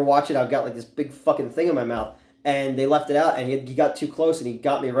 If you ever watch it, I've got like this big fucking thing in my mouth, and they left it out, and he got too close, and he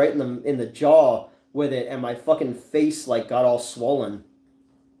got me right in the jaw with it, and my fucking face like got all swollen.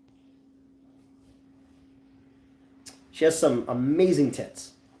 She has some amazing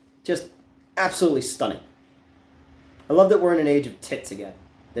tits. Just absolutely stunning. I love that we're in an age of tits again.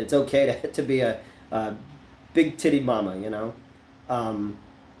 That it's okay to be a big titty mama,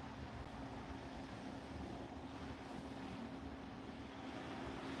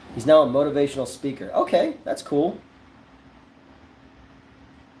 He's now a motivational speaker. Okay, that's cool.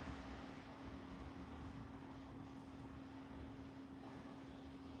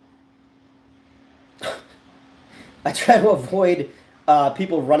 I try to avoid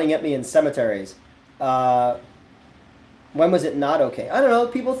people running at me in cemeteries. When was it not okay? I don't know.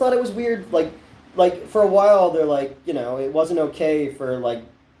 People thought it was weird. Like for a while, they're like, it wasn't okay for like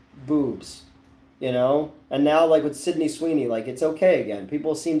boobs, And now like with Sydney Sweeney, like it's okay again.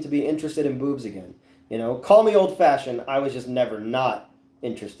 People seem to be interested in boobs again. You know, call me old-fashioned. I was just never not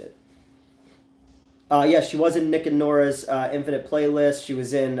interested. Yeah, she was in Nick and Nora's Infinite Playlist. She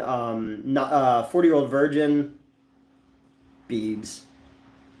was in 40-Year-Old Virgin. Beebs.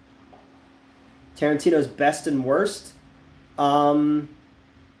 Tarantino's Best and Worst. What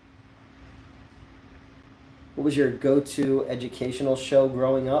was your go-to educational show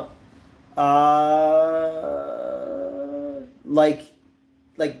growing up?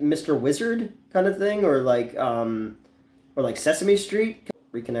 Like Mr. Wizard kind of thing, or like Sesame Street.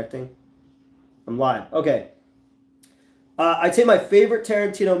 Reconnecting. I'm live. Okay. I'd say my favorite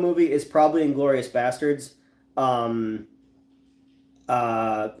Tarantino movie is probably Inglourious Basterds.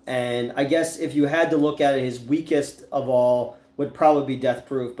 And I guess if you had to look at it, his weakest of all would probably be Death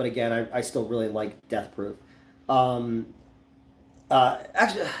Proof. But again, I still really like Death Proof. Actually,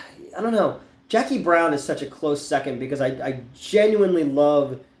 I don't know. Jackie Brown is such a close second because I genuinely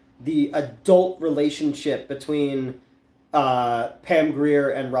love the adult relationship between Pam Grier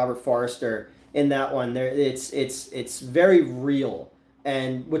and Robert Forster in that one. It's very real,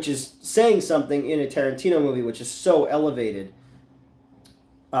 and which is saying something in a Tarantino movie, which is so elevated.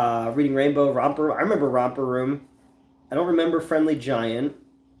 Reading Rainbow, Romper. I remember Romper Room. I don't remember Friendly Giant.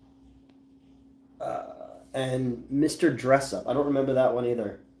 And Mr. Dress Up. I don't remember that one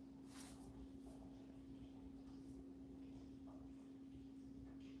either.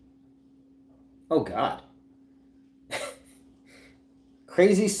 Oh, God.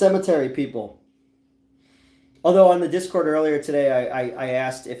 Crazy Cemetery people. Although on the Discord earlier today, I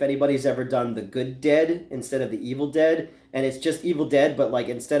asked if anybody's ever done The Good Dead instead of The Evil Dead. And it's just Evil Dead, but like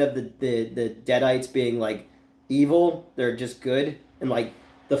instead of the Deadites being like evil, they're just good. And like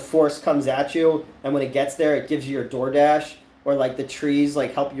the force comes at you, and when it gets there, it gives you your DoorDash. Or like the trees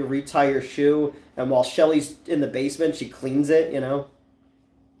like help you retie your shoe. And while Shelly's in the basement, she cleans it, you know?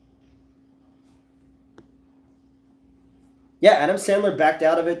 Yeah, Adam Sandler backed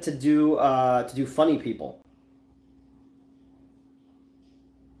out of it to do Funny People.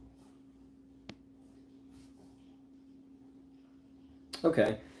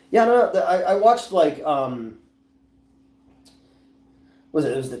 Okay. Yeah, no, no. I watched like was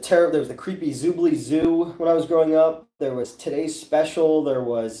it? It was the terror. There was the creepy Zoobly Zoo when I was growing up. There was Today's Special. There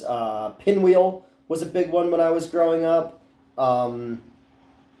was Pinwheel was a big one when I was growing up. I don't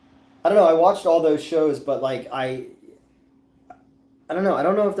know. I watched all those shows, but like I don't know. I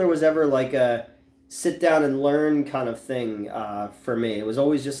don't know if there was ever like a sit down and learn kind of thing for me. It was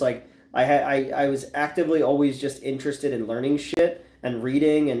always just like I was actively always just interested in learning shit and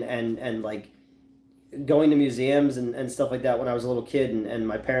reading and like going to museums and stuff like that when I was a little kid, and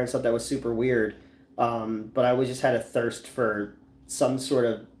my parents thought that was super weird. But I always just had a thirst for some sort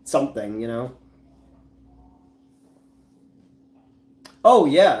of something, you know? Oh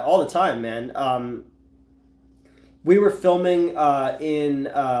yeah, all the time, man. We were filming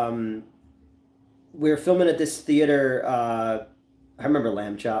we were filming at this theater. I remember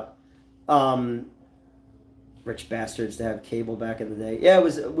Lamb Chop. Um, Rich bastards to have cable back in the day. Yeah, it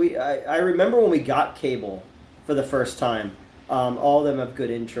was I remember when we got cable for the first time. All of them have good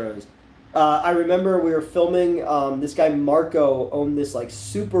intros. I remember we were filming. This guy Marco owned this like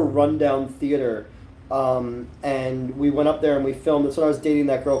super rundown theater, and we went up there and we filmed. That's when I was dating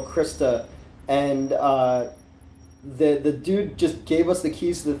that girl Krista, and the dude just gave us the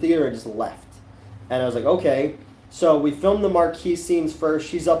keys to the theater and just left. And I was like, okay. So we filmed the marquee scenes first.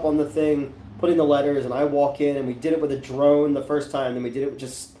 She's up on the thing, putting the letters, and I walk in, and we did it with a drone the first time. Then we did it with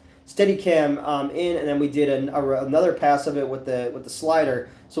just Steadicam in, and then we did another pass of it with the slider,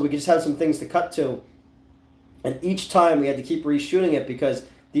 so we could just have some things to cut to. And each time we had to keep reshooting it because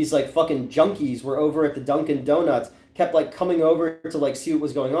these like fucking junkies were over at the Dunkin' Donuts, kept like coming over to like see what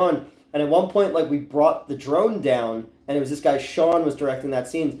was going on. And at one point, like we brought the drone down, and it was this guy Sean was directing that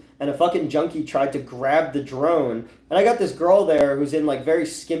scene, and a fucking junkie tried to grab the drone. And I got this girl there who's in like very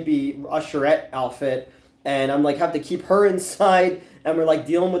skimpy usherette outfit, and I'm like have to keep her inside, and we're like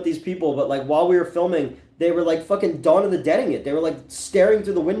dealing with these people. But like while we were filming, they were like fucking Dawn of the Deading it. They were like staring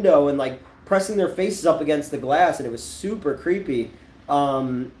through the window and like pressing their faces up against the glass, and it was super creepy.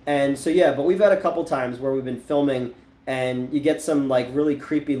 And so yeah, but we've had a couple times where we've been filming, and you get some like really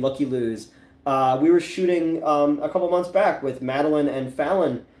creepy looky-loos. We were shooting a couple months back with Madeline and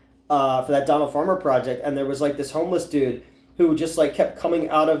Fallon for that Donald Farmer project, and there was like this homeless dude who just like kept coming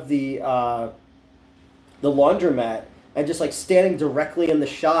out of the laundromat and just like standing directly in the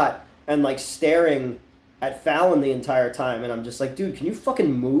shot and like staring at Fallon the entire time. And I'm just like, dude, can you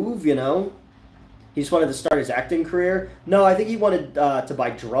fucking move, you know? He just wanted to start his acting career. No, I think he wanted to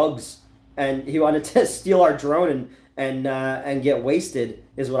buy drugs, and he wanted to steal our drone and get wasted,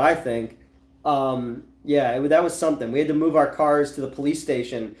 is what I think. Yeah, that was something. We had to move our cars to the police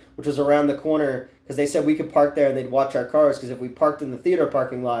station, which was around the corner, because they said we could park there and they'd watch our cars. Because if we parked in the theater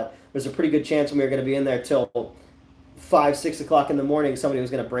parking lot, there's a pretty good chance when we were going to be in there till 5, 6 o'clock in the morning, somebody was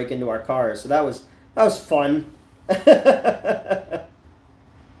going to break into our cars. So that was fun.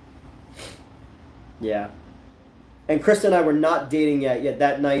 Yeah. And Krista and I were not dating yet. Yet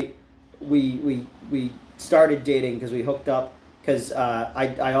that night, we started dating because we hooked up. Because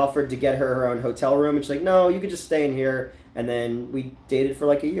I offered to get her own hotel room, and she's like, "No, you could just stay in here." And then we dated for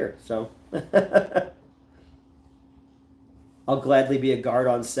like a year. So I'll gladly be a guard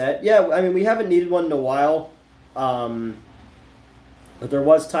on set. Yeah, I mean, we haven't needed one in a while, but there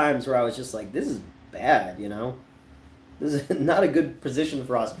was times where I was just like, "This is bad," you know. This is not a good position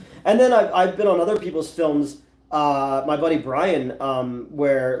for us. And then I've been on other people's films. My buddy Brian,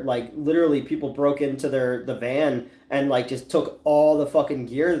 where like literally people broke into the van and like just took all the fucking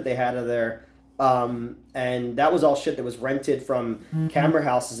gear that they had of there. And that was all shit that was rented from camera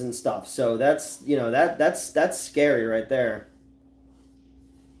houses and stuff. So that's, you know, that's scary right there.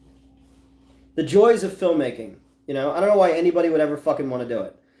 The joys of filmmaking. You know, I don't know why anybody would ever fucking want to do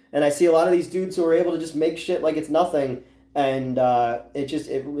it. And I see a lot of these dudes who are able to just make shit like it's nothing, and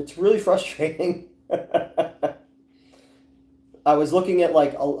it's really frustrating. I was looking at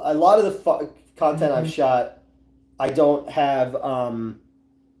like a lot of the content I've shot. I don't have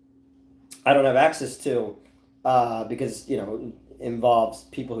access to because you know it involves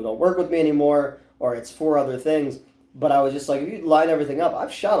people who don't work with me anymore, or it's for other things. But I was just like, if you line everything up,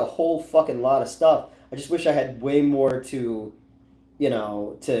 I've shot a whole fucking lot of stuff. I just wish I had way more to, you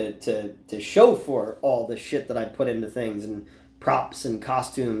know, to show for all the shit that I put into things, and props and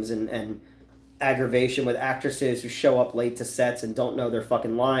costumes and aggravation with actresses who show up late to sets and don't know their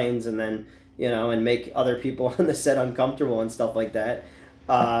fucking lines, and then, you know, and make other people on the set uncomfortable and stuff like that.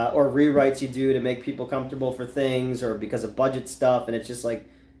 Or rewrites you do to make people comfortable for things, or because of budget stuff, and it's just like,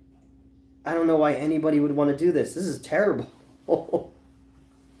 I don't know why anybody would want to do this. This is terrible.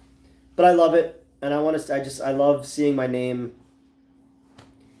 But I love it, and I love seeing my name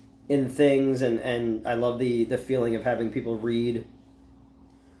in things, and I love the feeling of having people read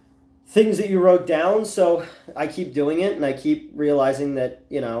things that you wrote down. So I keep doing it, and I keep realizing that,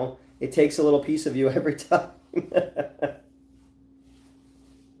 you know, it takes a little piece of you every time.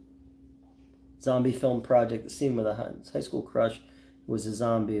 Zombie film project, the scene with a high school crush was a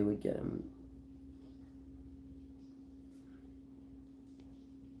zombie. Would get him.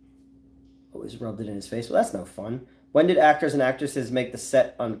 Always rubbed it in his face. Well, that's no fun. When did actors and actresses make the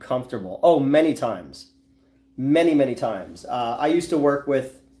set uncomfortable? Oh, many times. Many, many times. I used to work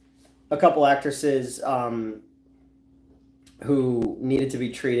with a couple actresses who needed to be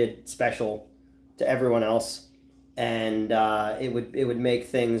treated special to everyone else. And it would make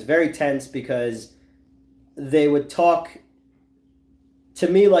things very tense, because they would talk to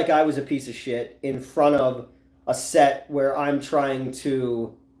me like I was a piece of shit in front of a set where I'm trying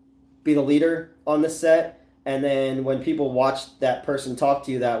to be the leader on the set. And then when people watch that person talk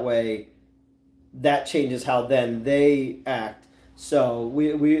to you that way, that changes how then they act. So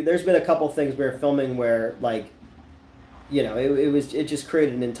we there's been a couple things we were filming where, like, you know, it just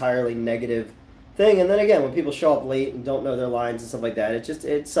created an entirely negative thing. And then again, when people show up late and don't know their lines and stuff like that,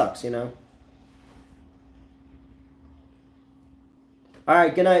 it sucks, you know. All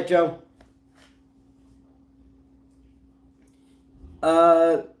right, good night, Joe.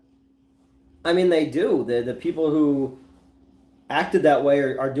 I mean, they do. The people who acted that way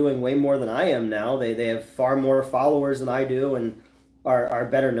are doing way more than I am now. They have far more followers than I do, and are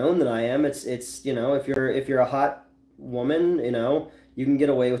better known than I am. It's you know, if you're a hot woman, you know, you can get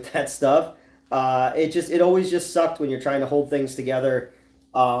away with that stuff. It always just sucked when you're trying to hold things together,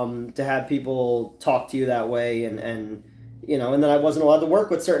 to have people talk to you that way, and you know, and then I wasn't allowed to work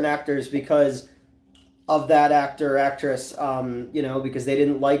with certain actors because of that actor or actress, you know, because they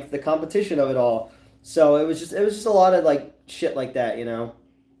didn't like the competition of it all. So it was just a lot of like shit like that, you know.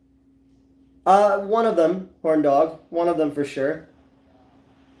 One of them, Horn Dog, one of them for sure.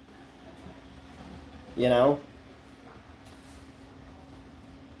 You know.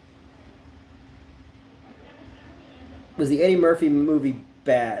 Was the Eddie Murphy movie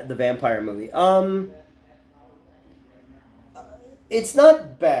bad? The vampire movie. It's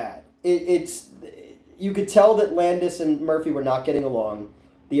not bad. It's you could tell that Landis and Murphy were not getting along.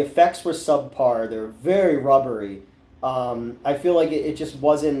 The effects were subpar. They're very rubbery. I feel like it just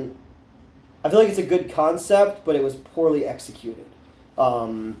wasn't. I feel like it's a good concept, but it was poorly executed.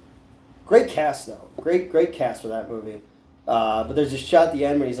 Great cast though. Great cast for that movie. But there's a shot at the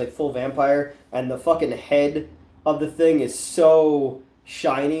end when he's like full vampire, and the fucking head of the thing is so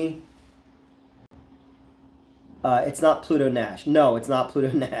shiny. It's not Pluto Nash. No, it's not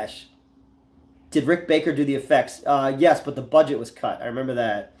Pluto Nash. Did Rick Baker do the effects? Yes, but the budget was cut. I remember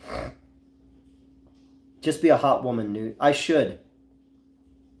that. Just be a hot woman, Newt. I should.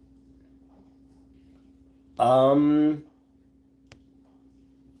 Um,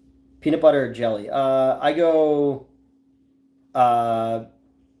 Peanut butter or jelly? Uh, I go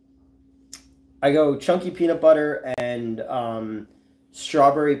chunky peanut butter and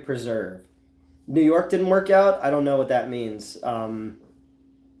strawberry preserve. New York didn't work out. I don't know what that means. I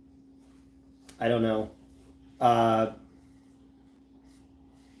don't know. Uh,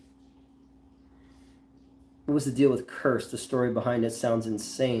 what was the deal with Cursed? The story behind it sounds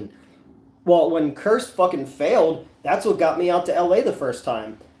insane. Well, when Cursed fucking failed, that's what got me out to LA the first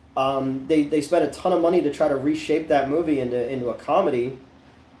time. They spent a ton of money to try to reshape that movie into a comedy,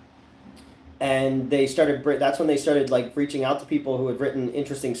 and that's when they started like reaching out to people who had written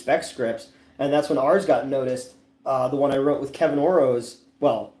interesting spec scripts, and that's when ours got noticed. The one I wrote with Kevin Orros,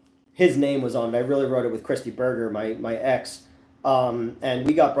 well, his name was on it. I really wrote it with Christy Berger, my ex, and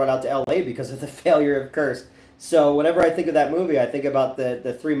we got brought out to LA because of the failure of Cursed. So whenever I think of that movie, I think about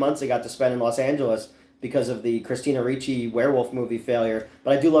the 3 months I got to spend in Los Angeles because of the Christina Ricci werewolf movie failure.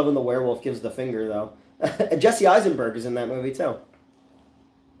 But I do love when the werewolf gives the finger, though. And Jesse Eisenberg is in that movie, too.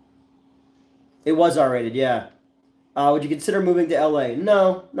 It was R-rated, yeah. Would you consider moving to LA?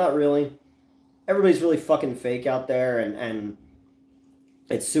 No, not really. Everybody's really fucking fake out there, and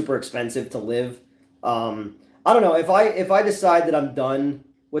it's super expensive to live. I don't know. If I decide that I'm done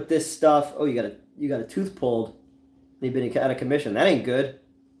with this stuff, oh, you got a tooth pulled. You've been out of commission. That ain't good.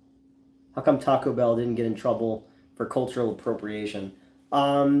 How come Taco Bell didn't get in trouble for cultural appropriation?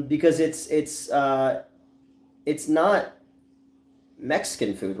 Because it's not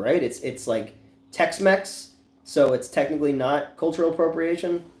Mexican food, right? It's like Tex-Mex, so it's technically not cultural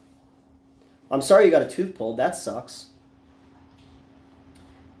appropriation. I'm sorry you got a tooth pulled. That sucks.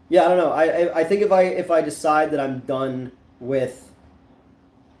 Yeah, I don't know. I think if I decide that I'm done with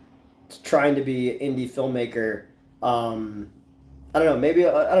trying to be an indie filmmaker, I don't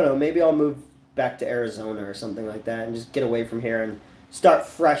know. I don't know. Maybe I'll move back to Arizona or something like that and just get away from here and start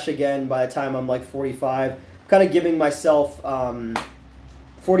fresh again by the time I'm like 45. Kind of giving myself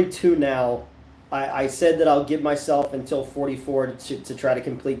 42 now. I said that I'll give myself until 44 to try to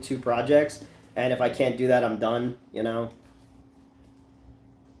complete 2 projects, and if I can't do that, I'm done. You know.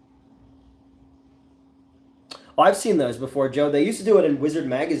 Oh, I've seen those before, Joe. They used to do it in Wizard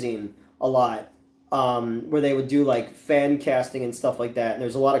Magazine a lot, where they would do like fan casting and stuff like that. And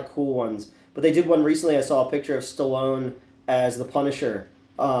there's a lot of cool ones. But they did one recently. I saw a picture of Stallone as the Punisher.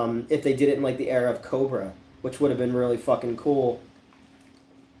 If they did it in like the era of Cobra, which would have been really fucking cool.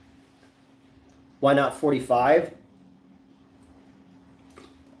 Why not 45?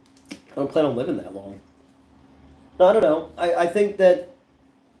 I don't plan on living that long. No, I don't know. I think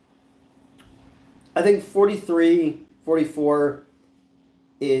 43, 44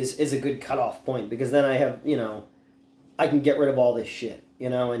 is a good cutoff point, because then I have, I can get rid of all this shit,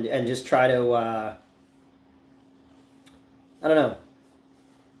 and just try to, I don't know.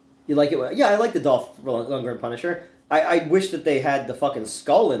 You like it? Yeah, I like the Dolph Lundgren Punisher. I wish that they had the fucking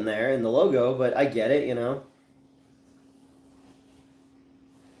skull in there in the logo, but I get it,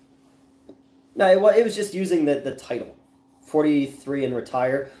 No, it was just using the title. 43 and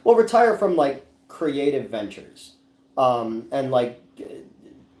retire. Well, retire from, like, creative ventures. And, like,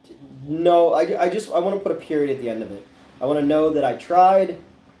 no, I want to put a period at the end of it. I want to know that I tried,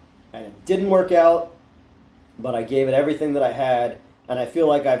 and it didn't work out, but I gave it everything that I had, and I feel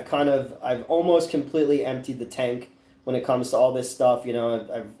like I've almost completely emptied the tank when it comes to all this stuff.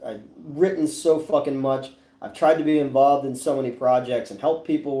 I've written so fucking much. I've tried to be involved in so many projects and help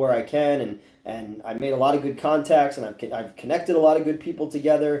people where I can, and I've made a lot of good contacts, and I've connected a lot of good people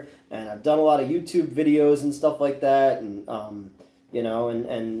together, and I've done a lot of YouTube videos and stuff like that, and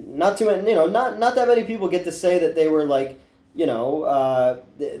and not too many, not that many people get to say that they were like, they were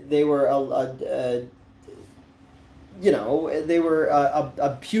they were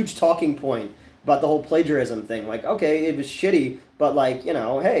a huge talking point about the whole plagiarism thing. Like, okay, it was shitty, but like,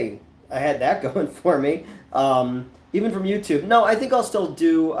 hey, I had that going for me. Even from YouTube. No, I think I'll still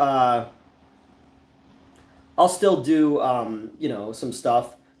do some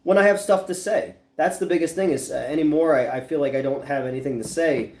stuff when I have stuff to say. That's the biggest thing, is anymore I feel like I don't have anything to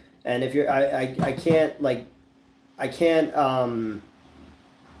say. And if I can't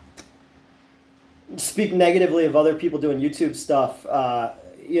speak negatively of other people doing YouTube stuff,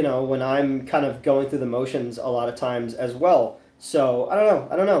 when I'm kind of going through the motions a lot of times as well. So I don't know.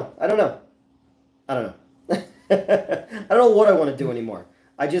 I don't know I don't know what I want to do anymore.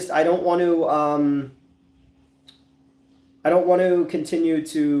 I don't want to I don't want to continue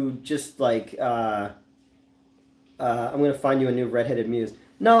to just like I'm gonna find you a new redheaded muse.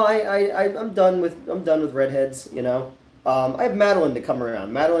 No, I'm done with redheads. You know, I have Madeline to come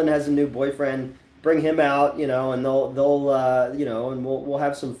around. Madeline has a new boyfriend. Bring him out, you know, and they'll you know, and we'll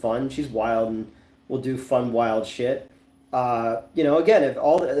have some fun. She's wild, and we'll do fun wild shit. You know, again, if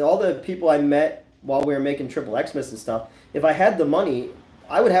all the people I met while we were making Triple Xmas and stuff, if I had the money,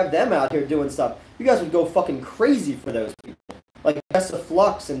 I would have them out here doing stuff. You guys would go fucking crazy for those people, like Jessa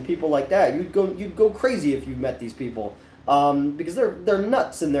Flux and people like that. You'd go crazy if you met these people, because they're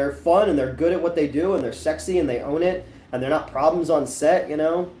nuts and they're fun and they're good at what they do and they're sexy and they own it and they're not problems on set. You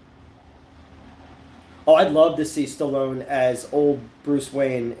know. Oh, I'd love to see Stallone as old Bruce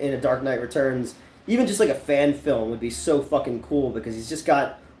Wayne in A Dark Knight Returns. Even just like a fan film would be so fucking cool because he's just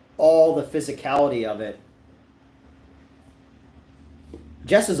got all the physicality of it.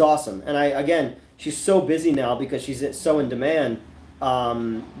 Jess is awesome, and again, she's so busy now because she's so in demand.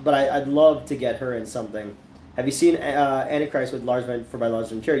 But I'd love to get her in something. Have you seen Antichrist with Lars by Lars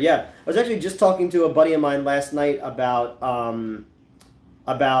von Trier? Yeah, I was actually just talking to a buddy of mine last night about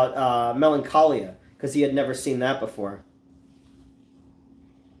Melancholia because he had never seen that before.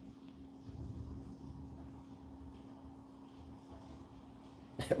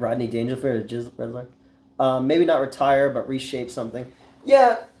 Rodney Dangerfield or maybe not retire, but reshape something.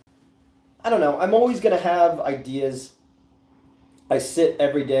 Yeah, I don't know. I'm always going to have ideas. I sit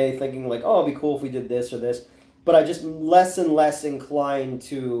every day thinking like, oh, it'd be cool if we did this or this. But I just less and less inclined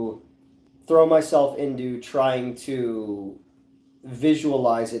to throw myself into trying to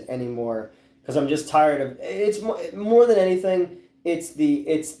visualize it anymore because I'm just tired of it's more than anything. It's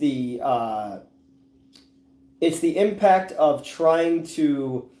the impact of trying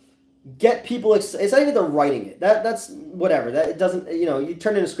to get people. It's not even the writing it. That's whatever. That it doesn't. You know, you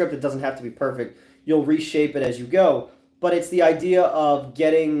turn in a script. It doesn't have to be perfect. You'll reshape it as you go. But it's the idea of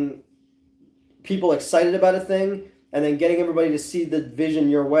getting people excited about a thing and then getting everybody to see the vision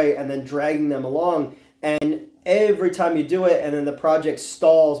your way and then dragging them along. And every time you do it and then the project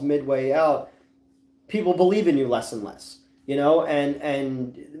stalls midway out, people believe in you less and less. You know,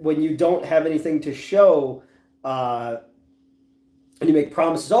 and when you don't have anything to show. And you make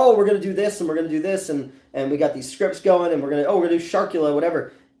promises, oh, we're going to do this and we're going to do this and we got these scripts going and we're going to do Sharkula,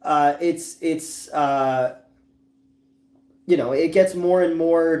 whatever. You know, it gets more and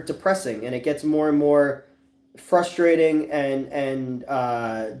more depressing and it gets more and more frustrating and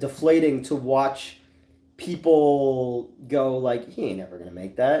deflating to watch people go like, he ain't never going to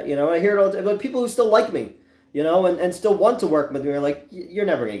make that. You know, I hear it all the time, but people who still like me, you know, and still want to work with me are like, you're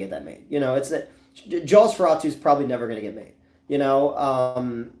never going to get that made. You know, it's that Jaws Ferratu is probably never going to get made. You know,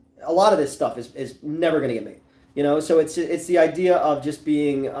 a lot of this stuff is never going to get made. You know, so it's the idea of just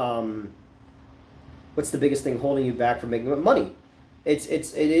being, what's the biggest thing holding you back from making money? It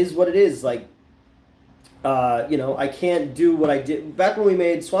is what it is. Like, you know, I can't do what I did back when we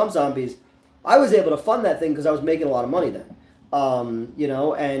made Swamp Zombies. I was able to fund that thing because I was making a lot of money then. You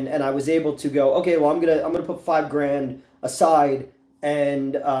know, and I was able to go, okay, well, I'm gonna put $5,000 aside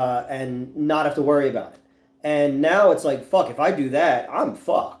and not have to worry about it. And now it's like, fuck, if I do that, I'm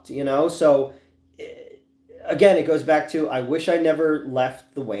fucked, you know? So, again, it goes back to, I wish I never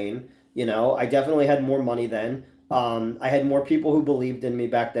left the Wayne, you know? I definitely had more money then. I had more people who believed in me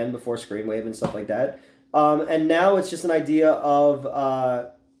back then before Screenwave and stuff like that. And now it's just an idea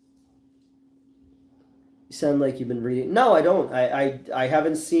of, you sound like you've been reading. No, I don't. I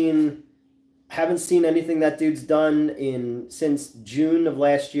haven't seen anything that dude's done since June of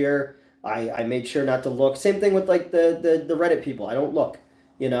last year. I made sure not to look. Same thing with like the Reddit people. I don't look,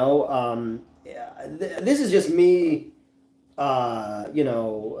 you know. This is just me, you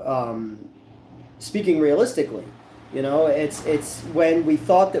know, speaking realistically. You know, it's when we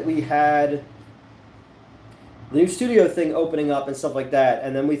thought that we had the new studio thing opening up and stuff like that,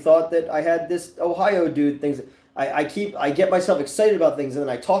 and then we thought that I had this Ohio dude things. I get myself excited about things and then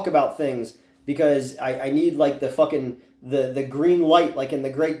I talk about things because I need like the fucking the green light like in The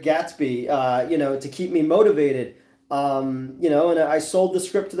Great Gatsby, you know, to keep me motivated. You know, and I sold the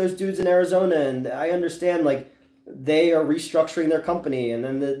script to those dudes in Arizona, and I understand like they are restructuring their company. And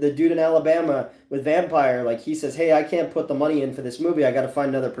then the dude in Alabama with Vampire, like he says, hey, I can't put the money in for this movie. I got to find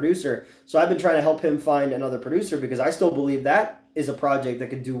another producer. So I've been trying to help him find another producer because I still believe that is a project that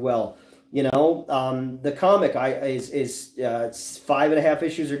could do well. You know, the comic is 5.5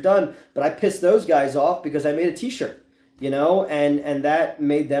 issues are done, but I pissed those guys off because I made a T-shirt. You know, and that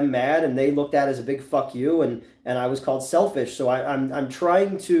made them mad, and they looked at it as a big fuck you, and I was called selfish. So I'm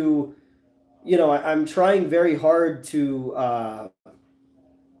trying to, you know, I'm trying very hard to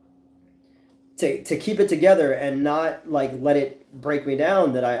to keep it together and not like let it break me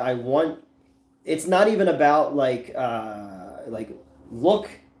down. That I want. It's not even about like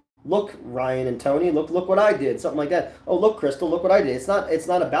look Ryan and Tony, look what I did, something like that. Oh, look Crystal, look what I did. It's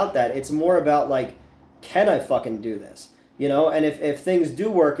not about that. It's more about like, can I fucking do this? You know, and if things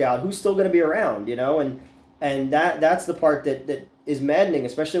do work out, who's still going to be around? You know, and that's the part that is maddening,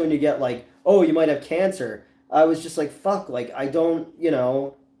 especially when you get like, oh, you might have cancer. I was just like, fuck, like I don't, you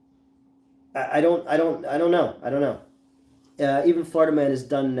know, I don't know. Even Florida Man is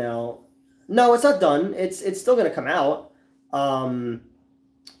done now. No, it's not done. It's still gonna come out. Um,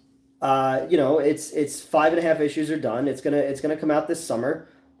 you know, it's 5.5 issues are done. It's gonna come out this summer.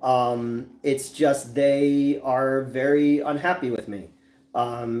 It's just they are very unhappy with me.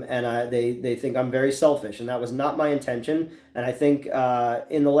 And they think I'm very selfish, and that was not my intention. And I think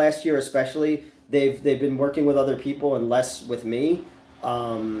in the last year especially, they've been working with other people and less with me.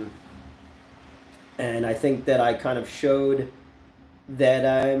 Um, and I think that I kind of showed that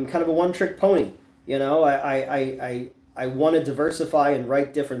I'm kind of a one-trick pony. You know, I want to diversify and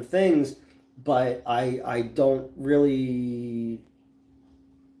write different things, but I don't really.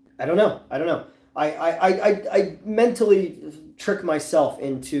 I don't know. I mentally trick myself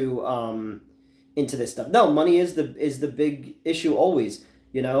into this stuff. No, money is the big issue always,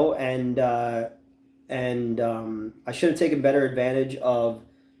 you know, and I should have taken better advantage of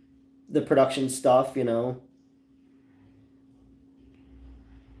the production stuff, you know.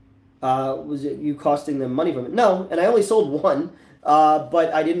 Was it you costing them money from it? No, and I only sold one,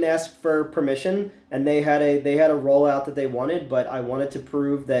 but I didn't ask for permission, and they had a rollout that they wanted, but I wanted to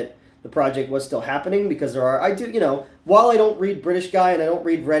prove that the project was still happening because I do, you know, while I don't read British Guy and I don't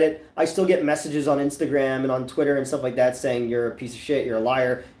read Reddit, I still get messages on Instagram and on Twitter and stuff like that saying you're a piece of shit, you're a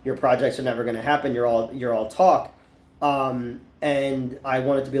liar, your projects are never going to happen, you're all talk. And I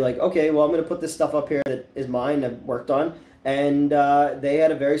wanted to be like, okay, well, I'm going to put this stuff up here that is mine, I've worked on. And they had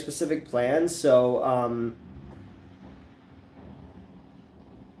a very specific plan, so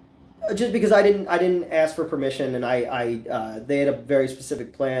just because I didn't ask for permission, and they had a very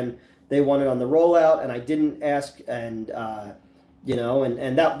specific plan they wanted on the rollout, and I didn't ask, and you know,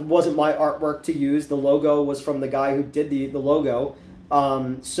 and that wasn't my artwork to use. The logo was from the guy who did the logo.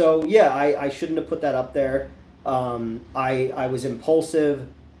 So yeah, I shouldn't have put that up there. I was impulsive,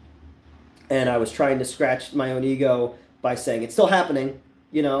 and I was trying to scratch my own ego by saying it's still happening,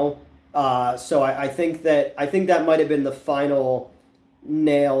 you know. So I think that might have been the final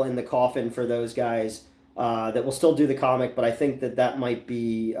nail in the coffin for those guys that will still do the comic, but I think that might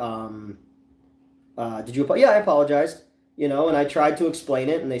be. Did you? Yeah, I apologized, you know, and I tried to explain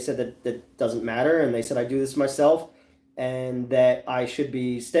it, and they said that doesn't matter, and they said I do this myself, and that I should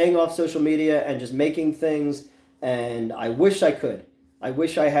be staying off social media and just making things, and I wish I could. I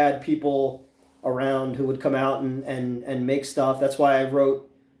wish I had people around who would come out and make stuff. That's why I wrote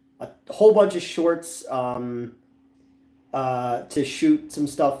a whole bunch of shorts to shoot some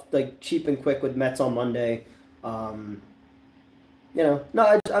stuff like cheap and quick with Mets on Monday. You know,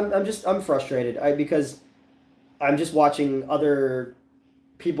 no, I'm frustrated because I'm just watching other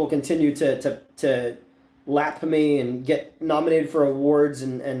people continue to lap me and get nominated for awards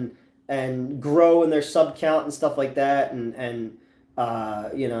and grow in their sub count and stuff like that, and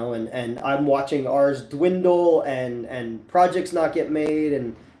you know, and I'm watching ours dwindle and projects not get made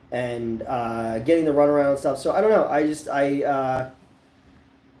and getting the runaround and stuff. So I don't know.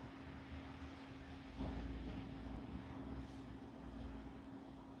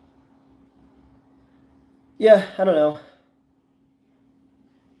 Yeah, I don't know.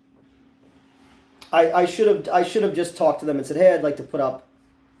 I should have just talked to them and said, hey, I'd like to put up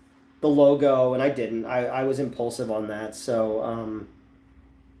the logo, and I didn't. I was impulsive on that, so I'm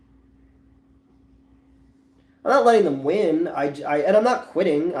not letting them win. And I'm not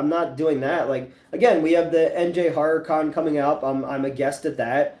quitting. I'm not doing that. Like again, we have the NJ Horror Con coming up. I'm a guest at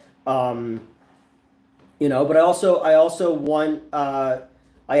that. You know, but I also want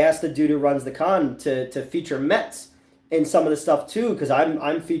I asked the dude who runs the con to feature Mets in some of the stuff too, because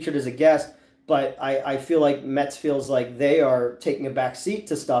I'm featured as a guest. But I feel like Mets feels like they are taking a back seat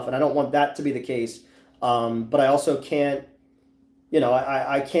to stuff, and I don't want that to be the case. But I also can't, you know,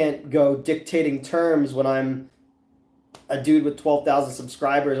 I can't go dictating terms when I'm a dude with 12,000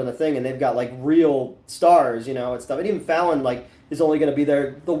 subscribers on the thing, and they've got like real stars, you know, and stuff. And even Fallon like is only going to be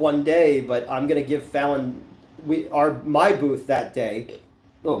there the one day, but I'm going to give Fallon my booth that day.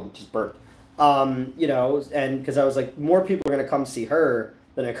 Oh, just burped. You know, and because I was like, more people are going to come see her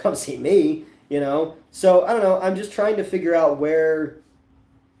than they come see me. You know, so I don't know. I'm just trying to figure out where,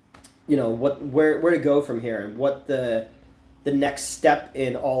 you know, where to go from here, and what the the next step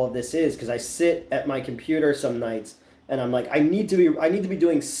in all of this is, because I sit at my computer some nights and I'm like, I need to be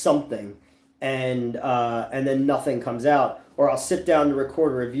doing something, and then nothing comes out, or I'll sit down to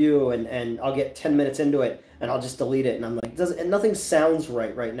record a review and I'll get 10 minutes into it and I'll just delete it, and I'm like, doesn't, and nothing sounds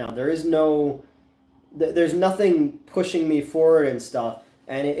right now. There's nothing pushing me forward and stuff,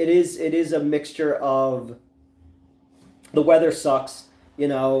 and it is a mixture of the weather sucks,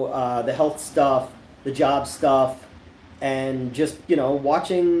 the health stuff, the job stuff, and just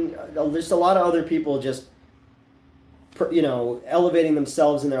watching just a lot of other people just elevating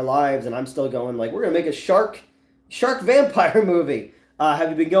themselves in their lives, and I'm still going like, we're gonna make a shark vampire movie.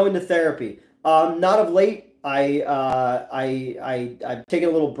 Have you been going to therapy? Not of late. I've taken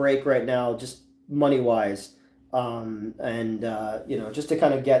a little break right now, just money wise, and just to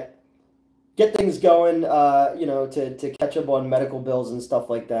kind of get things going, to catch up on medical bills and stuff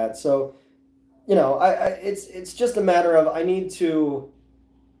like that. So, it's just a matter of, I need to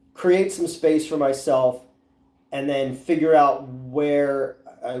create some space for myself, and then figure out where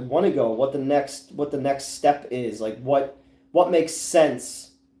I want to go, what the next step is, like what makes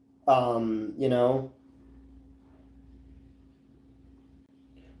sense, I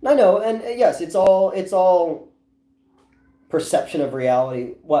know, and yes, it's all perception of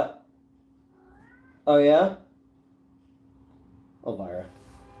reality. What? Oh yeah, Elvira.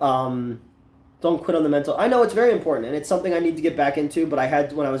 Don't quit on the mental. I know it's very important, and it's something I need to get back into. But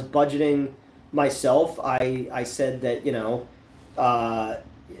when I was budgeting myself, I said that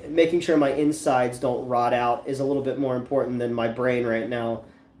making sure my insides don't rot out is a little bit more important than my brain right now.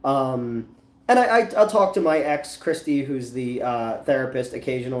 And I'll talk to my ex, Christy, who's the therapist,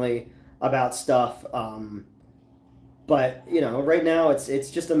 occasionally about stuff. But right now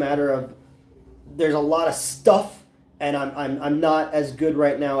it's just a matter of, there's a lot of stuff, and I'm not as good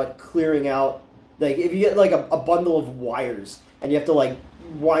right now at clearing out. Like, if you get like a bundle of wires and you have to like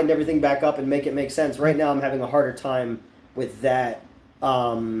wind everything back up and make it make sense. Right now I'm having a harder time with that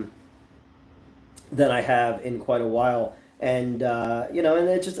than I have in quite a while. And and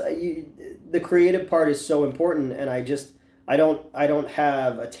it just the creative part is so important, and I don't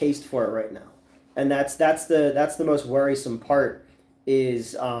have a taste for it right now. And that's the most worrisome part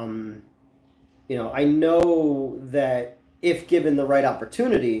is I know that if given the right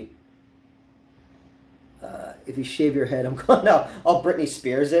opportunity, if you shave your head, I'm going, no, I'll Britney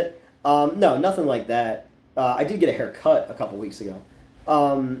Spears it. No, nothing like that. I did get a haircut a couple weeks ago.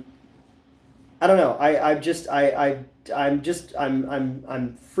 I don't know. I'm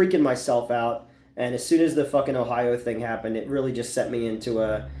freaking myself out. And as soon as the fucking Ohio thing happened, it really just set me into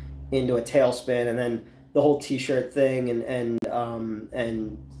a tailspin. And then the whole T-shirt thing and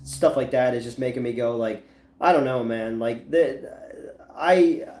stuff like that is just making me go like, I don't know, man. Like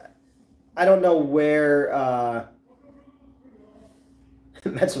I don't know where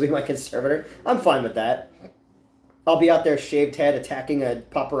Mets will be my conservator. I'm fine with that. I'll be out there shaved head attacking a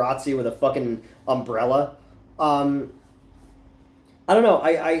paparazzi with a fucking umbrella. I don't know.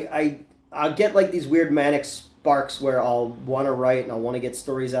 I'll get like these weird manic sparks where I'll want to write and I'll want to get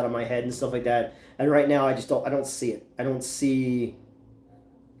stories out of my head and stuff like that. And right now I don't see it. I don't see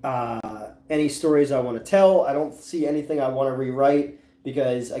any stories I want to tell. I don't see anything I want to rewrite,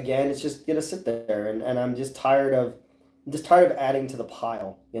 because again, it's just gonna sit there, and I'm just tired of adding to the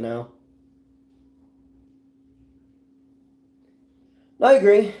pile, I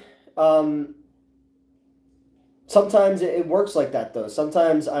agree. Sometimes it works like that though.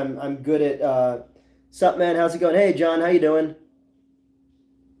 Sometimes I'm good at sup man, how's it going? Hey John, how you doing?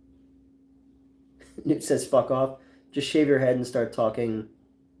 Newt says fuck off. Just shave your head and start talking.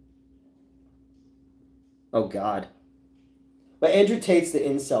 Oh God. But Andrew Tate's the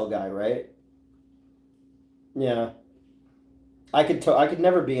incel guy, right? Yeah. I could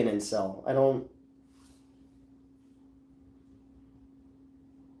never be an incel. I don't.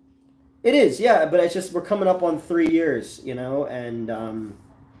 It is, yeah, but it's just we're coming up on 3 years, and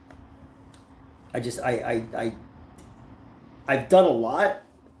I just I've done a lot,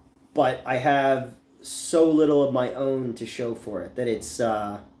 but I have so little of my own to show for it that it's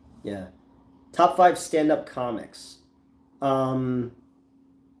yeah. Top 5 stand-up comics. I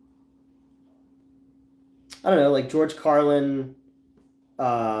don't know, like George Carlin,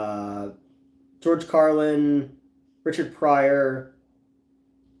 Richard Pryor,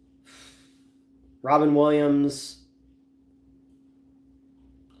 Robin Williams.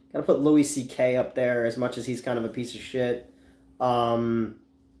 Gotta put Louis C.K. up there, as much as he's kind of a piece of shit. I don't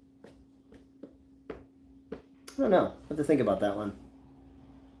know. I have to think about that one.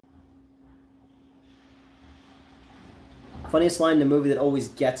 Funniest line in the movie that always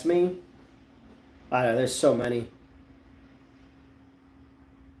gets me? I don't know, there's so many.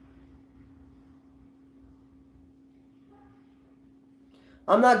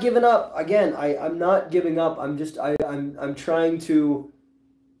 I'm not giving up. Again, I'm not giving up. I'm trying to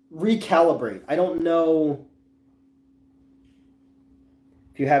recalibrate. I don't know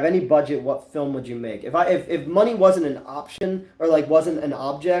if you have any budget, what film would you make? If money wasn't an option or like wasn't an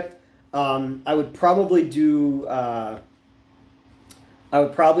object, I would probably do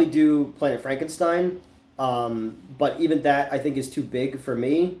Planet Frankenstein. But even that I think is too big for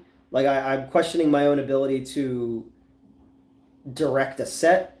me. Like I'm questioning my own ability to direct a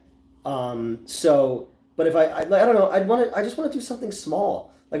set. But if I don't know, I just want to do something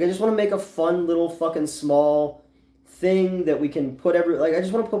small. Like I just want to make a fun little fucking small thing that we can put like I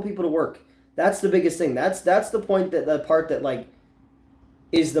just want to put people to work. That's the biggest thing. That's the point, that the part that like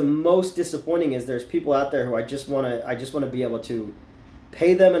is the most disappointing, is there's people out there who I just want to be able to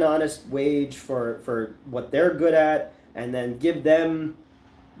pay them an honest wage for what they're good at, and then give them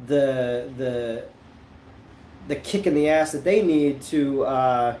the kick in the ass that they need to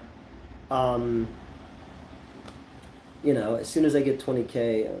as soon as I get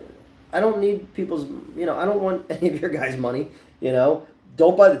 20K, I don't need people's, I don't want any of your guys' money,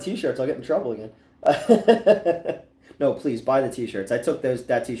 Don't buy the t-shirts, I'll get in trouble again. No, please buy the t-shirts. I took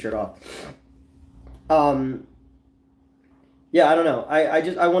that t-shirt off. Yeah, I don't know.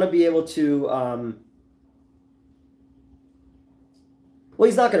 I want to be able to well,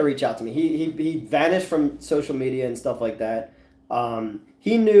 he's not going to reach out to me. He vanished from social media and stuff like that.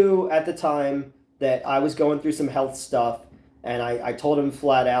 He knew at the time that I was going through some health stuff, and I told him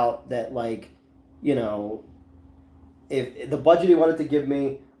flat out that, like, if the budget he wanted to give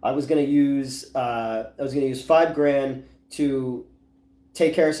me, I was going to use $5,000 to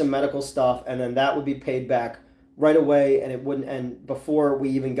take care of some medical stuff, and then that would be paid back right away, and it wouldn't end before we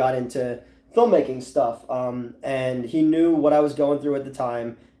even got into filmmaking stuff. And he knew what I was going through at the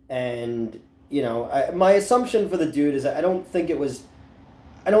time, and my assumption for the dude is I don't think it was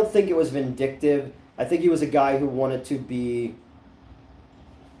vindictive. I think he was a guy who wanted to be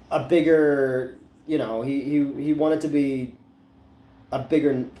a bigger, he wanted to be a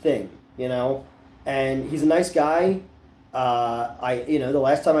bigger thing, and he's a nice guy. The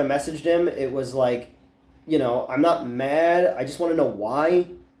last time I messaged him, it was like, I'm not mad. I just want to know why.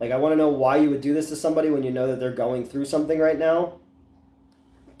 Like, I want to know why you would do this to somebody when you know that they're going through something right now.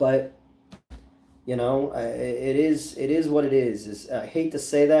 But, it is what it is. I hate to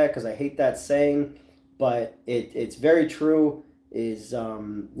say that because I hate that saying, but it's very true.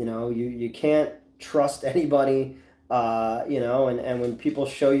 You can't trust anybody, and when people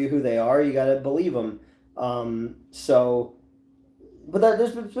show you who they are, you got to believe them. But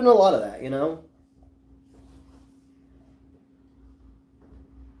there's been a lot of that,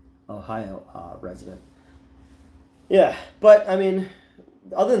 Ohio resident. Yeah, but I mean,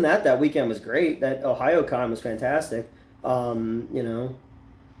 other than that weekend was great. That Ohio con was fantastic. Don't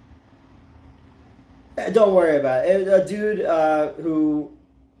worry about it. A dude who,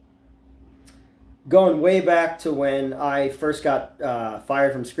 going way back to when I first got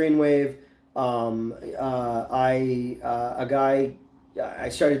fired from Screenwave, a guy, I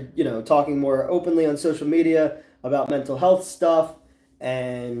started, talking more openly on social media about mental health stuff,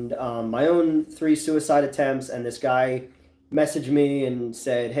 and my own 3 suicide attempts, and this guy messaged me and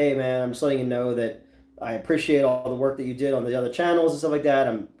said, "Hey man, I'm just letting you know that I appreciate all the work that you did on the other channels and stuff like that.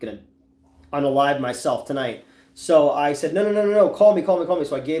 I'm gonna unalive myself tonight." So I said, no, call me.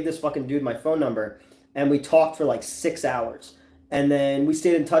 So I gave this fucking dude my phone number, and we talked for like 6 hours, and then we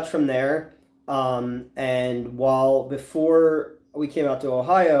stayed in touch from there. And before we came out to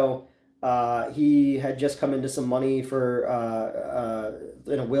Ohio, he had just come into some money for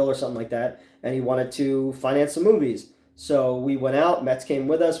in a will or something like that, and he wanted to finance some movies. So we went out. Mets came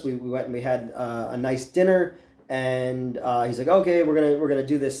with us. We went and we had a nice dinner, and he's like, "Okay, we're gonna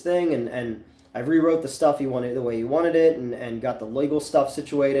do this thing," and I rewrote the stuff he wanted the way he wanted it, and got the legal stuff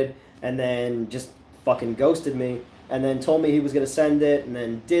situated, and then just fucking ghosted me. And then told me he was going to send it, and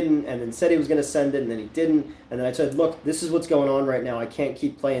then didn't, and then said he was going to send it, and then he didn't. And then I said, "Look, this is what's going on right now. I can't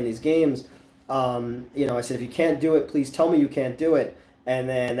keep playing these games. I said, if you can't do it, please tell me you can't do it." And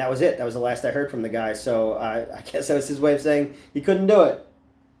then that was it. That was the last I heard from the guy. So I guess that was his way of saying he couldn't do it.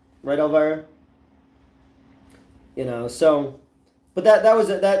 Right, Elvira? But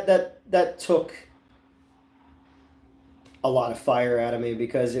that took a lot of fire out of me,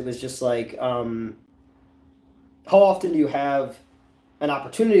 because it was just like, how often do you have an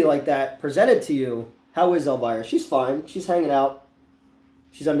opportunity like that presented to you? How is Elvira? She's fine. She's hanging out.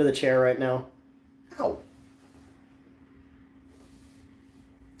 She's under the chair right now. Ow.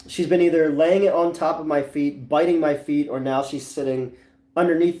 She's been either laying it on top of my feet, biting my feet, or now she's sitting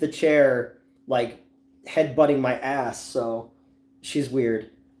underneath the chair, like headbutting my ass. So, she's weird.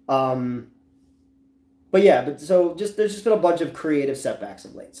 Um, but yeah, but so just there's just been a bunch of creative setbacks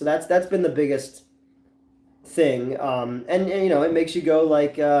of late. So that's been the biggest thing. And you know, it makes you go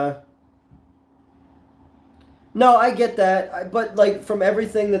like, no, I get that, but like from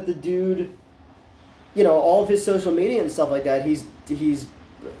everything that the dude, you know, all of his social media and stuff like that, he's,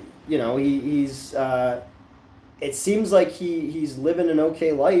 you know, he's. It seems like he's living an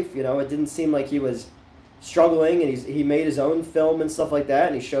okay life. You know, it didn't seem like he was struggling, and he made his own film and stuff like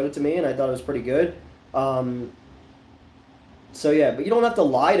that, and he showed it to me, and I thought it was pretty good. Um, so yeah, but you don't have to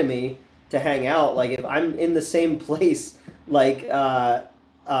lie to me to hang out. Like if I'm in the same place, like you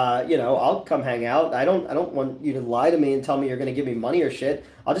know, I'll come hang out. I don't want you to lie to me and tell me you're gonna give me money or shit.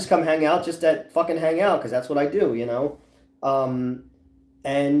 I'll just come hang out just at fucking hang out because that's what I do, you know. Um,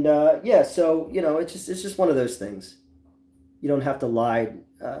 and yeah, so you know, it's just one of those things. You don't have to lie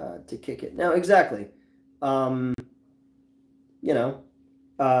to kick it. Now, exactly. Um, you know,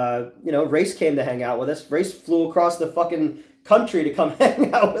 Race came to hang out with us. Race flew across the fucking country to come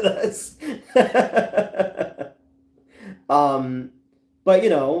hang out with us. um, but you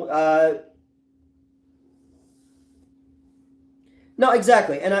know, no,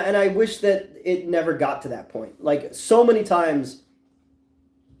 exactly. And I wish that it never got to that point. Like so many times,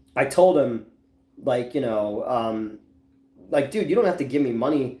 I told him, like like dude, you don't have to give me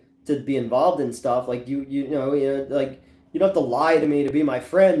money to be involved in stuff. Like like you don't have to lie to me to be my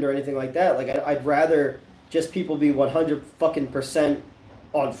friend or anything like that. Like I'd rather just people be 100 fucking percent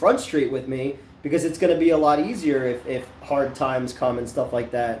on Front Street with me because it's going to be a lot easier if hard times come and stuff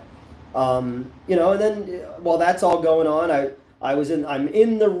like that. You know, and then while that's all going on, I'm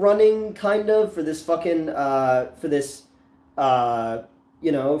in the running kind of for this fucking for this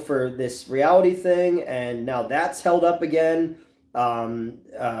for this reality thing, and now that's held up again.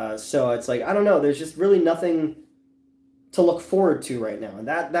 So it's like I don't know. There's just really nothing to look forward to right now, and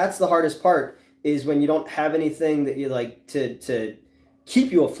that's the hardest part is when you don't have anything that you like to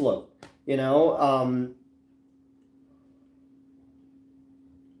keep you afloat. You know,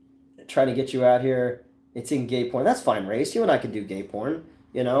 trying to get you out here. It's in gay porn. That's fine, Race. You and I could do gay porn.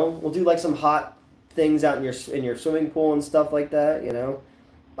 You know, we'll do like some hot things out in your swimming pool and stuff like that. You know,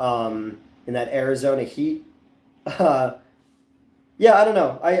 in that Arizona heat. Yeah, I don't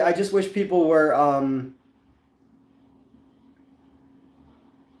know. I just wish people were.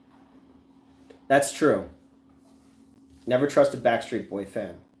 That's true. Never trust a Backstreet Boy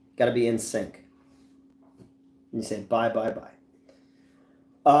fan. Got to be in sync. And you say bye, bye, bye.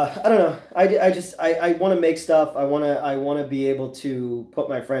 I don't know. I want to make stuff. I want to be able to put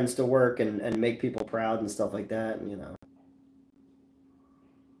my friends to work and make people proud and stuff like that. And, you know.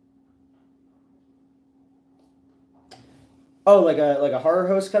 Oh, like a horror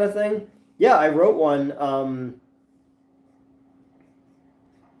host kind of thing. Yeah, I wrote one.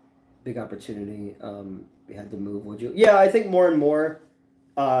 Big opportunity. We had to move. Would you? Yeah, I think more and more.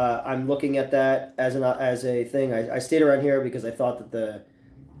 I'm looking at that as a thing. I stayed around here because I thought that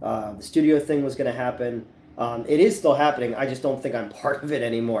the studio thing was going to happen. It is still happening. I just don't think I'm part of it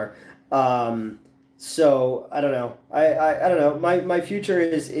anymore. So I don't know. I don't know. My future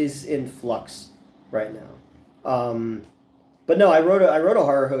is in flux right now. But no, I wrote a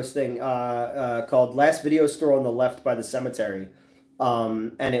horror host thing called Last Video Store on the Left by the Cemetery,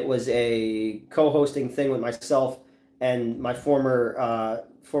 and it was a co-hosting thing with myself and my former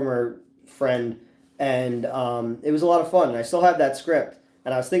friend, and it was a lot of fun. And I still have that script,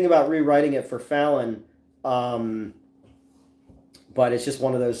 and I was thinking about rewriting it for Fallon, but it's just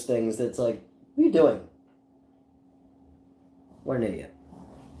one of those things that's like, what are you doing? What an idiot.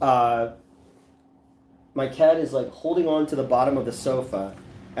 My cat is like holding on to the bottom of the sofa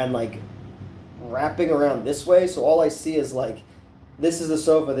and like wrapping around this way, so all I see is like this is the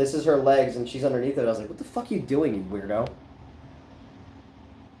sofa, this is her legs, and she's underneath it. I was like, what the fuck are you doing, you weirdo?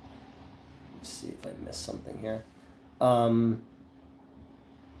 Let's see if I missed something here.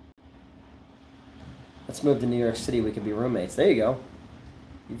 Let's move to New York City. We could be roommates. There you go.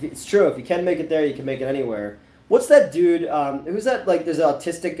 It's true. If you can make it there, you can make it anywhere. What's that dude? Who's that? Like, there's an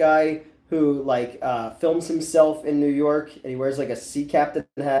autistic guy who like films himself in New York, and he wears like a sea captain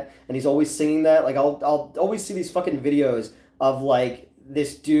hat, and he's always singing that. Like, I'll always see these fucking videos of like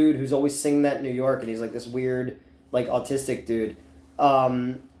this dude who's always singing that in New York, and he's like this weird like autistic dude.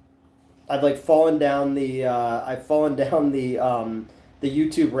 I've like fallen down the the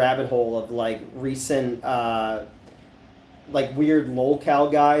YouTube rabbit hole of like recent like weird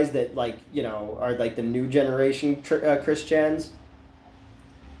lolcow guys that like are like the new generation Christians.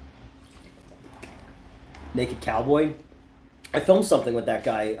 Naked Cowboy. I filmed something with that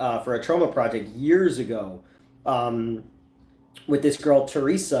guy for a trauma project years ago, with this girl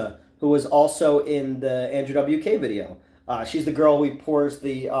Teresa, who was also in the Andrew WK video. She's the girl who pours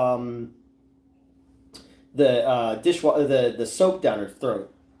the dishwater the soap down her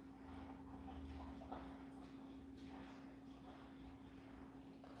throat.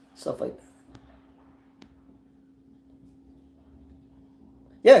 Stuff like that.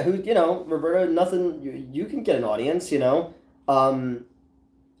 Yeah, who, Roberta, nothing, you can get an audience, Um,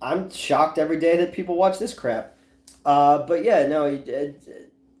 I'm shocked every day that people watch this crap. But yeah, no,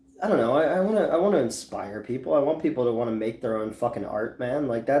 I don't know. I want to inspire people. I want people to want to make their own fucking art, man.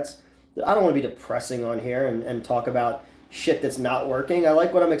 Like I don't want to be depressing on here and talk about shit that's not working. I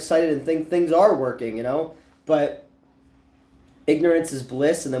like when I'm excited and think things are working, But ignorance is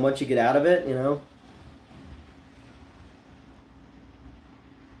bliss, and then once you get out of it.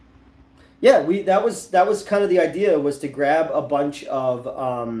 Yeah, we that was kind of the idea, was to grab a bunch of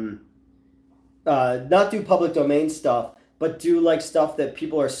not do public domain stuff, but do like stuff that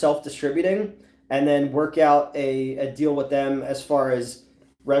people are self-distributing, and then work out a deal with them as far as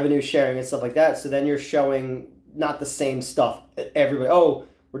revenue sharing and stuff like that. So then you're showing not the same stuff that everybody. Oh,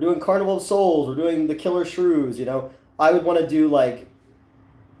 we're doing Carnival of Souls. We're doing the Killer Shrews. I would want to do like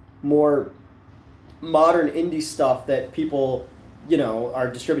more modern indie stuff that people are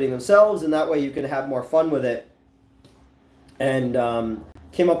distributing themselves, and that way you can have more fun with it. And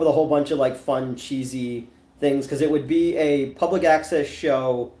came up with a whole bunch of like fun, cheesy things, because it would be a public access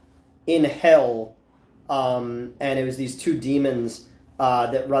show in hell, and it was these two demons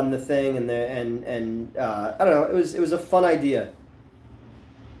that run the thing, and I don't know, it was a fun idea.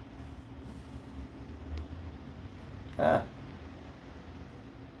 Ah.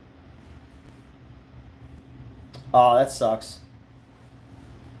 Oh, that sucks.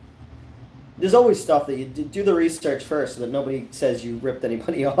 There's always stuff that you do the research first, so that nobody says you ripped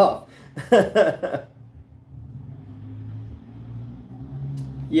anybody off.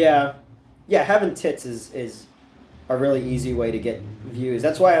 Yeah, yeah. Having tits is a really easy way to get views.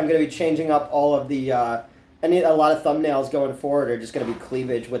 That's why I'm going to be changing up all of the. I need a lot of thumbnails going forward are just going to be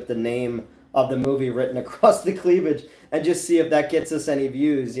cleavage with the name of the movie written across the cleavage, and just see if that gets us any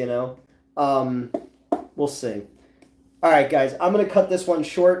views. Um, we'll see. All right, guys. I'm going to cut this one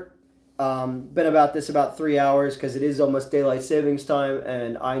short. Been about 3 hours, because it is almost daylight savings time,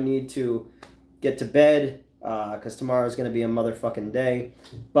 and I need to get to bed, because tomorrow is going to be a motherfucking day.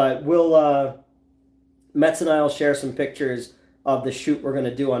 But Metz and I will share some pictures of the shoot we're going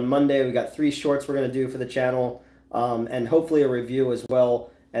to do on Monday. We got 3 shorts we're going to do for the channel, and hopefully a review as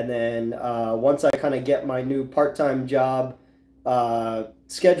well. And then once I kind of get my new part-time job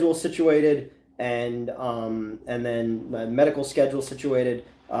schedule situated, and then my medical schedule situated,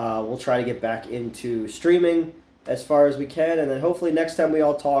 we'll try to get back into streaming as far as we can, and then hopefully next time we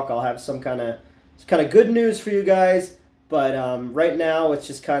all talk, I'll have some kind of good news for you guys. But right now, it's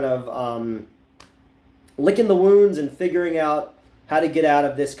just kind of licking the wounds and figuring out how to get out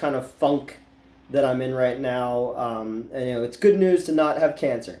of this kind of funk that I'm in right now. And it's good news to not have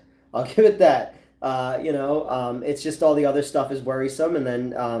cancer. I'll give it that. It's just all the other stuff is worrisome, and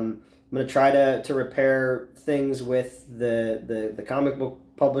then I'm gonna try to repair things with the comic book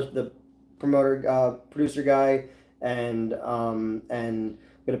the promoter producer guy, and I'm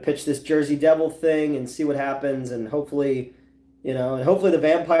gonna pitch this Jersey Devil thing and see what happens, and hopefully the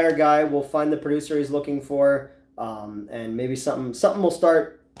vampire guy will find the producer he's looking for, and maybe something will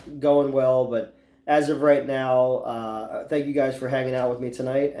start going well. But as of right now, thank you guys for hanging out with me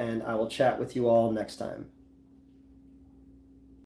tonight, and I will chat with you all next time.